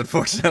megaphones,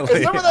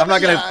 unfortunately. I'm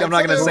not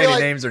going to say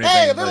any names or anything.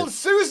 Hey, little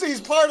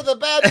Susie's part of the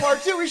bad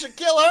part too. We should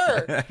kill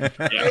her.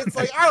 It's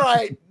like, all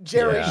right,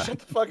 Jerry, shut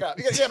the fuck up.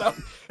 You know.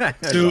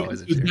 So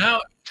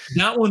now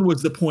that one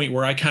was the point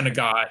where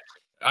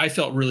I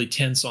felt really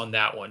tense on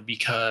that one,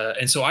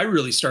 and so I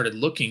really started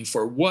looking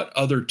for what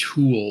other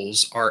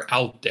tools are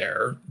out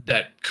there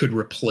that could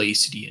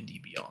replace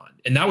D&D Beyond.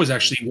 And that was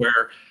actually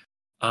where,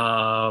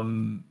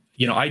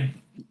 you know, I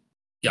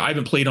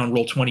haven't played on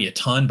Roll20 a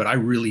ton, but I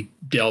really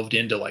delved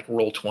into like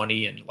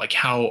Roll20 and like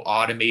how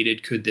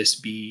automated could this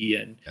be?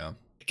 And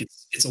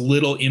it's a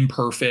little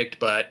imperfect,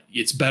 but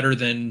it's better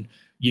than,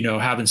 you know,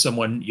 having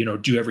someone, you know,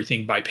 do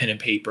everything by pen and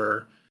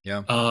paper.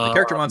 Yeah, the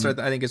character monster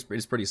I think is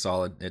pretty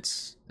solid.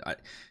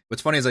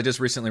 What's funny is I just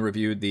recently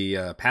reviewed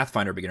the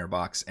Pathfinder beginner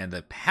box, and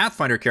the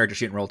Pathfinder character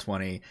sheet in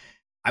Roll20,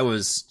 I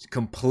was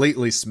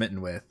completely smitten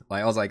with.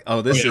 Like, I was like,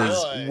 oh, this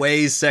is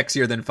way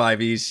sexier than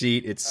 5e's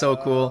sheet. It's so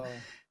cool.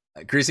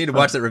 Chris, you need to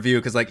watch that review,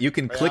 because like you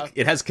can click,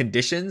 it has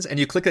conditions, and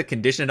you click a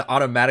condition, it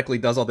automatically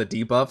does all the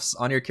debuffs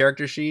on your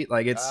character sheet.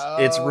 Like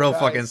it's real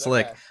fucking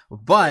slick,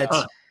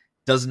 but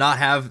does not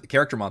have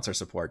character monster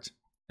support.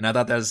 And I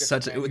thought that was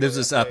this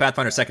is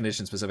Pathfinder 2nd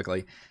edition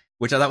specifically,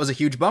 which I thought was a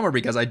huge bummer,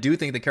 because I do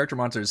think the character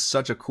monster is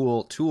such a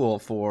cool tool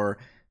for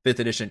 5th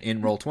edition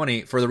in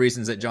Roll20 for the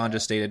reasons that John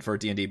just stated for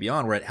D&D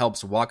Beyond, where it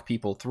helps walk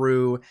people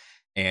through,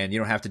 and you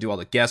don't have to do all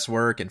the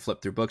guesswork and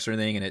flip through books or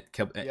anything. And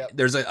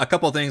there's a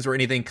couple of things where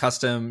anything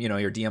custom, you know,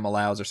 your DM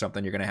allows or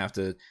something, you're going to have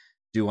to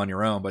do on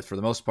your own. But for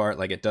the most part,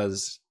 like, it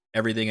does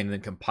everything and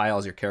then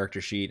compiles your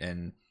character sheet,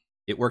 and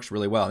it works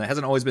really well. And it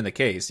hasn't always been the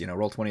case. You know,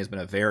 Roll20 has been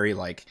a very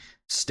like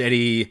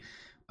steady,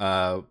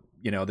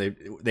 you know,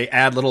 they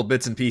add little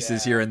bits and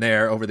pieces here and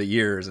there over the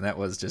years, and that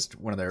was just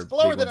one of their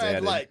slower than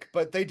I'd like,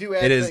 but they do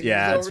add it is things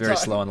it's very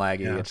time. slow and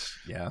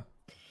laggy.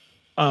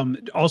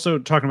 Also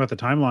talking about the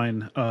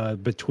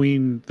timeline,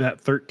 between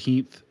that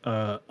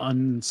 13th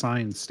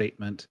unsigned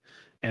statement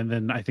and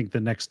then I think the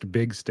next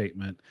big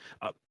statement,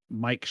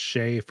 Mike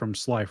Shea from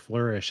Sly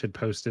Flourish had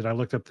posted, I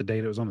looked up the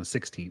date, it was on the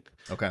 16th.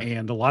 Okay.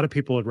 And a lot of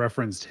people had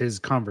referenced his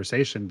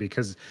conversation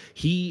because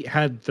he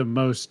had the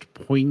most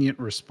poignant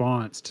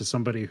response to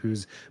somebody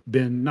who's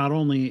been not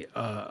only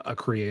a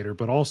creator,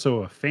 but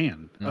also a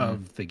fan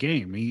of the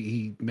game.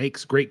 He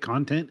makes great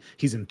content.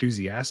 He's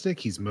enthusiastic.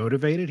 He's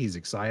motivated. He's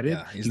excited.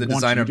 Yeah, he's the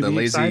designer of the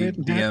Lazy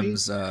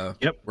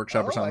DMs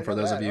workshop or something for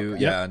those of you.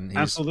 Okay. Yeah, and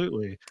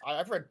absolutely.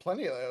 I've read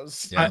plenty of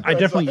those. Yeah. I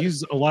definitely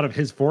use a lot of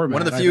his format.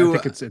 One of the few I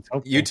think it's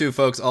helpful. YouTube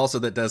folks also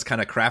that does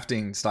kind of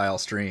crafting style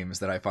streams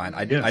that I find.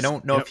 I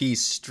don't know if he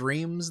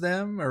streams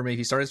them or maybe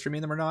he started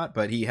streaming them or not,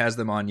 but he has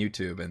them on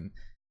YouTube, and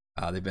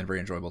they've been very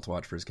enjoyable to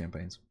watch for his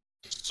campaigns.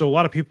 So a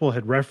lot of people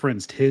had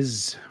referenced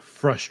his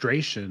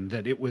frustration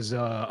that it was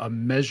a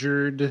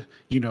measured,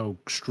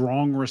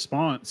 strong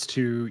response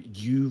to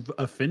 "you've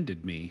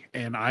offended me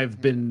and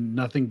I've been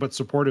nothing but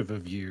supportive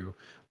of you.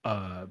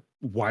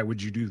 Why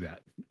would you do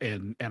that?"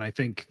 And I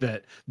think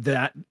that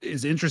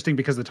is interesting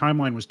because the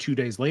timeline was 2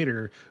 days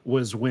later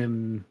was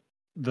when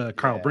the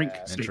Kyle Brink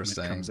statement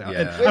comes out.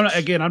 Yeah.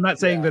 And I'm not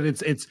saying that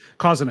it's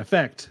cause and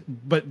effect,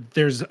 but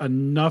there's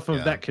enough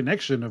of that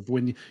connection of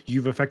when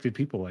you've affected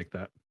people like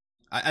that.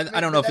 I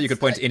don't know if you could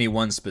point to any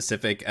one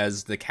specific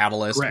as the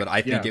catalyst, Correct. but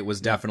I think Yeah. it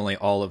was definitely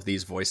all of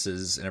these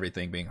voices and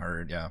everything being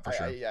heard. Yeah, for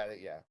sure. Yeah.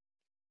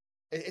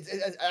 I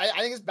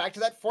think it's back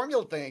to that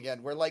formula thing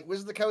again, where like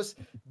Wizards of the Coast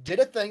did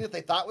a thing that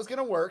they thought was going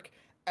to work,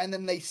 and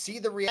then they see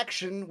the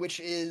reaction, which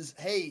is,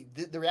 hey,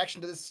 the reaction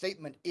to this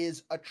statement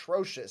is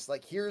atrocious.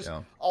 Like, here's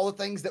all the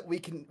things that we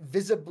can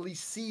visibly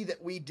see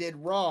that we did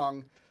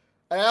wrong.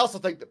 And I also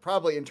think that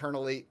probably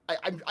internally,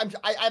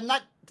 I'm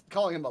not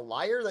calling him a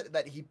liar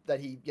that he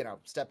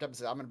stepped up and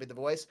said, I'm going to be the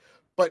voice,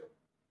 but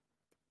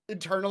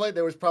internally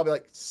there was probably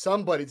like,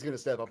 somebody's going to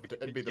step up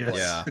and be the voice.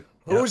 Yeah.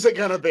 Who's it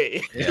going to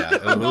be? Yeah.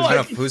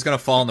 Who's gonna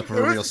fall on the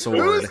proverbial sword?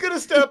 Who's going to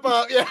step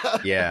up? Yeah.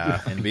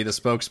 Yeah, and be the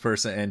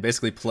spokesperson and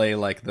basically play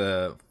like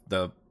the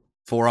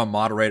forum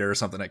moderator or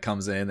something that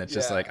comes in that's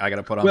just like, I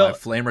gotta put on my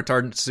flame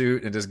retardant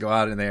suit and just go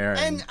out in there.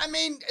 And I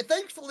mean,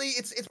 thankfully,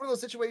 it's one of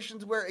those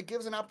situations where it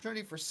gives an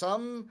opportunity for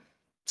some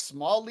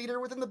small leader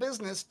within the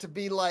business to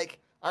be like,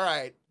 all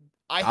right,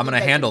 I'm gonna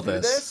handle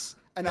this.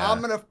 And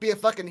I'm gonna be a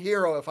fucking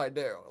hero if I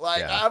do.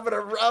 Like,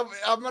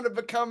 I'm gonna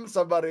become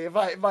somebody if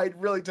I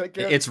really take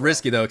care of it. It's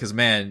risky though, because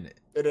man,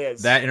 it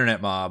is that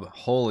internet mob,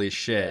 holy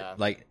shit. Yeah.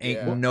 Like,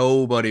 ain't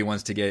nobody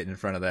wants to get in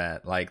front of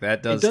that. Like,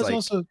 that does, it does like,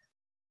 also.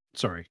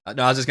 Sorry.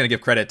 No, I was just gonna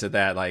give credit to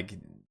that. Like,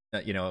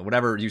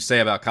 whatever you say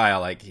about Kyle,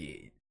 like,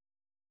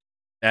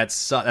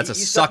 that's a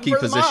sucky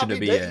position to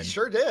be in. He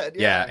sure did.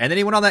 Yeah, and then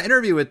he went on that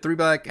interview with 3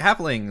 Black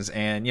Halflings,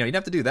 and you didn't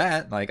have to do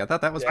that. Like, I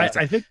thought that was.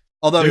 I think.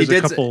 Although he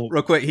did,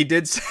 real quick, he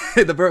did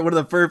say one of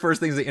the very first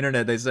things the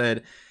internet they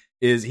said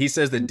is he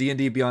says that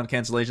D&D Beyond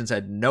cancellations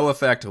had no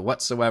effect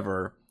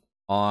whatsoever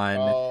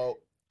on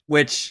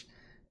which.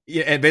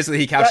 Yeah, and basically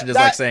he captioned it as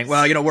like saying,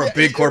 well, we're a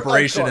big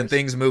corporation and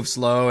things move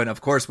slow, and of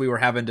course we were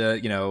having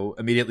to,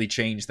 immediately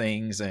change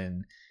things,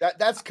 and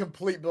that's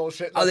complete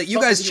bullshit. Oh, that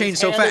you guys changed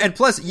so fast, and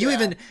plus you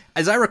even,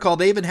 as I recall,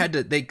 they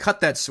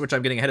cut that, which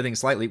I'm getting ahead of things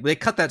slightly, they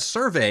cut that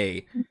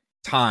survey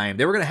time.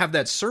 They were going to have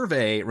that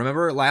survey,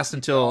 remember, last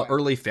until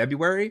early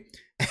February.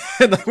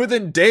 And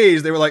within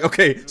days, they were like,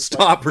 okay,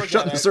 stop, we're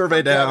shutting the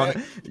survey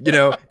down.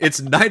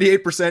 It's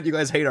 98% you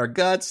guys hate our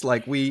guts.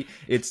 Like,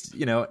 it's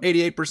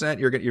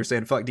 88% you're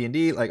saying fuck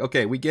D&D. Like,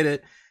 okay, we get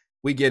it.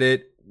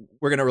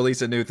 We're going to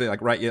release a new thing.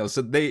 Like, right,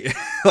 so they,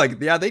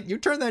 you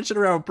turned that shit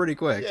around pretty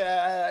quick.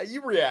 Yeah,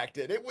 you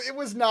reacted. It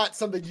was not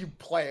something you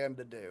planned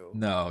to do.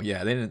 No,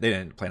 yeah, they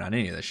didn't plan on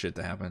any of this shit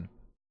to happen.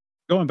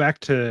 Going back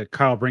to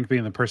Kyle Brink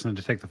being the person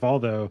to take the fall,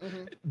 though,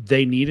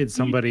 they needed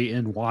somebody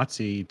in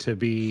WotC to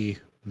be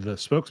the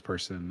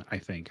spokesperson.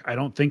 I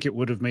don't think it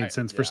would have made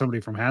sense for somebody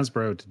from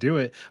Hasbro to do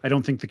it. I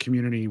don't think the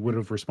community would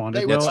have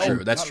responded.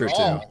 That's true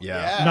too.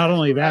 Yeah. Not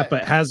only that,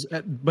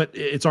 but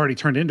it's already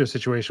turned into a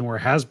situation where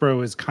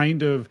Hasbro is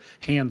kind of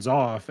hands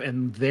off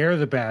and they're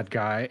the bad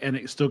guy, and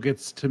it still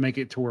gets to make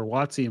it to where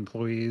WotC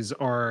employees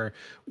are,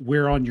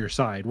 we're on your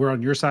side. We're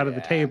on your side of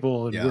the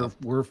table, and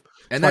we're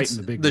and that's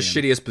the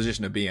shittiest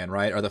position to be in,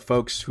 right? Are the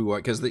folks who are,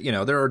 because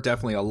there are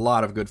definitely a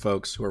lot of good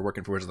folks who are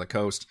working for Wizards of the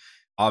Coast,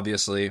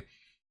 obviously.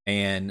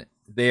 And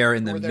they are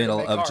in the middle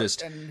of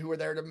and who are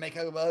there to make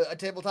a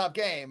tabletop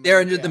game.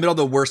 They're in the middle of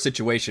the worst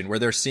situation where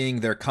they're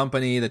seeing their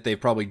company that they've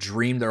probably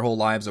dreamed their whole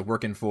lives of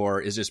working for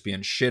is just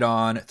being shit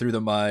on through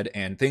the mud,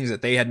 and things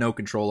that they had no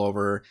control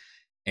over.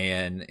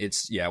 And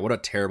it's, what a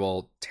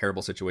terrible,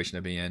 terrible situation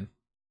to be in.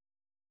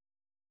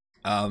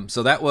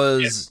 So that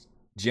was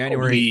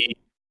January.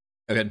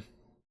 Okay.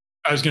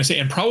 I was going to say,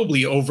 and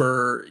probably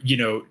over,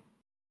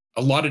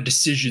 a lot of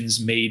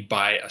decisions made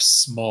by a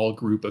small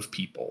group of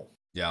people.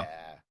 Yeah.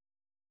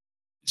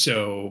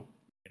 So,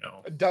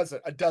 a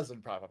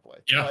dozen probably.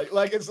 Yeah.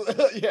 Like it's,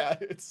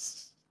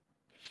 it's.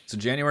 So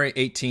January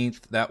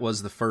 18th, that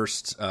was the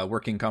first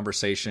working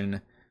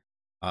conversation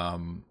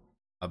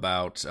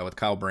about with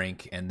Kyle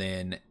Brink. And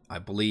then I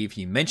believe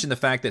he mentioned the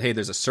fact that, hey,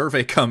 there's a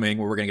survey coming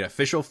where we're going to get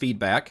official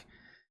feedback,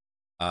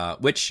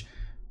 which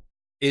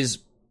is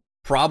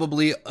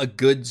probably a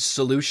good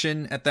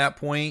solution at that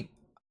point.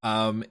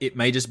 It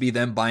may just be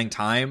them buying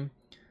time,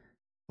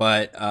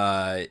 but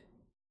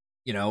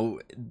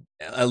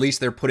at least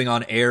they're putting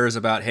on airs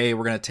about, hey,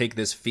 we're going to take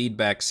this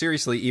feedback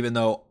seriously, even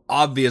though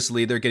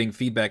obviously they're getting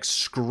feedback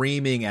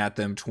screaming at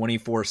them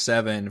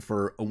 24/7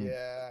 for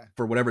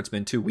whatever it's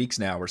been, 2 weeks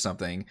now or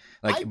something.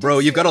 Like, bro,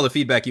 you've got all the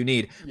feedback you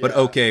need, but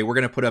okay, we're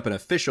going to put up an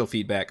official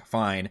feedback.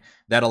 Fine.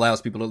 That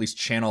allows people to at least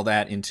channel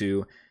that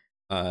into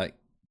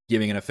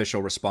giving an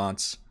official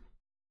response.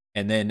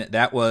 And then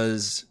that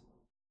was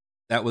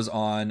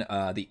on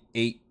the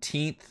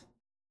 18th.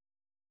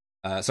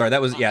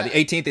 That was the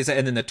 18th. They said,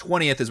 and then the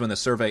 20th is when the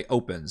survey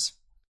opens.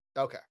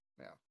 Okay,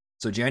 yeah.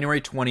 So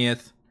January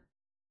 20th,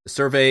 the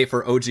survey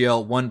for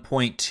OGL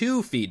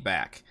 1.2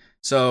 feedback.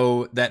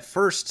 So that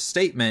first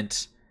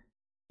statement,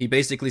 he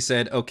basically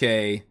said,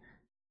 okay,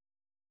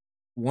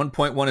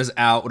 1.1 is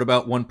out. What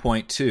about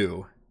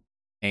 1.2?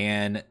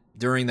 And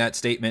during that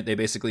statement, they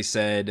basically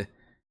said,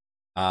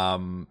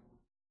 I'm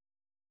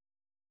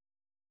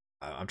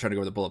trying to go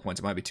over the bullet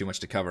points. It might be too much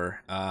to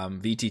cover.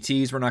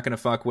 VTTs we're not going to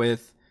fuck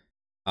with.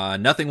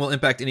 Nothing will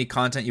impact any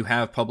content you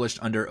have published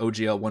under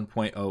OGL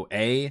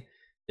 1.0A.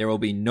 There will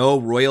be no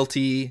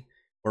royalty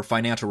or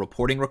financial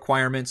reporting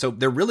requirements. So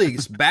they're really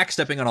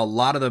backstepping on a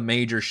lot of the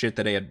major shit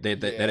that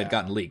had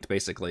gotten leaked,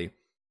 basically.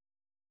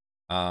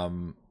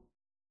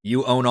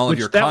 You own all of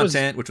your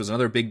content, which was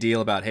another big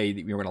deal about, hey,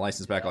 you're going to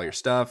license back all your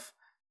stuff.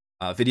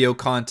 Video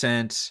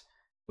content,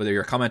 whether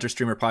you're a commenter,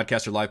 streamer,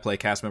 podcaster, live play,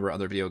 cast member,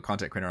 other video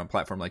content creator on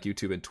platform like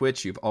YouTube and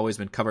Twitch, you've always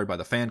been covered by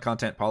the fan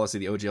content policy.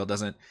 The OGL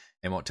doesn't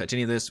and won't touch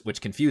any of this, which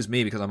confused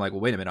me because I'm like,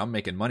 well, wait a minute, I'm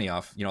making money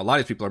off. A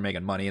lot of these people are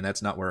making money, and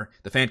that's not where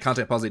the fan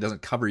content policy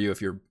doesn't cover you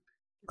if you're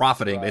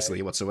profiting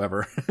basically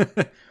whatsoever.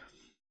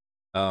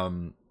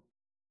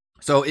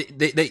 So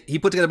he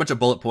put together a bunch of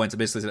bullet points and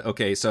basically said,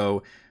 okay,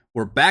 so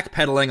we're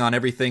backpedaling on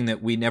everything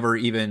that we never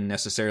even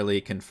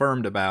necessarily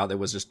confirmed about. That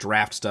was just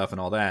draft stuff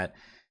and all that.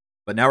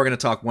 But now we're going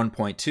to talk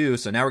 1.2.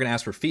 So now we're going to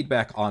ask for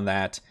feedback on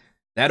that.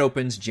 That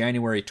opens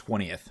January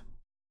 20th.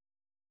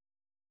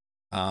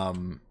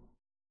 And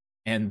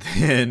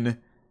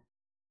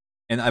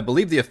I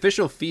believe the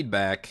official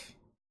feedback,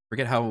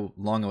 forget how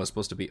long it was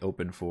supposed to be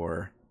open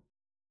for.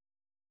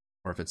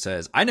 Or if it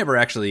says, I never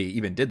actually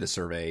even did the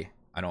survey.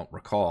 I don't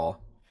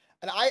recall.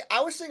 And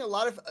I was seeing a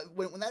lot of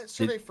when that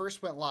survey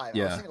first went live.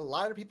 I was seeing a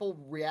lot of people's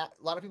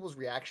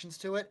reactions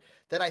to it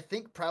that I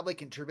think probably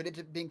contributed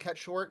to being cut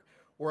short.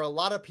 Where a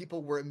lot of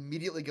people were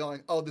immediately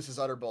going, "Oh, this is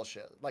utter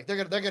bullshit." Like they're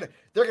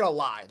gonna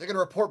lie. They're gonna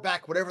report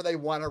back whatever they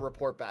want to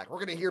report back. We're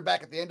gonna hear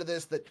back at the end of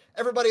this that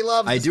everybody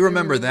loves. I do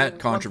remember that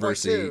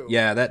controversy. 1.2.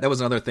 Yeah, that was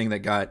another thing that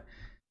got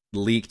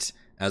leaked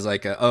as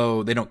like,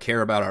 they don't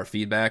care about our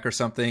feedback or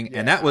something. Yeah.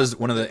 And that was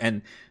one of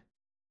and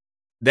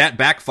that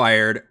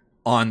backfired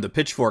on the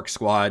Pitchfork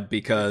squad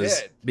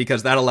because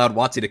that allowed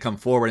WotC to come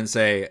forward and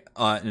say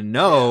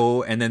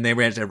no, and then they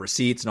ran into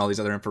receipts and all these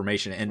other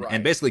information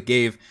and basically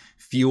gave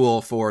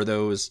fuel for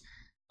those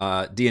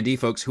D&D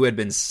folks who had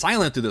been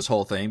silent through this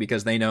whole thing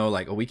because they know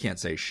like, we can't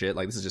say shit,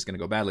 like this is just going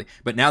to go badly.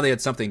 But now they had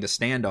something to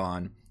stand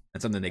on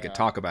and something they could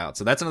talk about.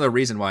 So that's another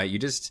reason why you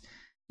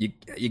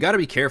got to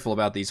be careful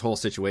about these whole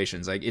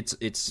situations. Like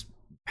it's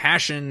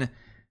passion.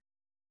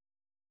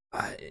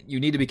 You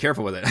need to be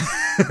careful with it,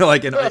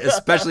 like,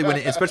 especially when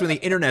the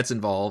internet's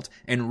involved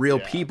and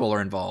real people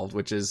are involved,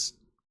 which is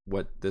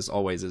what this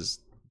always is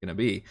going to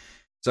be.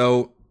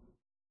 So,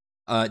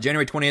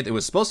 January 20th, it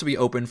was supposed to be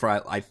open for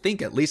I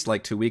think at least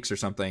like 2 weeks or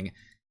something,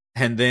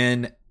 and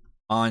then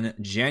on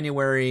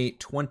January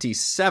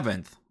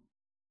 27th,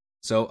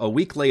 so a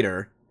week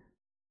later,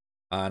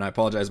 and I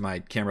apologize, my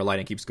camera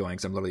lighting keeps going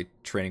because I'm literally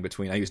trading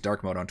between. I use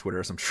dark mode on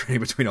Twitter, so I'm trading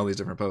between all these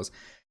different posts.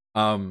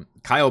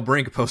 Kyle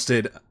Brink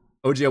posted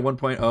OGL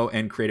 1.0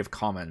 and Creative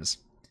Commons.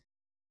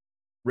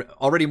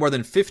 Already more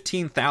than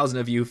 15,000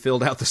 of you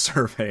filled out the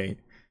survey.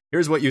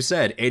 Here's what you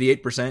said.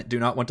 88% do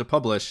not want to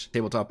publish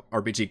tabletop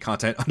RPG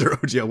content under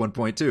OGL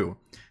 1.2.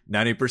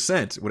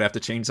 90% would have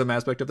to change some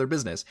aspect of their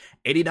business.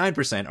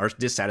 89% are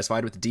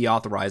dissatisfied with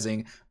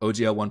deauthorizing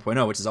OGL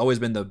 1.0, which has always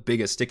been the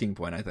biggest sticking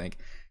point, I think.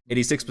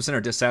 86%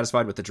 are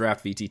dissatisfied with the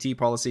draft VTT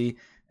policy,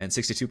 and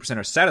 62%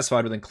 are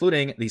satisfied with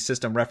including the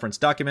system reference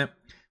document,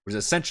 which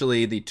is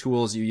essentially the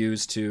tools you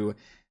use to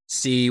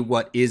see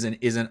what is and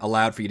isn't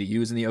allowed for you to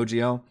use in the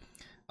OGL,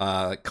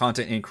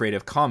 content in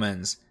Creative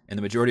Commons, and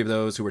the majority of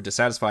those who were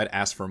dissatisfied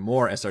asked for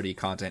more SRD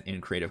content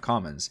in Creative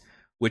Commons,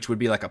 which would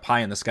be like a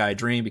pie-in-the-sky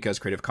dream because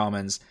Creative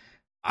Commons,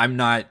 I'm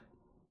not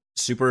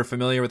super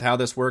familiar with how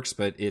this works,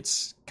 but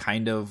it's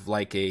kind of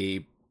like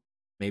a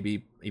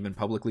maybe even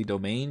publicly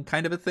domain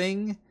kind of a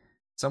thing,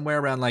 somewhere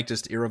around like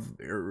just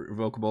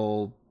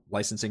irrevocable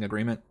licensing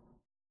agreement.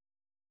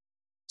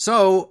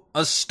 So,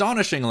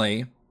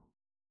 astonishingly,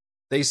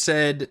 they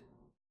said,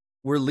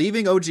 we're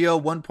leaving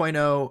OGL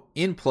 1.0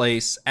 in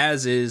place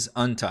as is,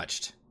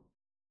 untouched.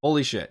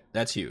 Holy shit,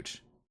 that's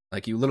huge.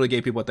 Like, you literally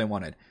gave people what they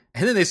wanted.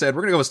 And then they said,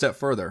 we're going to go a step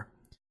further.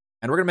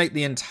 And we're going to make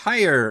the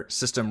entire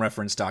system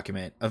reference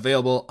document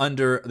available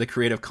under the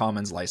Creative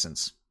Commons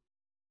license.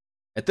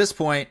 At this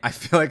point, I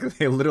feel like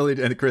they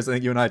literally, and Chris, I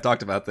think you and I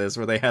talked about this,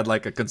 where they had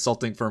like a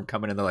consulting firm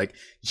come in and they're like,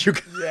 you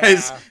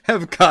guys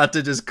have got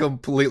to just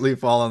completely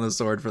fall on the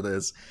sword for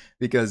this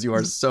because you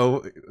are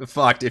so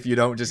fucked if you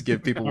don't just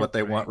give people what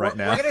they want right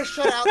now. We're gonna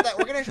shut out that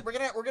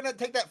we're gonna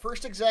take that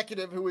first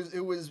executive who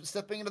was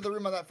stepping into the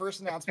room on that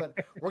first announcement.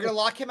 We're gonna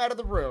lock him out of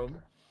the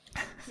room,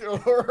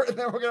 and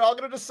then we're all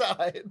gonna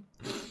decide.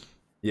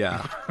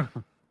 Yeah.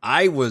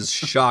 I was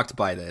shocked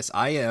by this.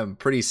 I am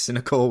pretty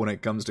cynical when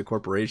it comes to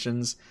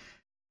corporations.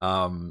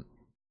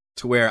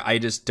 To where I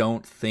just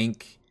don't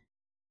think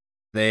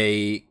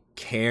they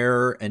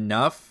care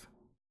enough.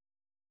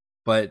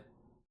 But,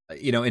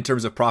 in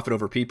terms of profit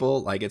over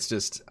people, like it's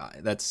just,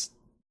 that's,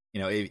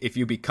 if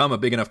you become a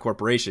big enough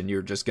corporation,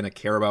 you're just going to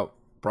care about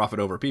profit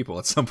over people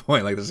at some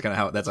point. Like that's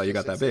how you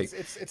got that big.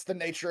 It's the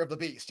nature of the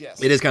beast.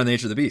 Yes. It is kind of the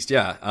nature of the beast.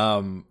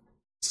 Yeah.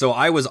 So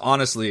I was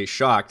honestly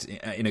shocked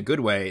in a good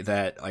way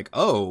that like,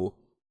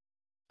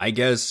 I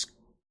guess,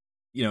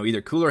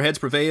 either cooler heads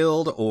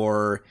prevailed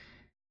or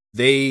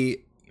they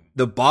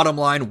the bottom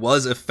line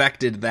was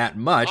affected that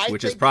much,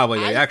 which is probably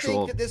the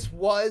actual. I think that this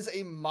was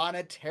a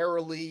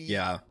monetarily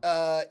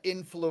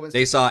influenced.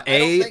 They saw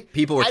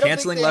people were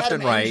canceling left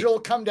and right. Angel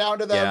come down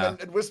to them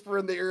and whisper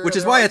in the ear. Which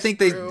is why I think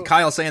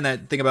Kyle saying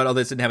that thing about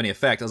this didn't have any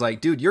effect. I was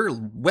like, dude, your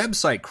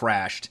website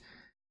crashed.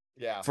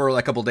 Yeah. For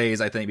a couple days,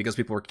 I think, because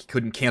people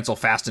couldn't cancel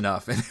fast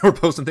enough, and they were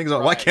posting things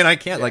about why can't I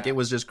cancel? Like, it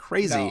was just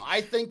crazy. No,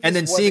 I think and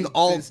then seeing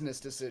all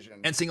business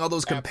decision and seeing all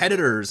those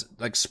competitors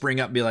like spring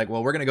up and be like,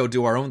 well, we're gonna go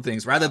do our own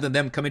things, rather than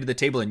them coming to the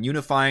table and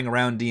unifying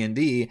around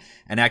D&D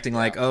and acting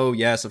like, oh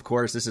yes, of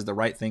course, this is the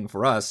right thing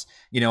for us.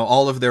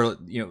 All of their,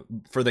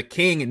 for the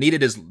king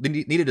needed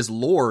his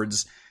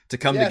lords to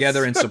come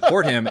together and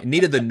support him. It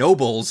needed the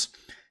nobles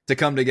to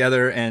come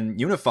together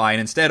and unify, and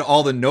instead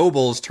all the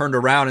nobles turned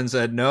around and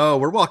said, no,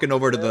 we're walking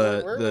over to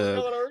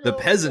the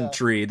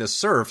peasantry, the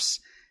serfs,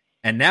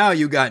 and now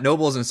you got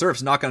nobles and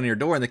serfs knocking on your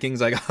door, and the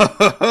king's like,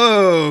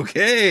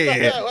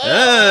 okay.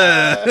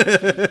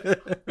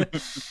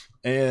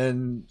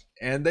 and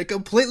they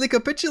completely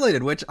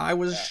capitulated, which I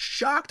was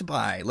shocked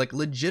by, like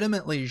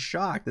legitimately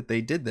shocked that they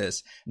did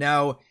this.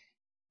 Now,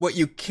 what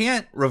you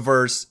can't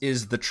reverse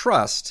is the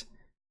trust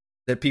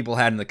that people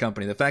had in the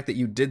company. The fact that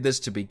you did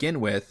this to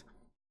begin with,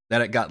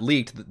 that it got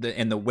leaked,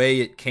 and the way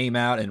it came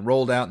out and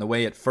rolled out, and the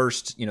way it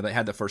first, they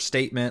had the first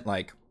statement,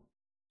 like,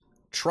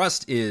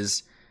 trust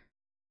is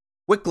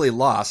quickly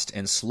lost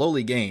and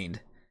slowly gained.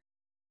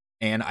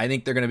 And I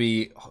think they're going to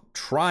be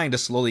trying to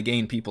slowly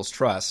gain people's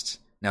trust.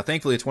 Now,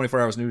 thankfully, the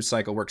 24 hours news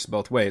cycle works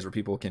both ways, where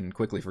people can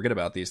quickly forget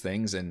about these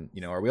things. And,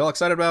 are we all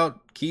excited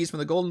about keys from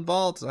the Golden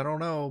Vault? I don't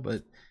know,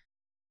 but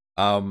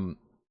I'm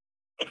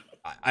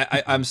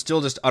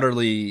still just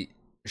utterly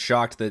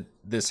shocked that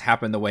this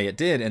happened the way it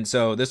did. And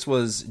so this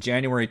was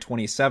January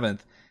 27th,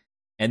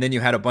 and then you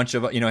had a bunch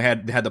of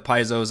had the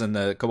Paizos and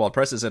the Cobalt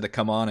Presses had to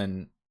come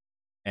on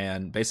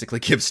and basically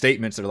give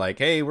statements that are like,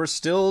 hey, we're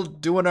still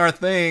doing our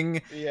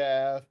thing,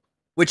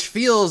 which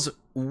feels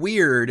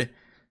weird,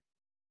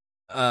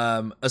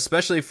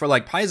 especially for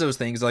like Paizo's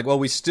things, like, well,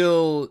 we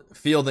still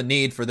feel the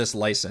need for this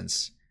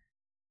license.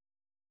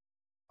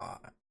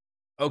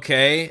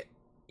 Okay,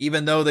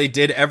 even though they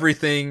did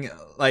everything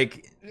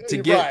like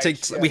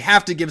we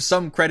have to give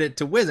some credit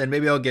to Wiz, and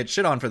maybe I'll get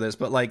shit on for this,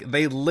 but like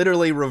they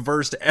literally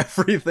reversed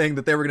everything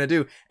that they were going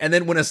to do, and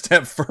then went a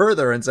step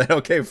further and said,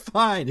 okay,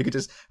 fine, you could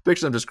just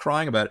picture them just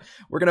crying about it.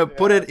 We're going to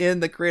put it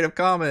in the Creative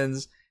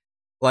Commons.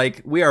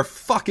 Like, we are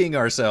fucking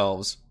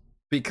ourselves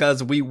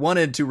because we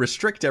wanted to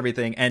restrict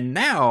everything, and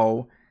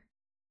now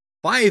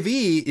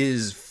 5e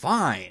is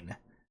fine.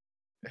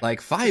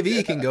 Like,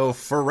 5e can go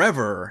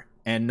forever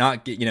and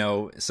not get,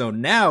 so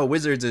now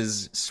Wizards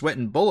is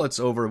sweating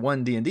bullets over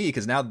 1D&D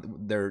because now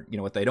they're,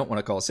 what they don't want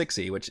to call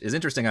 6e, which is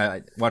interesting.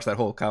 I watched that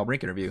whole Kyle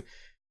Brink interview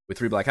with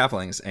Three Black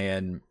Halflings,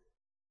 and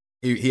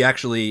he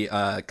actually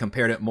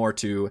compared it more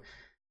to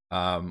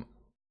 3rd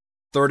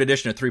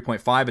edition or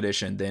 3.5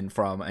 edition than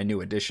from a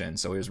new edition.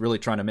 So he was really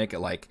trying to make it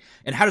like,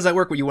 and how does that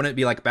work where you want it to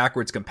be like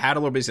backwards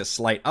compatible, but it's a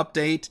slight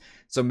update?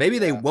 So maybe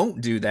they won't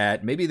do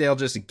that. Maybe they'll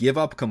just give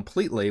up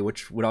completely,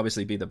 which would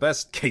obviously be the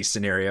best case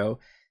scenario,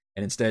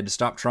 and instead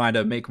stop trying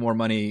to make more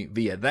money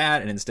via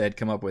that, and instead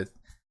come up with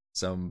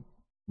some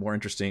more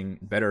interesting,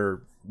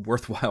 better,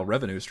 worthwhile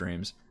revenue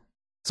streams.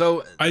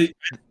 So I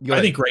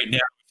think right now,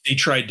 if they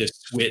tried to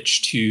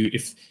switch to,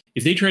 if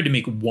they tried to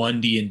make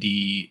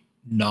 1D&D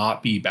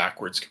not be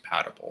backwards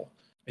compatible,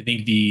 I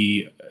think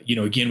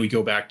again, we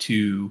go back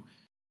to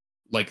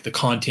like the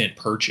content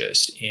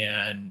purchased,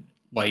 and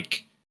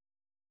like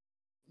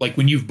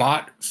when you've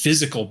bought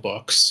physical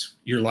books,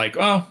 you're like,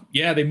 oh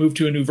yeah, they moved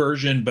to a new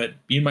version, but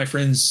me and my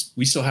friends,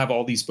 we still have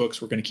all these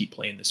books. We're going to keep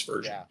playing this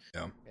version.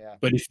 Yeah.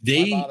 But if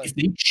they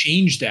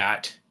change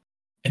that,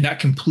 and that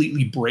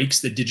completely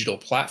breaks the digital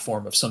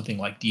platform of something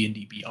like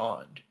D&D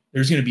Beyond,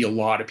 there's going to be a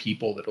lot of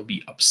people that'll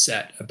be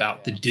upset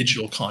about the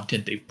digital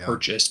content they've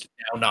purchased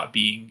now not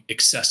being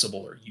accessible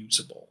or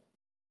usable.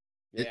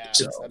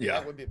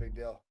 That would be a big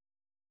deal.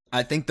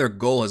 I think their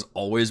goal has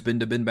always been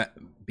to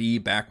be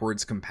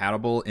backwards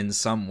compatible in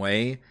some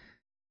way,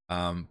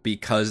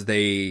 because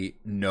they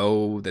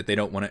know that they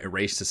don't want to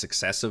erase the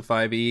success of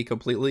 5e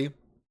completely.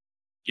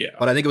 Yeah.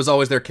 But I think it was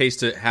always their case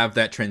to have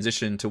that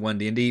transition to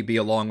 1D&D be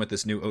along with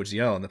this new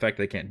OGL, and the fact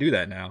that they can't do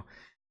that now,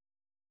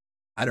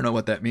 I don't know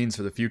what that means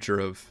for the future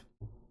of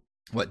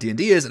what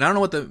D&D is, and I don't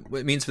know what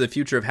it means for the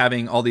future of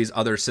having all these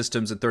other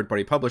systems and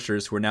third-party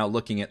publishers who are now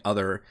looking at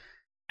other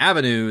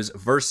avenues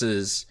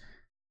versus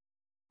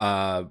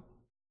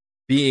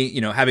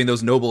being, having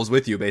those nobles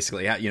with you,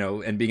 basically,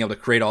 and being able to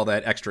create all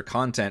that extra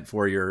content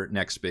for your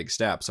next big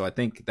step. So I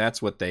think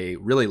that's what they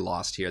really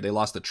lost here. They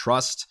lost the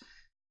trust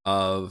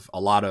of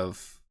a lot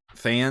of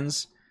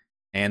fans,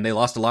 and they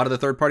lost a lot of the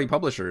third-party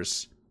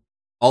publishers.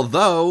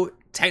 Although,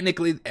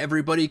 technically,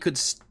 everybody could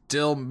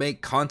still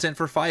make content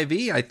for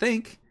 5e, I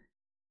think.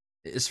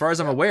 As far as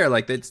I'm aware,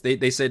 like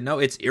they said, no,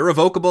 it's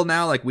irrevocable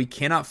now. Like, we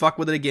cannot fuck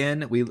with it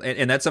again.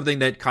 And that's something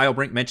that Kyle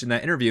Brink mentioned in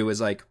that interview, is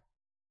like,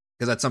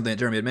 because that's something that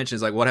Jeremy had mentioned,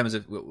 is like, what happens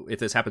if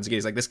this happens again?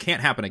 He's like, this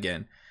can't happen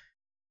again.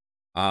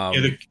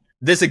 The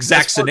this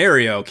exact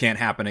scenario can't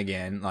happen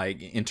again.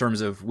 Like in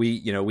terms of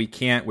we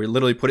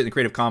literally put it in the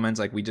Creative Commons.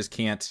 Like we just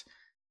can't,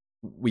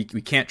 we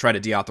can't try to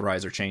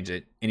deauthorize or change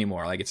it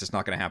anymore. Like it's just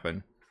not going to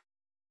happen.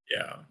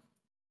 Yeah.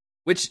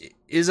 Which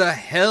is a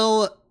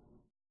hell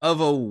of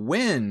a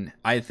win,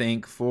 I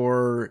think,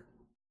 for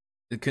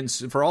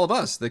for all of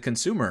us, the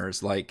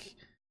consumers. Like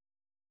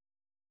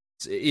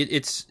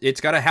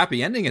it's got a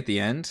happy ending at the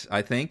end.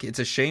 I think it's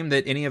a shame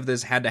that any of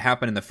this had to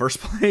happen in the first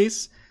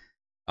place.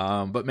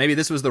 But maybe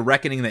this was the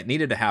reckoning that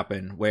needed to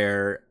happen,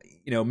 where,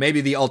 you know, maybe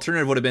the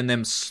alternative would have been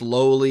them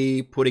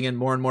slowly putting in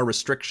more and more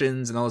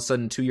restrictions, and all of a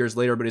sudden 2 years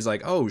later, everybody's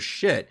like, oh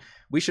shit,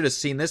 we should have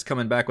seen this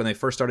coming back when they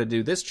first started to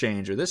do this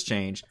change or this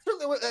change.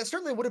 That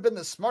certainly would have been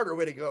the smarter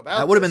way to go about it.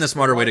 That would have been the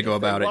smarter way to go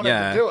about it,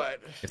 yeah. Do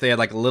it. If they had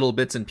like little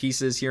bits and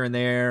pieces here and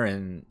there,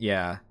 and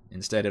yeah,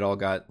 instead it all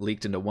got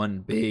leaked into one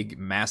big,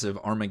 massive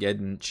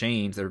Armageddon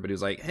change that everybody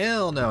was like,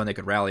 hell no, and they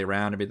could rally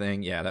around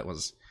everything. Yeah, that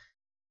was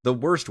the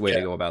worst way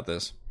to go about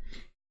this.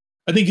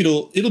 I think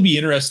it'll be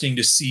interesting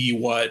to see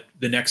what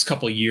the next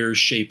couple of years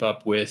shape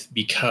up with,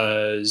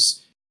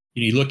 because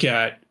you look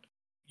at,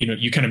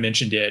 you kind of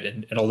mentioned it,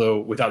 and although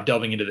without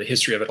delving into the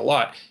history of it a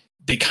lot,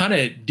 they kind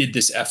of did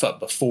this F up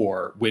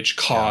before, which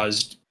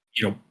caused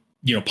Paizo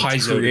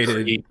to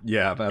create,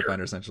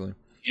 Pathfinder essentially,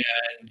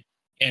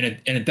 and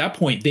at that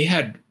point they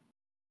had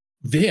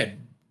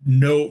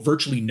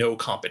virtually no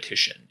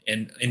competition,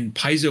 and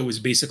Paizo was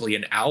basically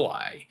an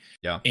ally,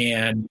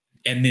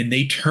 and then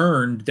they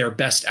turned their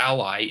best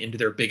ally into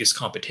their biggest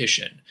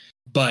competition.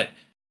 But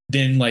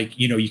then, like,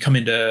 you come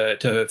into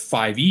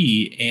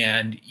 5e,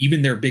 and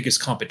even their biggest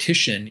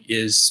competition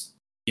is,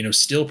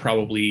 still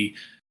probably,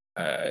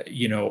 I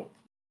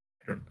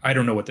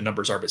don't know what the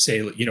numbers are, but say,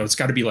 it's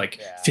got to be like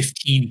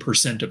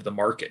 15% of the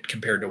market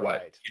compared to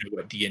what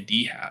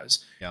D&D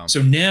has. Yeah.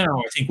 So now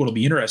I think what'll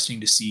be interesting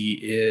to see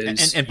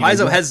is, and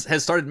Paizo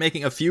has started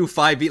making a few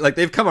 5e, like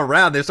they've come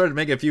around. They've started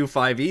making a few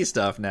 5e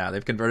stuff now.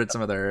 They've converted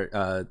some of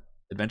their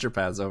adventure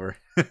paths over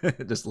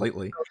just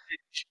lately.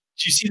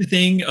 Did you see the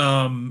thing?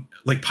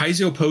 Like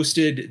Paizo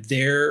posted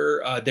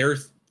their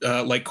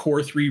like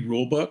core 3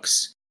 rule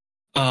books.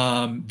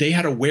 They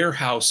had a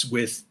warehouse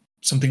with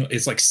something.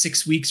 It's like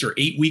 6 weeks or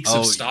 8 weeks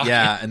of stock.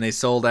 Yeah, and they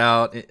sold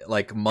out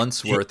like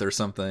months worth or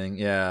something.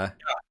 Yeah.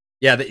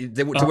 They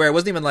to where it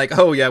wasn't even like,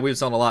 oh yeah, we've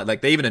sold a lot.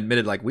 Like they even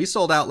admitted, like, we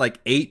sold out like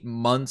 8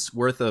 months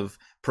worth of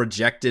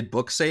projected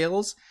book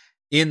sales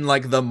in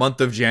like the month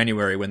of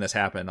January when this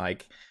happened.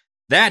 Like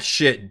that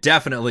shit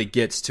definitely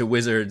gets to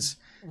Wizards.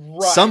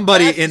 Right.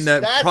 Somebody in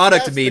the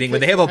product meeting,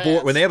 when they have a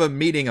board, when they have a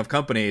meeting of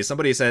companies,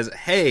 somebody says,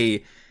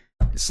 hey,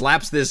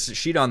 slaps this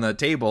sheet on the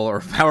table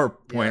or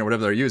PowerPoint or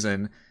whatever they're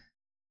using,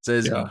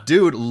 says,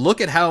 dude, look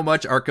at how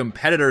much our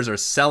competitors are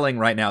selling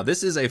right now.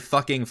 This is a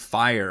fucking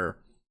fire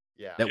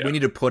that we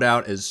need to put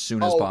out as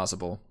soon as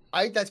possible.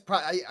 I think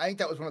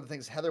that was one of the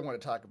things Heather wanted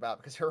to talk about,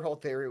 because her whole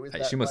theory was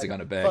that she must have gone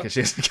to bed because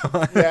she hasn't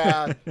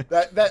gone.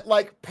 that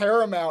like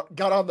Paramount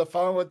got on the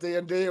phone with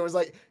D&D and was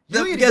like,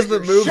 you need to get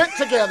your shit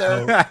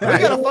together. We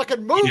got a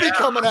fucking movie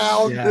coming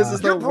out. This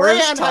is your the worst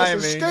brand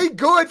timing. has to stay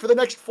good for the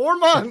next 4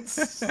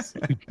 months.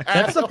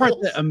 That's the part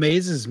that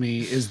amazes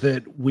me, is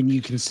that when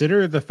you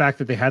consider the fact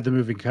that they had the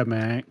movie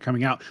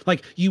coming out,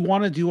 like, you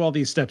want to do all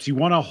these steps, you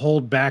want to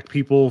hold back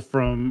people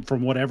from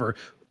whatever.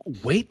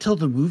 Wait till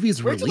the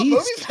movie's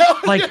released.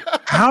 Like,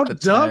 how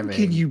dumb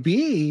can you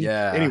be?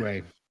 Yeah.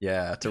 Anyway.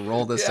 Yeah, to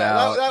roll this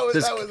out.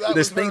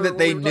 This thing that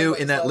they knew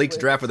in that leaked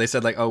draft where they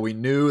said, like, oh, we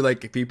knew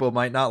like people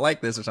might not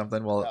like this or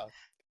something. Well,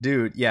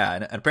 dude,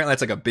 and apparently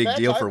that's like a big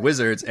deal for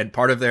Wizards, and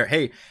part of their,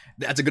 hey,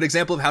 that's a good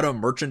example of how to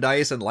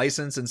merchandise and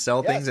license and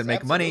sell things and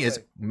make money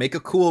is make a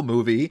cool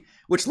movie,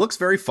 which looks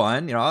very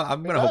fun.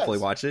 I'm going to hopefully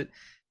watch it.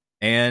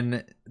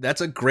 And that's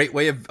a great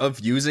way of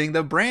using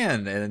the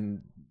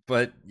brand.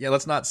 But yeah,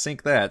 let's not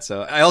sink that.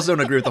 So I also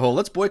don't agree with the whole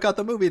let's boycott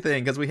the movie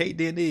thing because we hate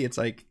D&D. It's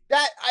like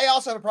that. I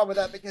also have a problem with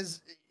that because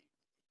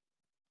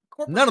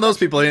none of those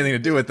people had anything to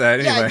do with that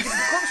anyway. Yeah, the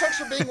corporate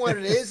structure being what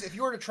it is, if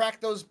you were to track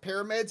those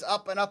pyramids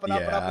up and up and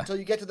up and up until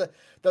you get to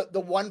the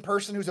one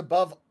person who's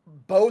above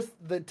both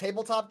the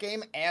tabletop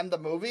game and the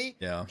movie,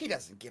 he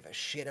doesn't give a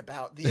shit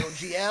about the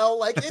OGL.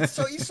 Like,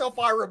 he's so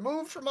far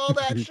removed from all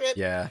that shit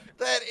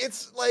that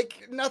it's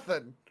like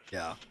nothing.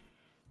 Yeah.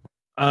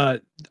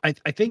 I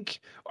think,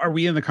 are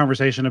we in the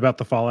conversation about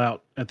the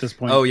Fallout at this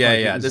point? Oh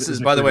yeah. This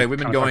is by the way, we've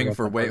been going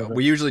for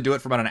we usually do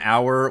it for about an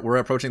hour. We're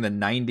approaching the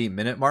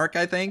 90-minute mark,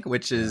 I think,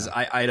 which is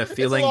I had a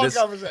feeling this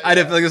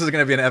is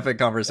going to be an epic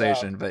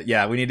conversation. But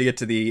yeah, we need to get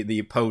to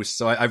the post.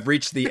 So I've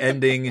reached the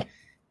ending.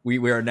 We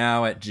are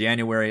now at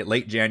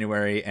late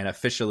January, and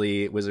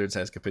officially Wizards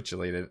has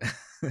capitulated.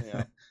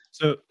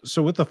 So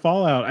with the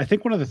Fallout, I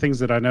think one of the things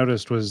that I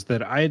noticed was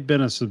that I had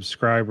been a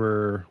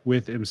subscriber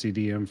with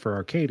MCDM for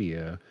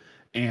Arcadia.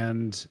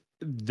 And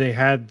they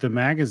had the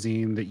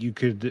magazine that you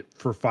could,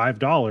 for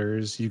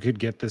 $5, you could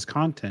get this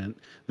content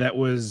that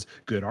was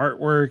good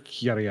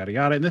artwork, yada, yada,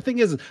 yada. And the thing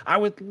is, I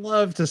would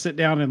love to sit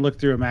down and look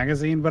through a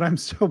magazine, but I'm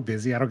so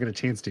busy, I don't get a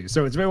chance to.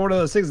 So it's been one of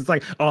those things. It's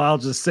like, oh, I'll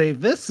just save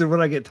this. And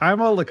when I get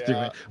time, I'll look through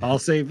it. I'll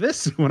save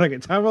this. And when I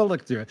get time, I'll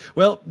look through it.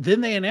 Well,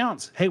 then they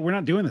announce, hey, we're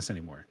not doing this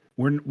anymore.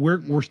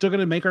 We're still going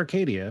to make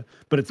Arcadia,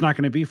 but it's not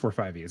going to be for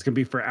 5e. It's going to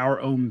be for our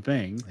own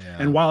thing. Yeah.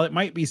 And while it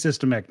might be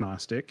system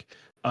agnostic,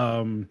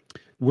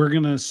 we're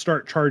going to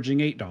start charging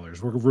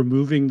 $8. We're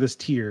removing this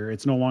tier.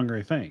 It's no longer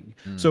a thing.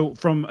 So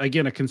from,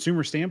 again, a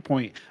consumer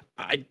standpoint,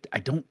 I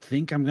don't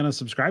think I'm going to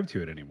subscribe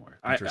to it anymore.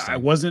 I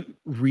wasn't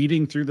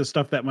reading through the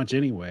stuff that much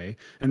anyway.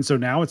 And so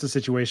now it's a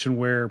situation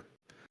where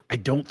I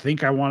don't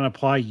think I want to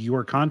apply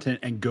your content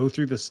and go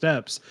through the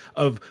steps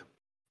of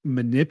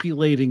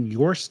manipulating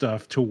your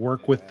stuff to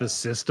work with the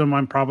system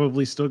I'm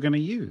probably still going to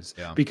use.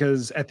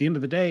 Because at the end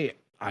of the day,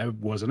 I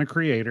wasn't a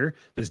creator.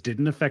 This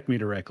didn't affect me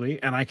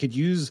directly. And I could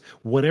use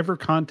whatever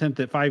content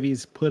that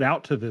 5e's put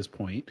out to this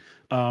point.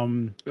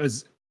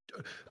 As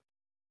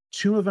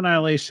Tomb of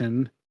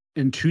Annihilation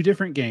in 2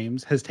 different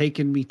games has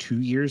taken me 2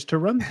 years to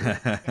run through,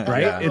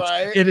 right?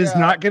 It is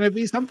not going to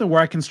be something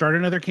where I can start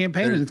another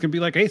campaign and it's going to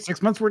be like, hey,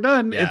 6 months, we're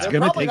done. It's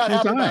going to take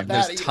some time.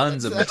 There's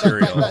tons of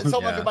material.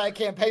 Someone can buy a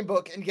campaign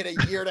book and get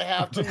a year and a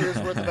half, 2 years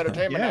worth of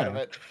entertainment out of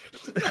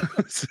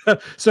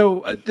it.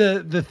 So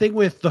the thing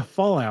with the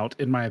Fallout,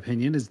 in my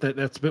opinion, is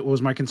that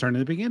was my concern in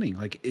the beginning.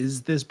 Like,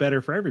 is this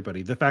better for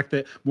everybody? The fact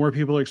that more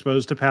people are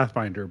exposed to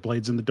Pathfinder,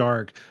 Blades in the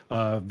Dark,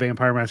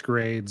 Vampire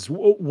Masquerades,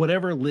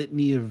 whatever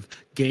litany of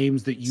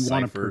games that you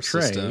want to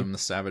portray. System, the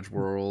Savage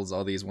Worlds,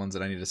 all these ones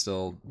that I need to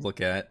still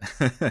look at.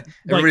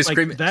 Everybody's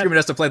screaming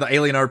us to play the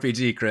Alien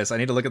RPG, Chris. I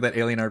need to look at that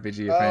Alien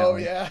RPG. Apparently. Oh,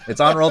 yeah.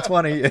 It's on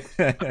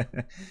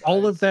Roll20.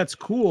 All of that's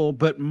cool,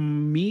 but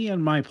me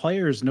and my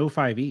players know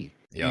 5e.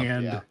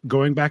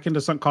 Going back into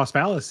sunk cost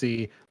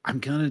fallacy, I'm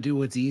gonna do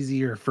what's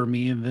easier for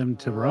me and them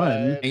to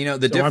run.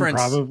 And, the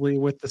difference, I'm probably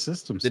with the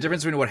systems. The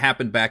difference between what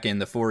happened back in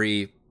the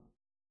 4e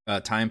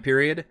time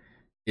period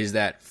is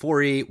that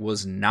 4e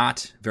was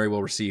not very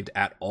well received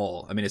at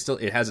all. I mean,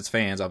 it has its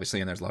fans, obviously,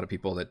 and there's a lot of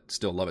people that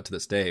still love it to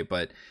this day,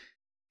 but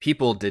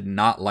people did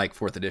not like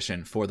 4th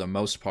edition for the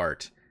most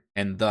part,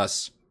 and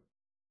thus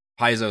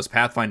Paizo's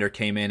Pathfinder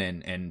came in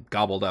and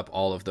gobbled up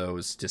all of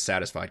those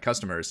dissatisfied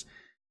customers.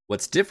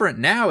 What's different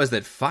now is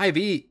that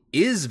 5e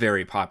is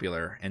very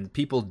popular, and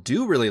people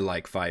do really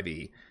like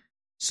 5e.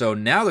 So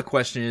now the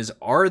question is,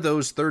 are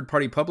those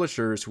third-party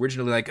publishers who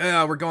originally like,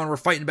 we're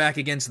fighting back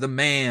against the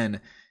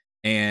man,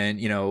 and,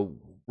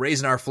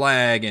 raising our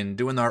flag and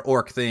doing our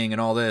orc thing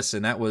and all this,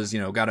 and that was,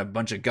 got a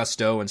bunch of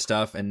gusto and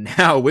stuff, and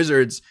now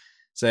Wizards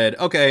said,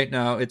 okay,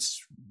 no,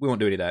 we won't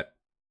do any of that.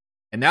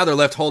 And now they're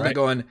left holding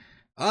going,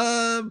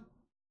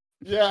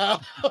 yeah,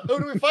 who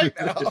do we fight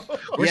now?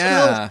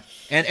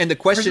 And the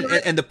question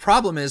and the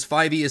problem is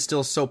 5e is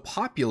still so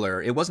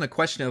popular. It wasn't a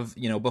question of,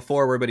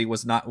 before everybody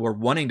were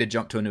wanting to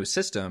jump to a new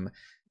system.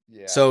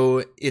 Yeah.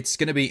 So it's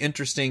going to be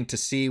interesting to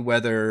see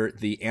whether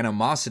the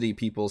animosity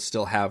people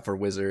still have for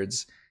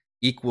Wizards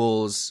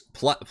equals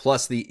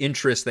plus the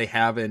interest they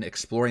have in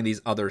exploring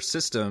these other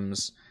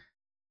systems.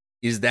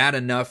 Is that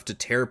enough to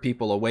tear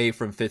people away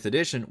from 5th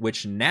edition,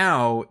 which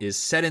now is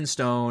set in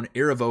stone,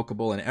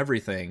 irrevocable, and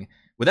everything,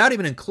 without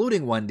even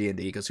including 1D&D,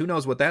 because who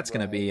knows what that's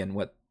going to be and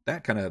what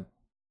that kind of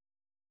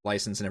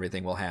license and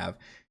everything will have.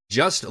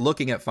 Just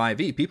looking at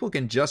 5e, people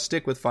can just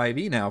stick with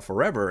 5e now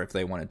forever if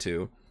they wanted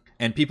to,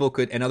 and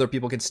other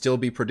people can still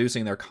be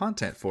producing their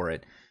content for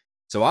it.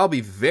 So I'll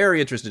be very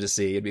interested to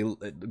see. It'd be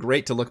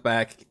great to look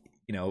back,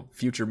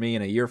 future me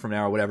in a year from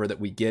now or whatever, that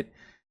we get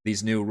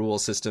these new rule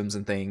systems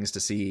and things to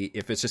see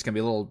if it's just going to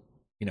be a little,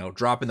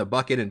 drop in the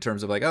bucket in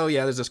terms of like, oh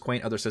yeah, there's this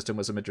quaint other system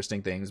with some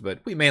interesting things, but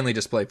we mainly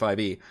just play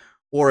 5e.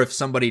 Or if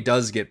somebody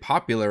does get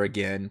popular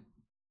again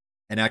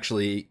and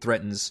actually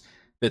threatens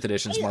 5th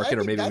edition's market,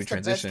 or maybe we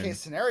transition. Best case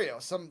scenario,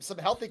 some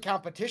healthy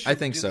competition. I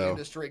think so. The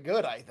industry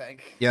good. I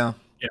think. Yeah.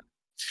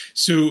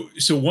 So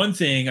one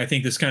thing I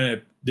think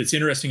that's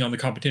interesting on the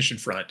competition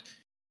front.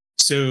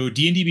 So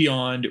D&D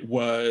Beyond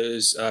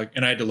was,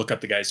 and I had to look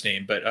up the guy's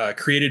name, but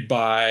created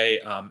by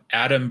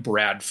Adam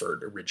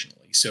Bradford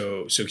originally.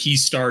 So he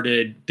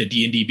started the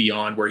D&D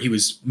Beyond, where he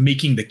was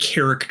making the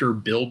character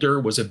builder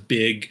was a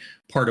big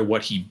part of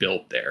what he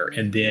built there,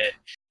 and then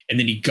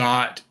he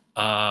got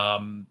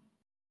some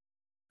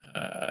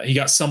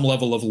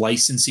level of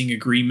licensing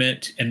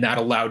agreement, and that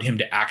allowed him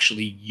to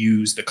actually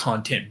use the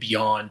content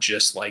beyond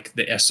just like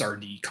the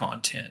SRD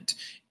content,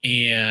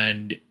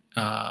 and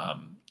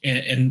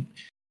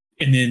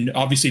then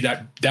obviously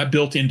that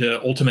built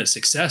into ultimate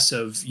success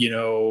of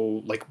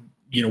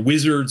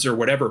Wizards or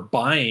whatever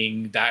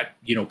buying that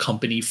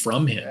company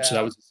from him. Yeah. So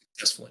that was a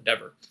successful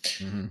endeavor.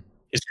 Mm-hmm.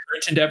 His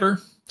current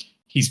endeavor,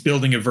 he's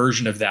building a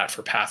version of that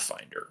for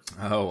Pathfinder.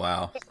 Oh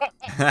wow.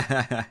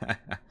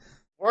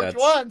 Worked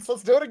once,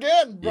 let's do it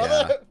again,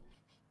 brother.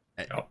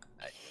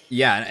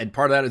 Yeah, and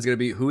part of that is going to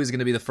be who is going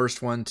to be the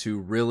first one to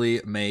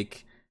really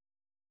make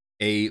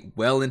a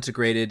well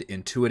integrated,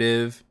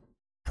 intuitive,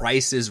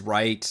 price is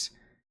right,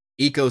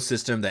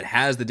 ecosystem that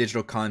has the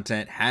digital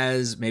content,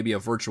 has maybe a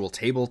virtual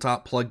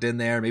tabletop plugged in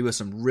there, maybe with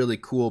some really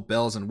cool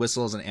bells and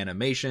whistles and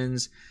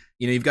animations.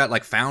 You know, you've got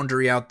like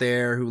Foundry out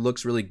there who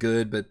looks really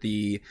good, but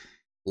the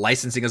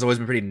licensing has always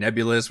been pretty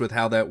nebulous with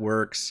how that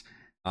works.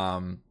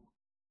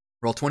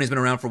 Roll20's been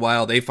around for a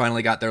while. They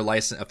finally got their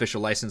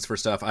official license for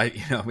stuff. I've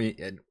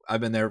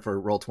been there for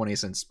Roll20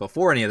 since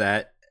before any of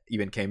that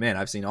even came in.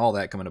 I've seen all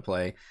that come into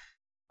play.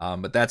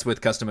 But that's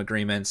with custom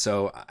agreements.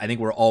 So I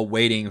think we're all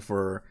waiting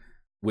for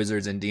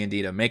Wizards and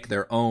D&D to make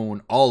their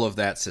own all of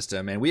that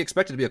system. And we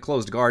expect it to be a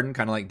closed garden,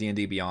 kind of like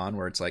D&D Beyond,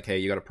 where it's like, hey,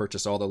 you got to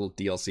purchase all the little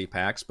DLC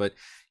packs. But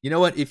you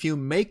know what? If you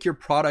make your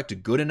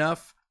product good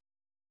enough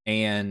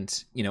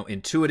and, you know,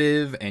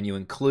 intuitive, and you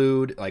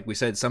include, like we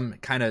said, some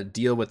kind of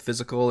deal with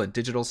physical and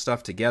digital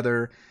stuff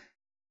together,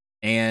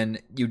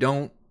 and you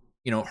don't,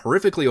 you know,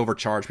 horrifically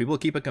overcharge people,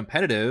 keep it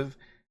competitive,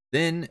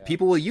 then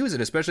people will use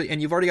it, especially,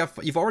 and you've already got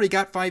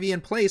 5e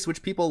in place,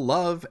 which people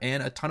love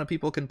and a ton of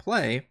people can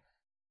play.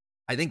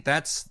 I think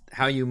that's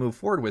how you move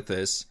forward with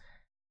this.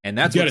 And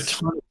that's got a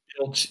ton of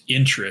built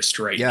interest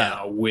right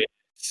now with,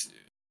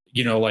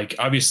 you know, like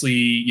obviously,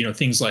 you know,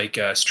 things like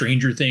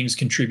Stranger Things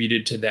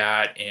contributed to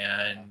that.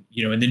 And,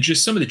 you know, and then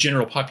just some of the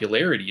general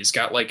popularity has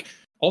got like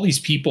all these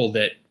people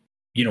that,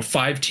 you know,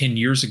 5-10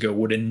 years ago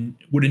would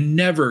have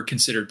never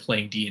considered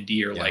playing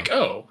D&D or like,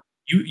 oh,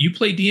 you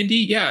play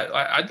D&D? Yeah,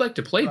 I'd like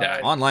to play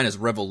that. Online has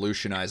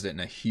revolutionized it in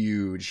a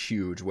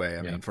huge way.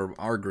 I mean, for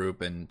our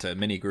group and to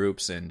many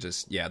groups, and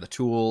just, the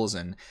tools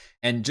and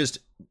just,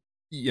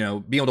 you know,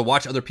 being able to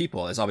watch other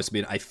people has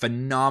obviously been a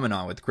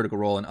phenomenon with Critical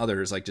Role and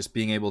others, like just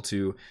being able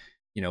to,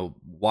 you know,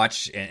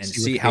 watch and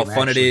see how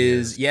fun it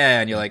is.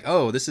 And you're like,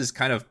 oh, this is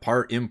kind of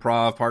part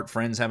improv, part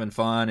friends having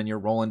fun, and you're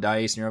rolling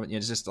dice, and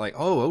it's just like,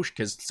 oh,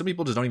 because some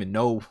people just don't even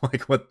know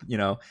like what, you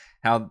know,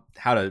 how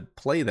to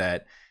play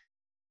that.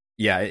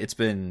 It's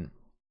been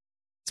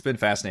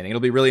fascinating. It'll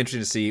be really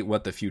interesting to see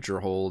what the future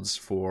holds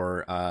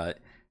for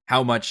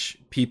how much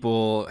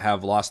people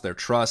have lost their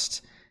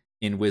trust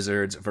in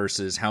Wizards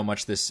versus how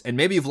much this, and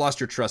maybe you've lost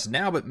your trust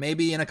now, but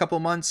maybe in a couple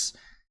months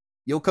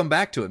you'll come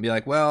back to it and be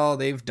like, well,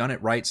 they've done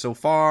it right so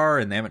far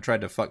and they haven't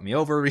tried to fuck me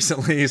over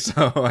recently,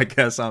 so I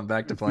guess I'm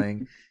back to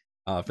playing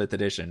 5th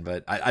edition.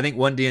 But I think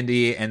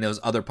 1D&D and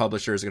those other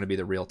publishers are going to be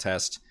the real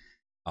test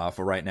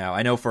for right now.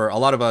 I know for a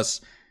lot of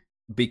us,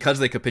 because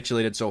they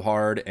capitulated so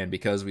hard and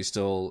because we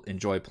still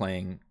enjoy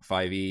playing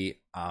 5e,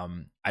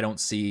 I don't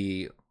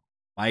see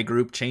my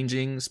group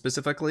changing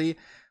specifically.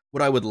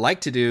 What I would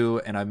like to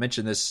do, and I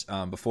mentioned this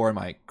before in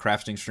my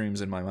crafting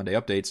streams and my Monday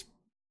updates,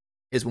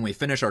 is when we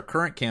finish our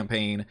current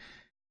campaign,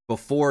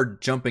 before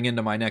jumping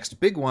into my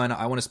next big one,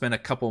 I want to spend a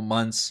couple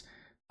months,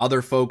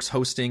 other folks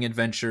hosting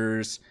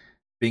adventures,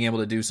 being able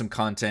to do some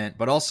content,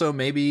 but also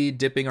maybe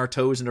dipping our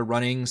toes into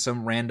running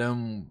some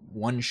random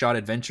one-shot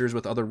adventures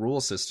with other rule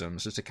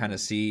systems, just to kind of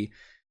see,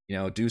 you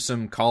know, do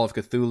some Call of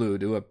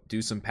Cthulhu,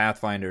 do some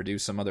Pathfinder, do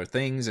some other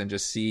things, and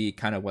just see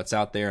kind of what's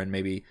out there and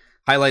maybe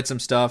highlight some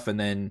stuff, and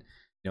then,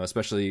 you know,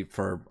 especially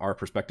for our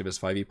perspective as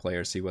 5e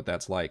players, see what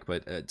that's like.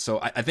 But so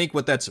I think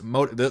what that's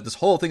this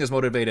whole thing has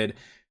motivated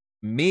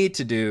me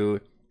to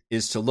do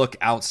is to look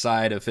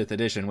outside of 5th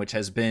edition, which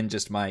has been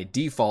just my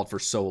default for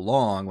so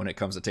long when it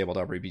comes to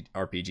tabletop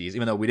RPGs,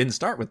 even though we didn't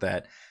start with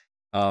that,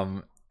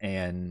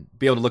 and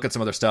be able to look at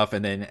some other stuff.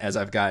 And then as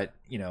I've got,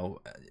 you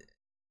know,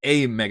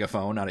 a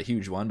megaphone, not a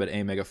huge one, but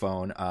a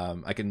megaphone,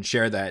 I can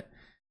share that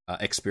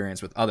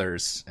experience with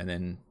others, and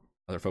then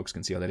other folks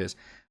can see how that is.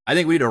 I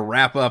think we need to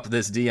wrap up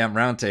this DM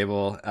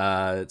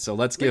roundtable. So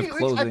let's give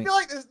closing. I feel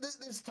like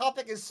this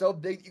topic is so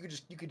big you could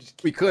just keep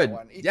we could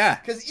going. Yeah,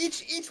 because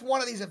each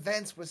one of these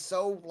events was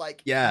so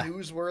like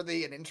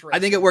newsworthy and interesting. I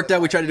think it worked out.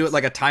 We tried to do it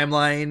like a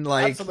timeline,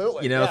 like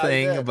absolutely. You know,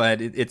 thing,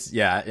 but it's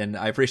and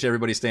I appreciate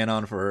everybody staying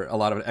on for a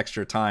lot of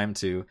extra time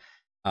to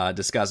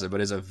discuss it. But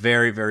it's a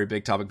very, very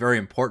big topic, very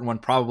important one,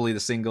 probably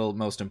the single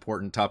most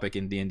important topic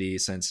in D&D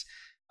since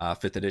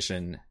 5th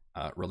edition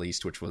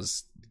released, which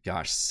was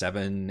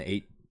 7,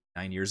 8,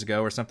 9 years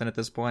ago or something at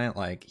this point.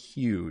 Like,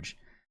 huge.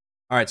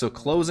 All right, so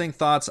closing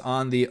thoughts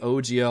on the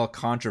OGL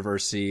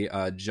controversy.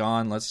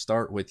 John, let's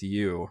start with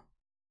you.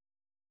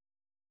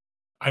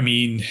 I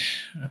mean,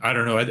 I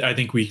don't know. I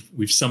think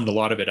we've summed a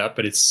lot of it up,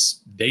 but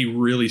they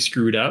really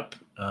screwed up.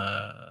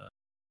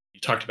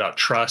 You talked about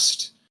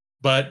trust,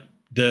 but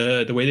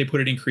the way they put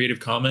it in Creative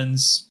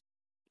Commons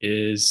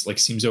is like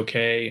seems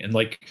okay. And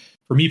like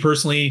for me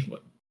personally,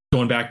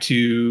 going back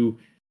to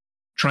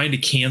trying to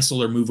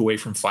cancel or move away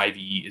from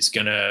 5e is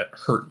going to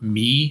hurt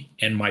me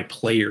and my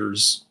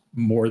players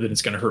more than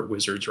it's going to hurt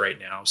Wizards right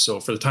now. So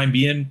for the time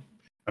being,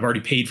 I've already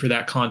paid for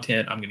that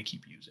content. I'm going to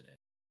keep using it.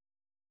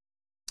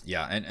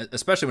 Yeah, and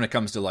especially when it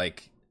comes to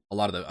like a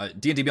lot of the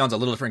D&D Beyond's a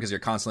little different because you're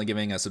constantly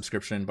giving a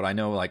subscription. But I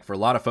know like for a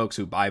lot of folks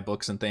who buy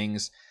books and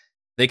things,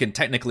 they can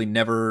technically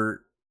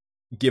never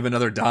give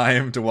another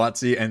dime to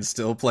WotC and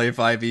still play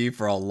 5e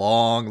for a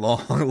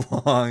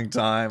long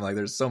time. Like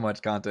there's so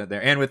much content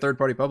there, and with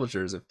third-party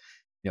publishers, if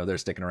they're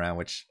sticking around,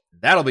 which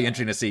that'll be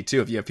interesting to see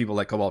too. If you have people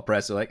like Cobalt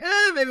Press who are like,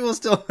 maybe we'll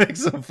still make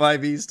some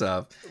 5e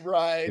stuff,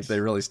 right? If they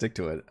really stick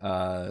to it.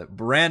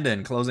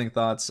 Brandon, closing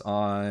thoughts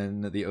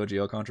on the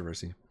OGL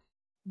controversy.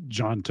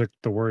 John took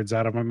the words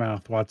out of my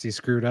mouth. WotC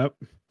screwed up.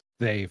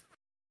 They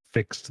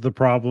fixed the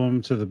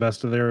problem to the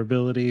best of their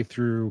ability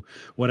through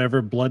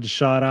whatever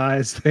bloodshot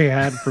eyes they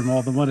had from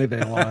all the money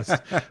they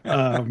lost.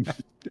 Man,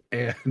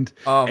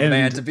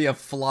 to be a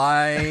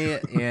fly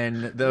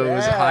in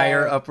those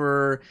higher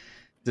upper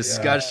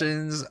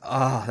discussions,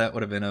 that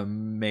would have been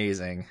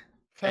amazing.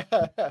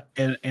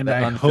 and I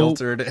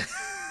unfiltered. Hope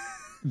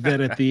that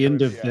at the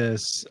end of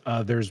this,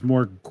 there's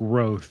more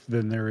growth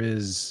than there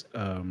is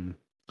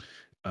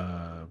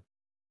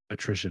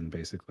attrition,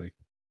 basically.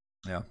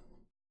 Yeah.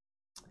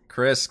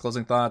 Chris,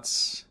 closing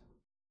thoughts.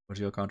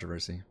 OGL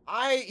controversy.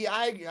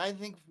 I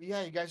think you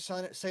guys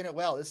saying it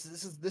well. This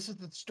is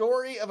the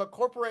story of a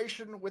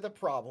corporation with a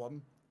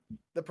problem,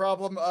 the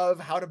problem of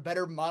how to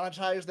better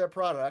monetize their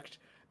product,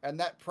 and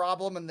that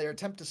problem and their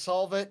attempt to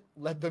solve it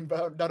led them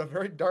down a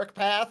very dark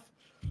path.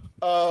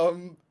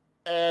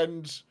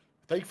 And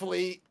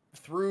thankfully,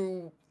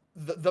 through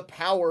the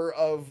power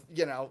of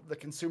the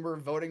consumer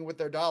voting with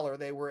their dollar,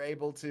 they were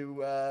able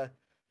to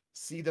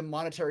see the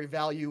monetary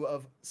value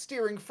of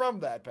steering from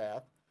that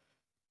path.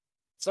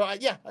 So I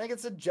think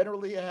it's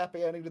generally a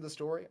happy ending to the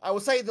story. I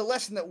will say the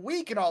lesson that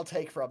we can all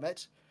take from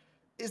it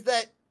is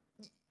that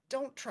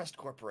don't trust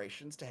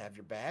corporations to have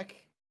your back.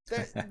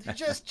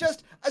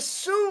 just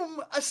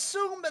assume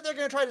that they're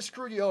going to try to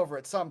screw you over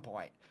at some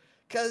point,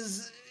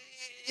 because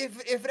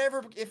if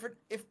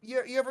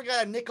you ever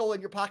got a nickel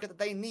in your pocket that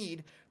they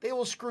need, they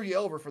will screw you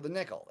over for the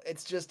nickel.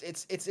 It's just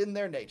it's in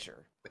their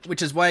nature.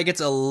 Which is why it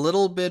gets a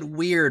little bit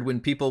weird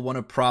when people want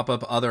to prop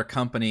up other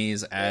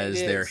companies as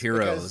their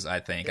heroes. I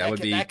think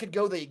that could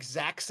go the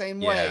exact same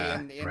way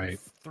in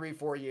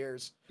 3-4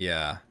 years.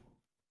 Yeah,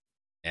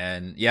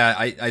 and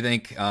I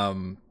think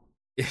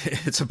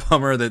it's a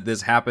bummer that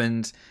this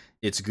happened.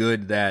 It's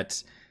good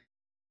that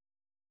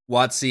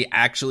WotC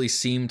actually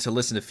seemed to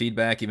listen to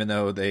feedback, even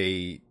though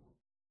they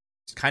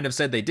kind of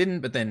said they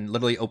didn't, but then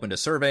literally opened a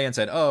survey and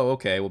said, oh,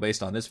 okay, well,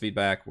 based on this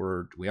feedback,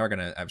 we are going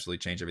to absolutely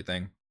change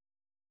everything.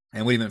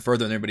 And went even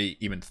further than anybody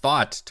even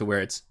thought, to where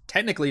it's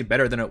technically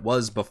better than it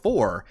was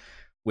before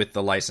with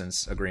the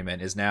license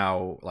agreement. Is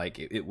now, like,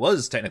 it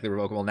was technically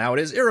revocable. Now it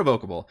is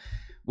irrevocable,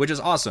 which is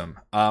awesome.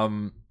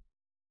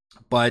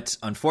 But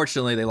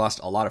unfortunately, they lost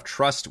a lot of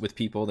trust with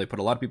people. They put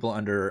a lot of people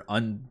under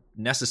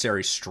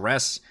unnecessary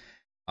stress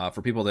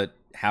for people that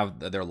have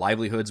their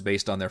livelihoods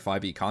based on their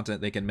 5e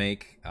content they can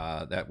make.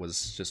 That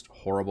was just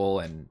horrible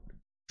and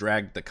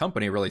dragged the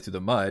company really through the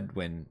mud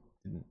when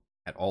it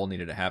at all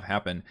needed to have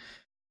happen.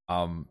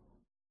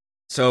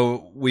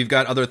 So we've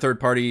got other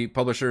third-party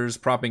publishers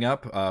propping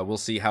up. We'll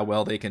see how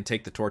well they can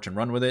take the torch and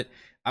run with it.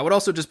 I would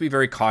also just be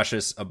very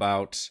cautious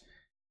about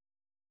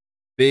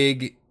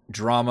big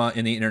drama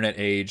in the internet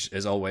age,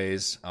 as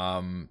always.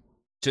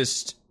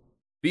 Just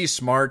be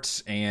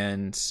smart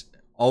and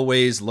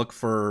always look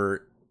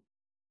for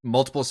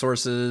multiple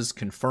sources,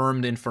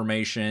 confirmed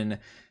information.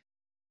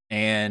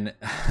 And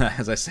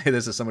as I say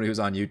this as somebody who's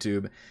on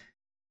YouTube,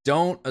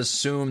 don't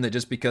assume that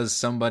just because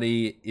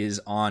somebody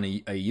is on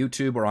a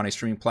YouTube or on a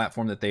streaming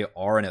platform that they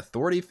are an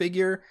authority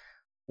figure,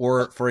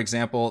 or, for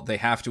example, they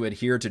have to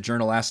adhere to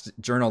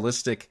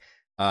journalistic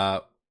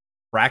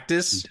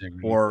practice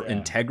or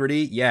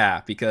integrity.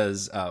 Yeah,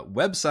 because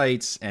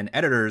websites and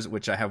editors,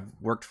 which I have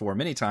worked for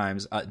many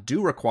times,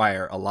 do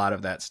require a lot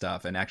of that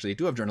stuff, and actually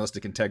do have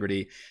journalistic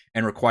integrity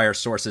and require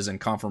sources and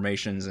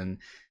confirmations and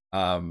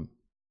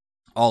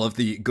all of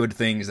the good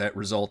things that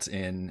result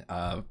in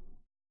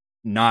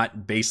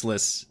not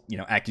baseless,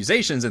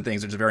 accusations and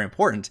things, which is very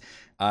important.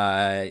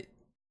 Folks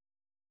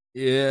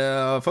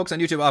on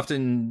YouTube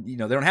often, they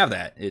don't have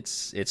that.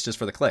 It's just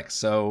for the clicks.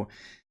 So,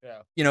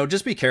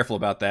 just be careful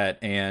about that.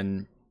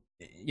 And,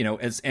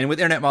 and with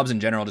internet mobs in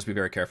general, just be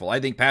very careful.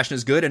 I think passion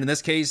is good. And in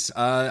this case,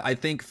 I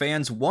think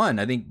fans won.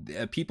 I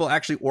think people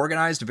actually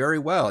organized very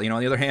well. On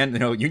the other hand,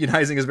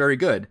 unionizing is very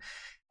good.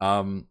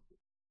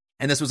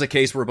 And this was a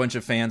case where a bunch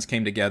of fans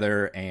came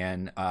together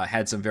and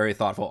had some very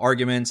thoughtful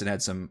arguments and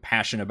had some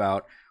passion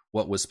about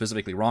what was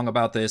specifically wrong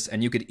about this.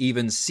 And you could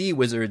even see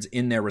Wizards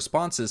in their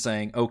responses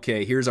saying,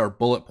 okay, here's our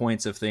bullet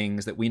points of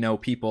things that we know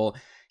people,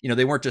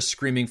 they weren't just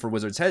screaming for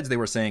Wizards' heads. They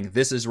were saying,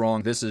 this is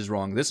wrong, this is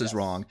wrong, this is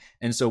wrong.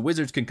 And so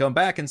Wizards can come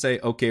back and say,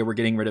 okay, we're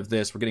getting rid of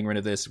this, we're getting rid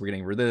of this, we're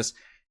getting rid of this.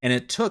 And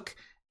it took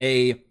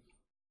an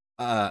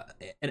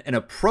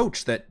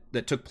approach that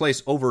took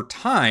place over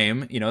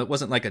time. It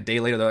wasn't like a day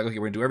later they're like, okay,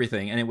 we're gonna do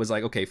everything, and it was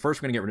like, okay,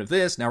 first we're gonna get rid of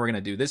this, now we're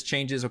gonna do this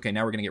changes, okay,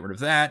 now we're gonna get rid of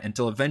that,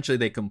 until eventually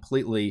they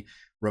completely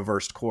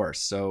reversed course.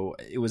 So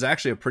it was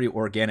actually a pretty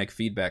organic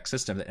feedback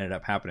system that ended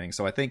up happening.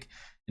 So I think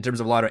in terms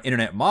of a lot of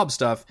internet mob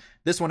stuff,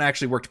 this one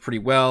actually worked pretty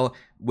well.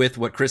 With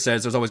what Chris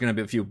says, there's always going to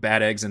be a few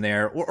bad eggs in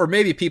there, or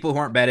maybe people who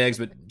aren't bad eggs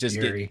but just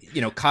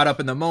get caught up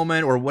in the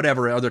moment or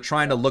whatever, or they're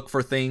trying to look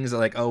for things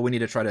like, oh, we need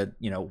to try to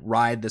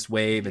ride this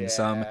wave in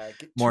some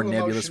more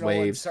nebulous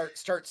waves.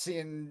 Start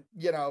seeing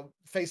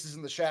faces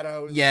in the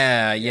shadows.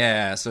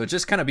 Yeah. So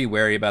just kind of be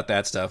wary about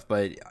that stuff.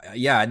 But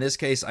yeah, in this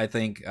case, I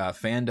think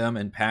fandom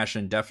and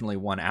passion definitely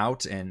won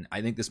out, and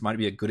I think this might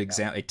be a good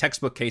example, a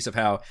textbook case of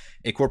how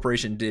a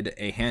corporation did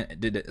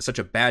such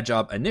a bad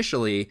job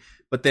initially,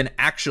 but then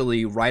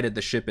actually righted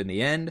the ship in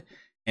the end,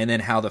 and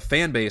then how the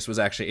fan base was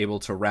actually able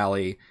to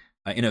rally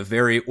in a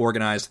very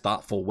organized,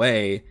 thoughtful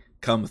way,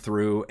 come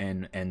through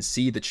and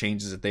see the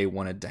changes that they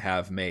wanted to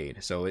have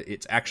made. So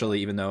it's actually,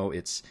 even though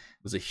it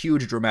was a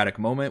huge dramatic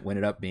moment,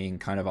 ended up being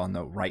kind of on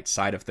the right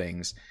side of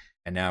things.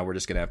 And now we're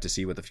just going to have to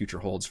see what the future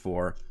holds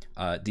for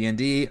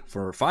D&D,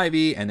 for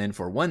 5e, and then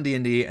for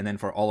 1D&D, and then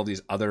for all of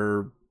these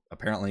other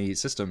apparently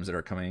systems that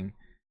are coming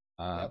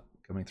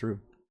through.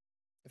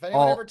 If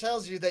anyone ever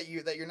tells you that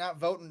you're not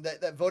voting,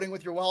 that voting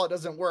with your wallet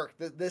doesn't work,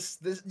 this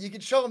you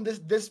can show them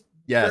this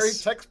very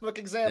textbook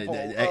example.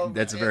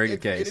 That's a very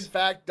good case. It in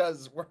fact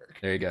does work.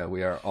 There you go.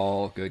 We are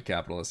all good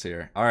capitalists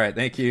here. All right.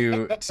 Thank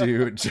you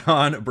to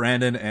John,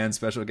 Brandon, and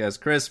special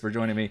guest Chris for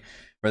joining me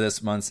for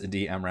this month's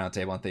DM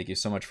Roundtable. And thank you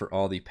so much for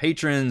all the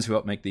patrons who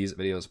help make these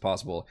videos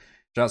possible.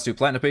 Shoutouts to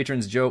Platinum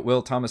patrons Joe,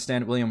 Will, Thomas,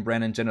 Stan, William,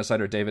 Brandon,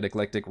 Genocider, David,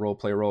 Eclectic,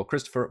 Roleplay Roll,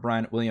 Christopher,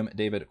 Brian, William,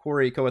 David,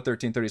 Corey,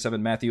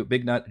 Koa1337, Matthew,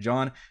 Big Nut,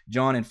 John,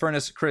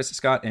 Infernus, Chris,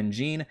 Scott, and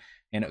Gene.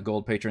 And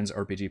gold patrons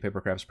RPG,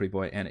 Papercrafts, Pretty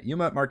Boy, and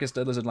Yuma, Marcus,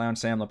 Dead Lizard Lounge,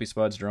 Sam, Lumpy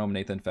Spuds, Jerome,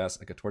 Nathan, Fast,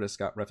 like a Tortoise,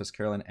 Scott, Refus,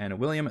 Carolyn, and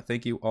William.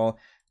 Thank you all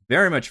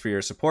very much for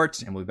your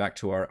support, and we'll be back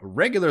to our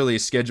regularly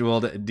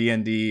scheduled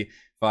D&D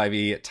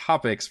 5e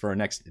topics for our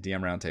next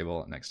DM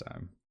Roundtable next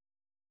time.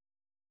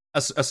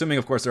 Assuming,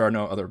 of course, there are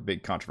no other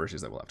big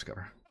controversies that we'll have to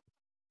cover.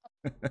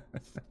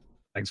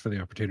 Thanks for the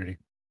opportunity.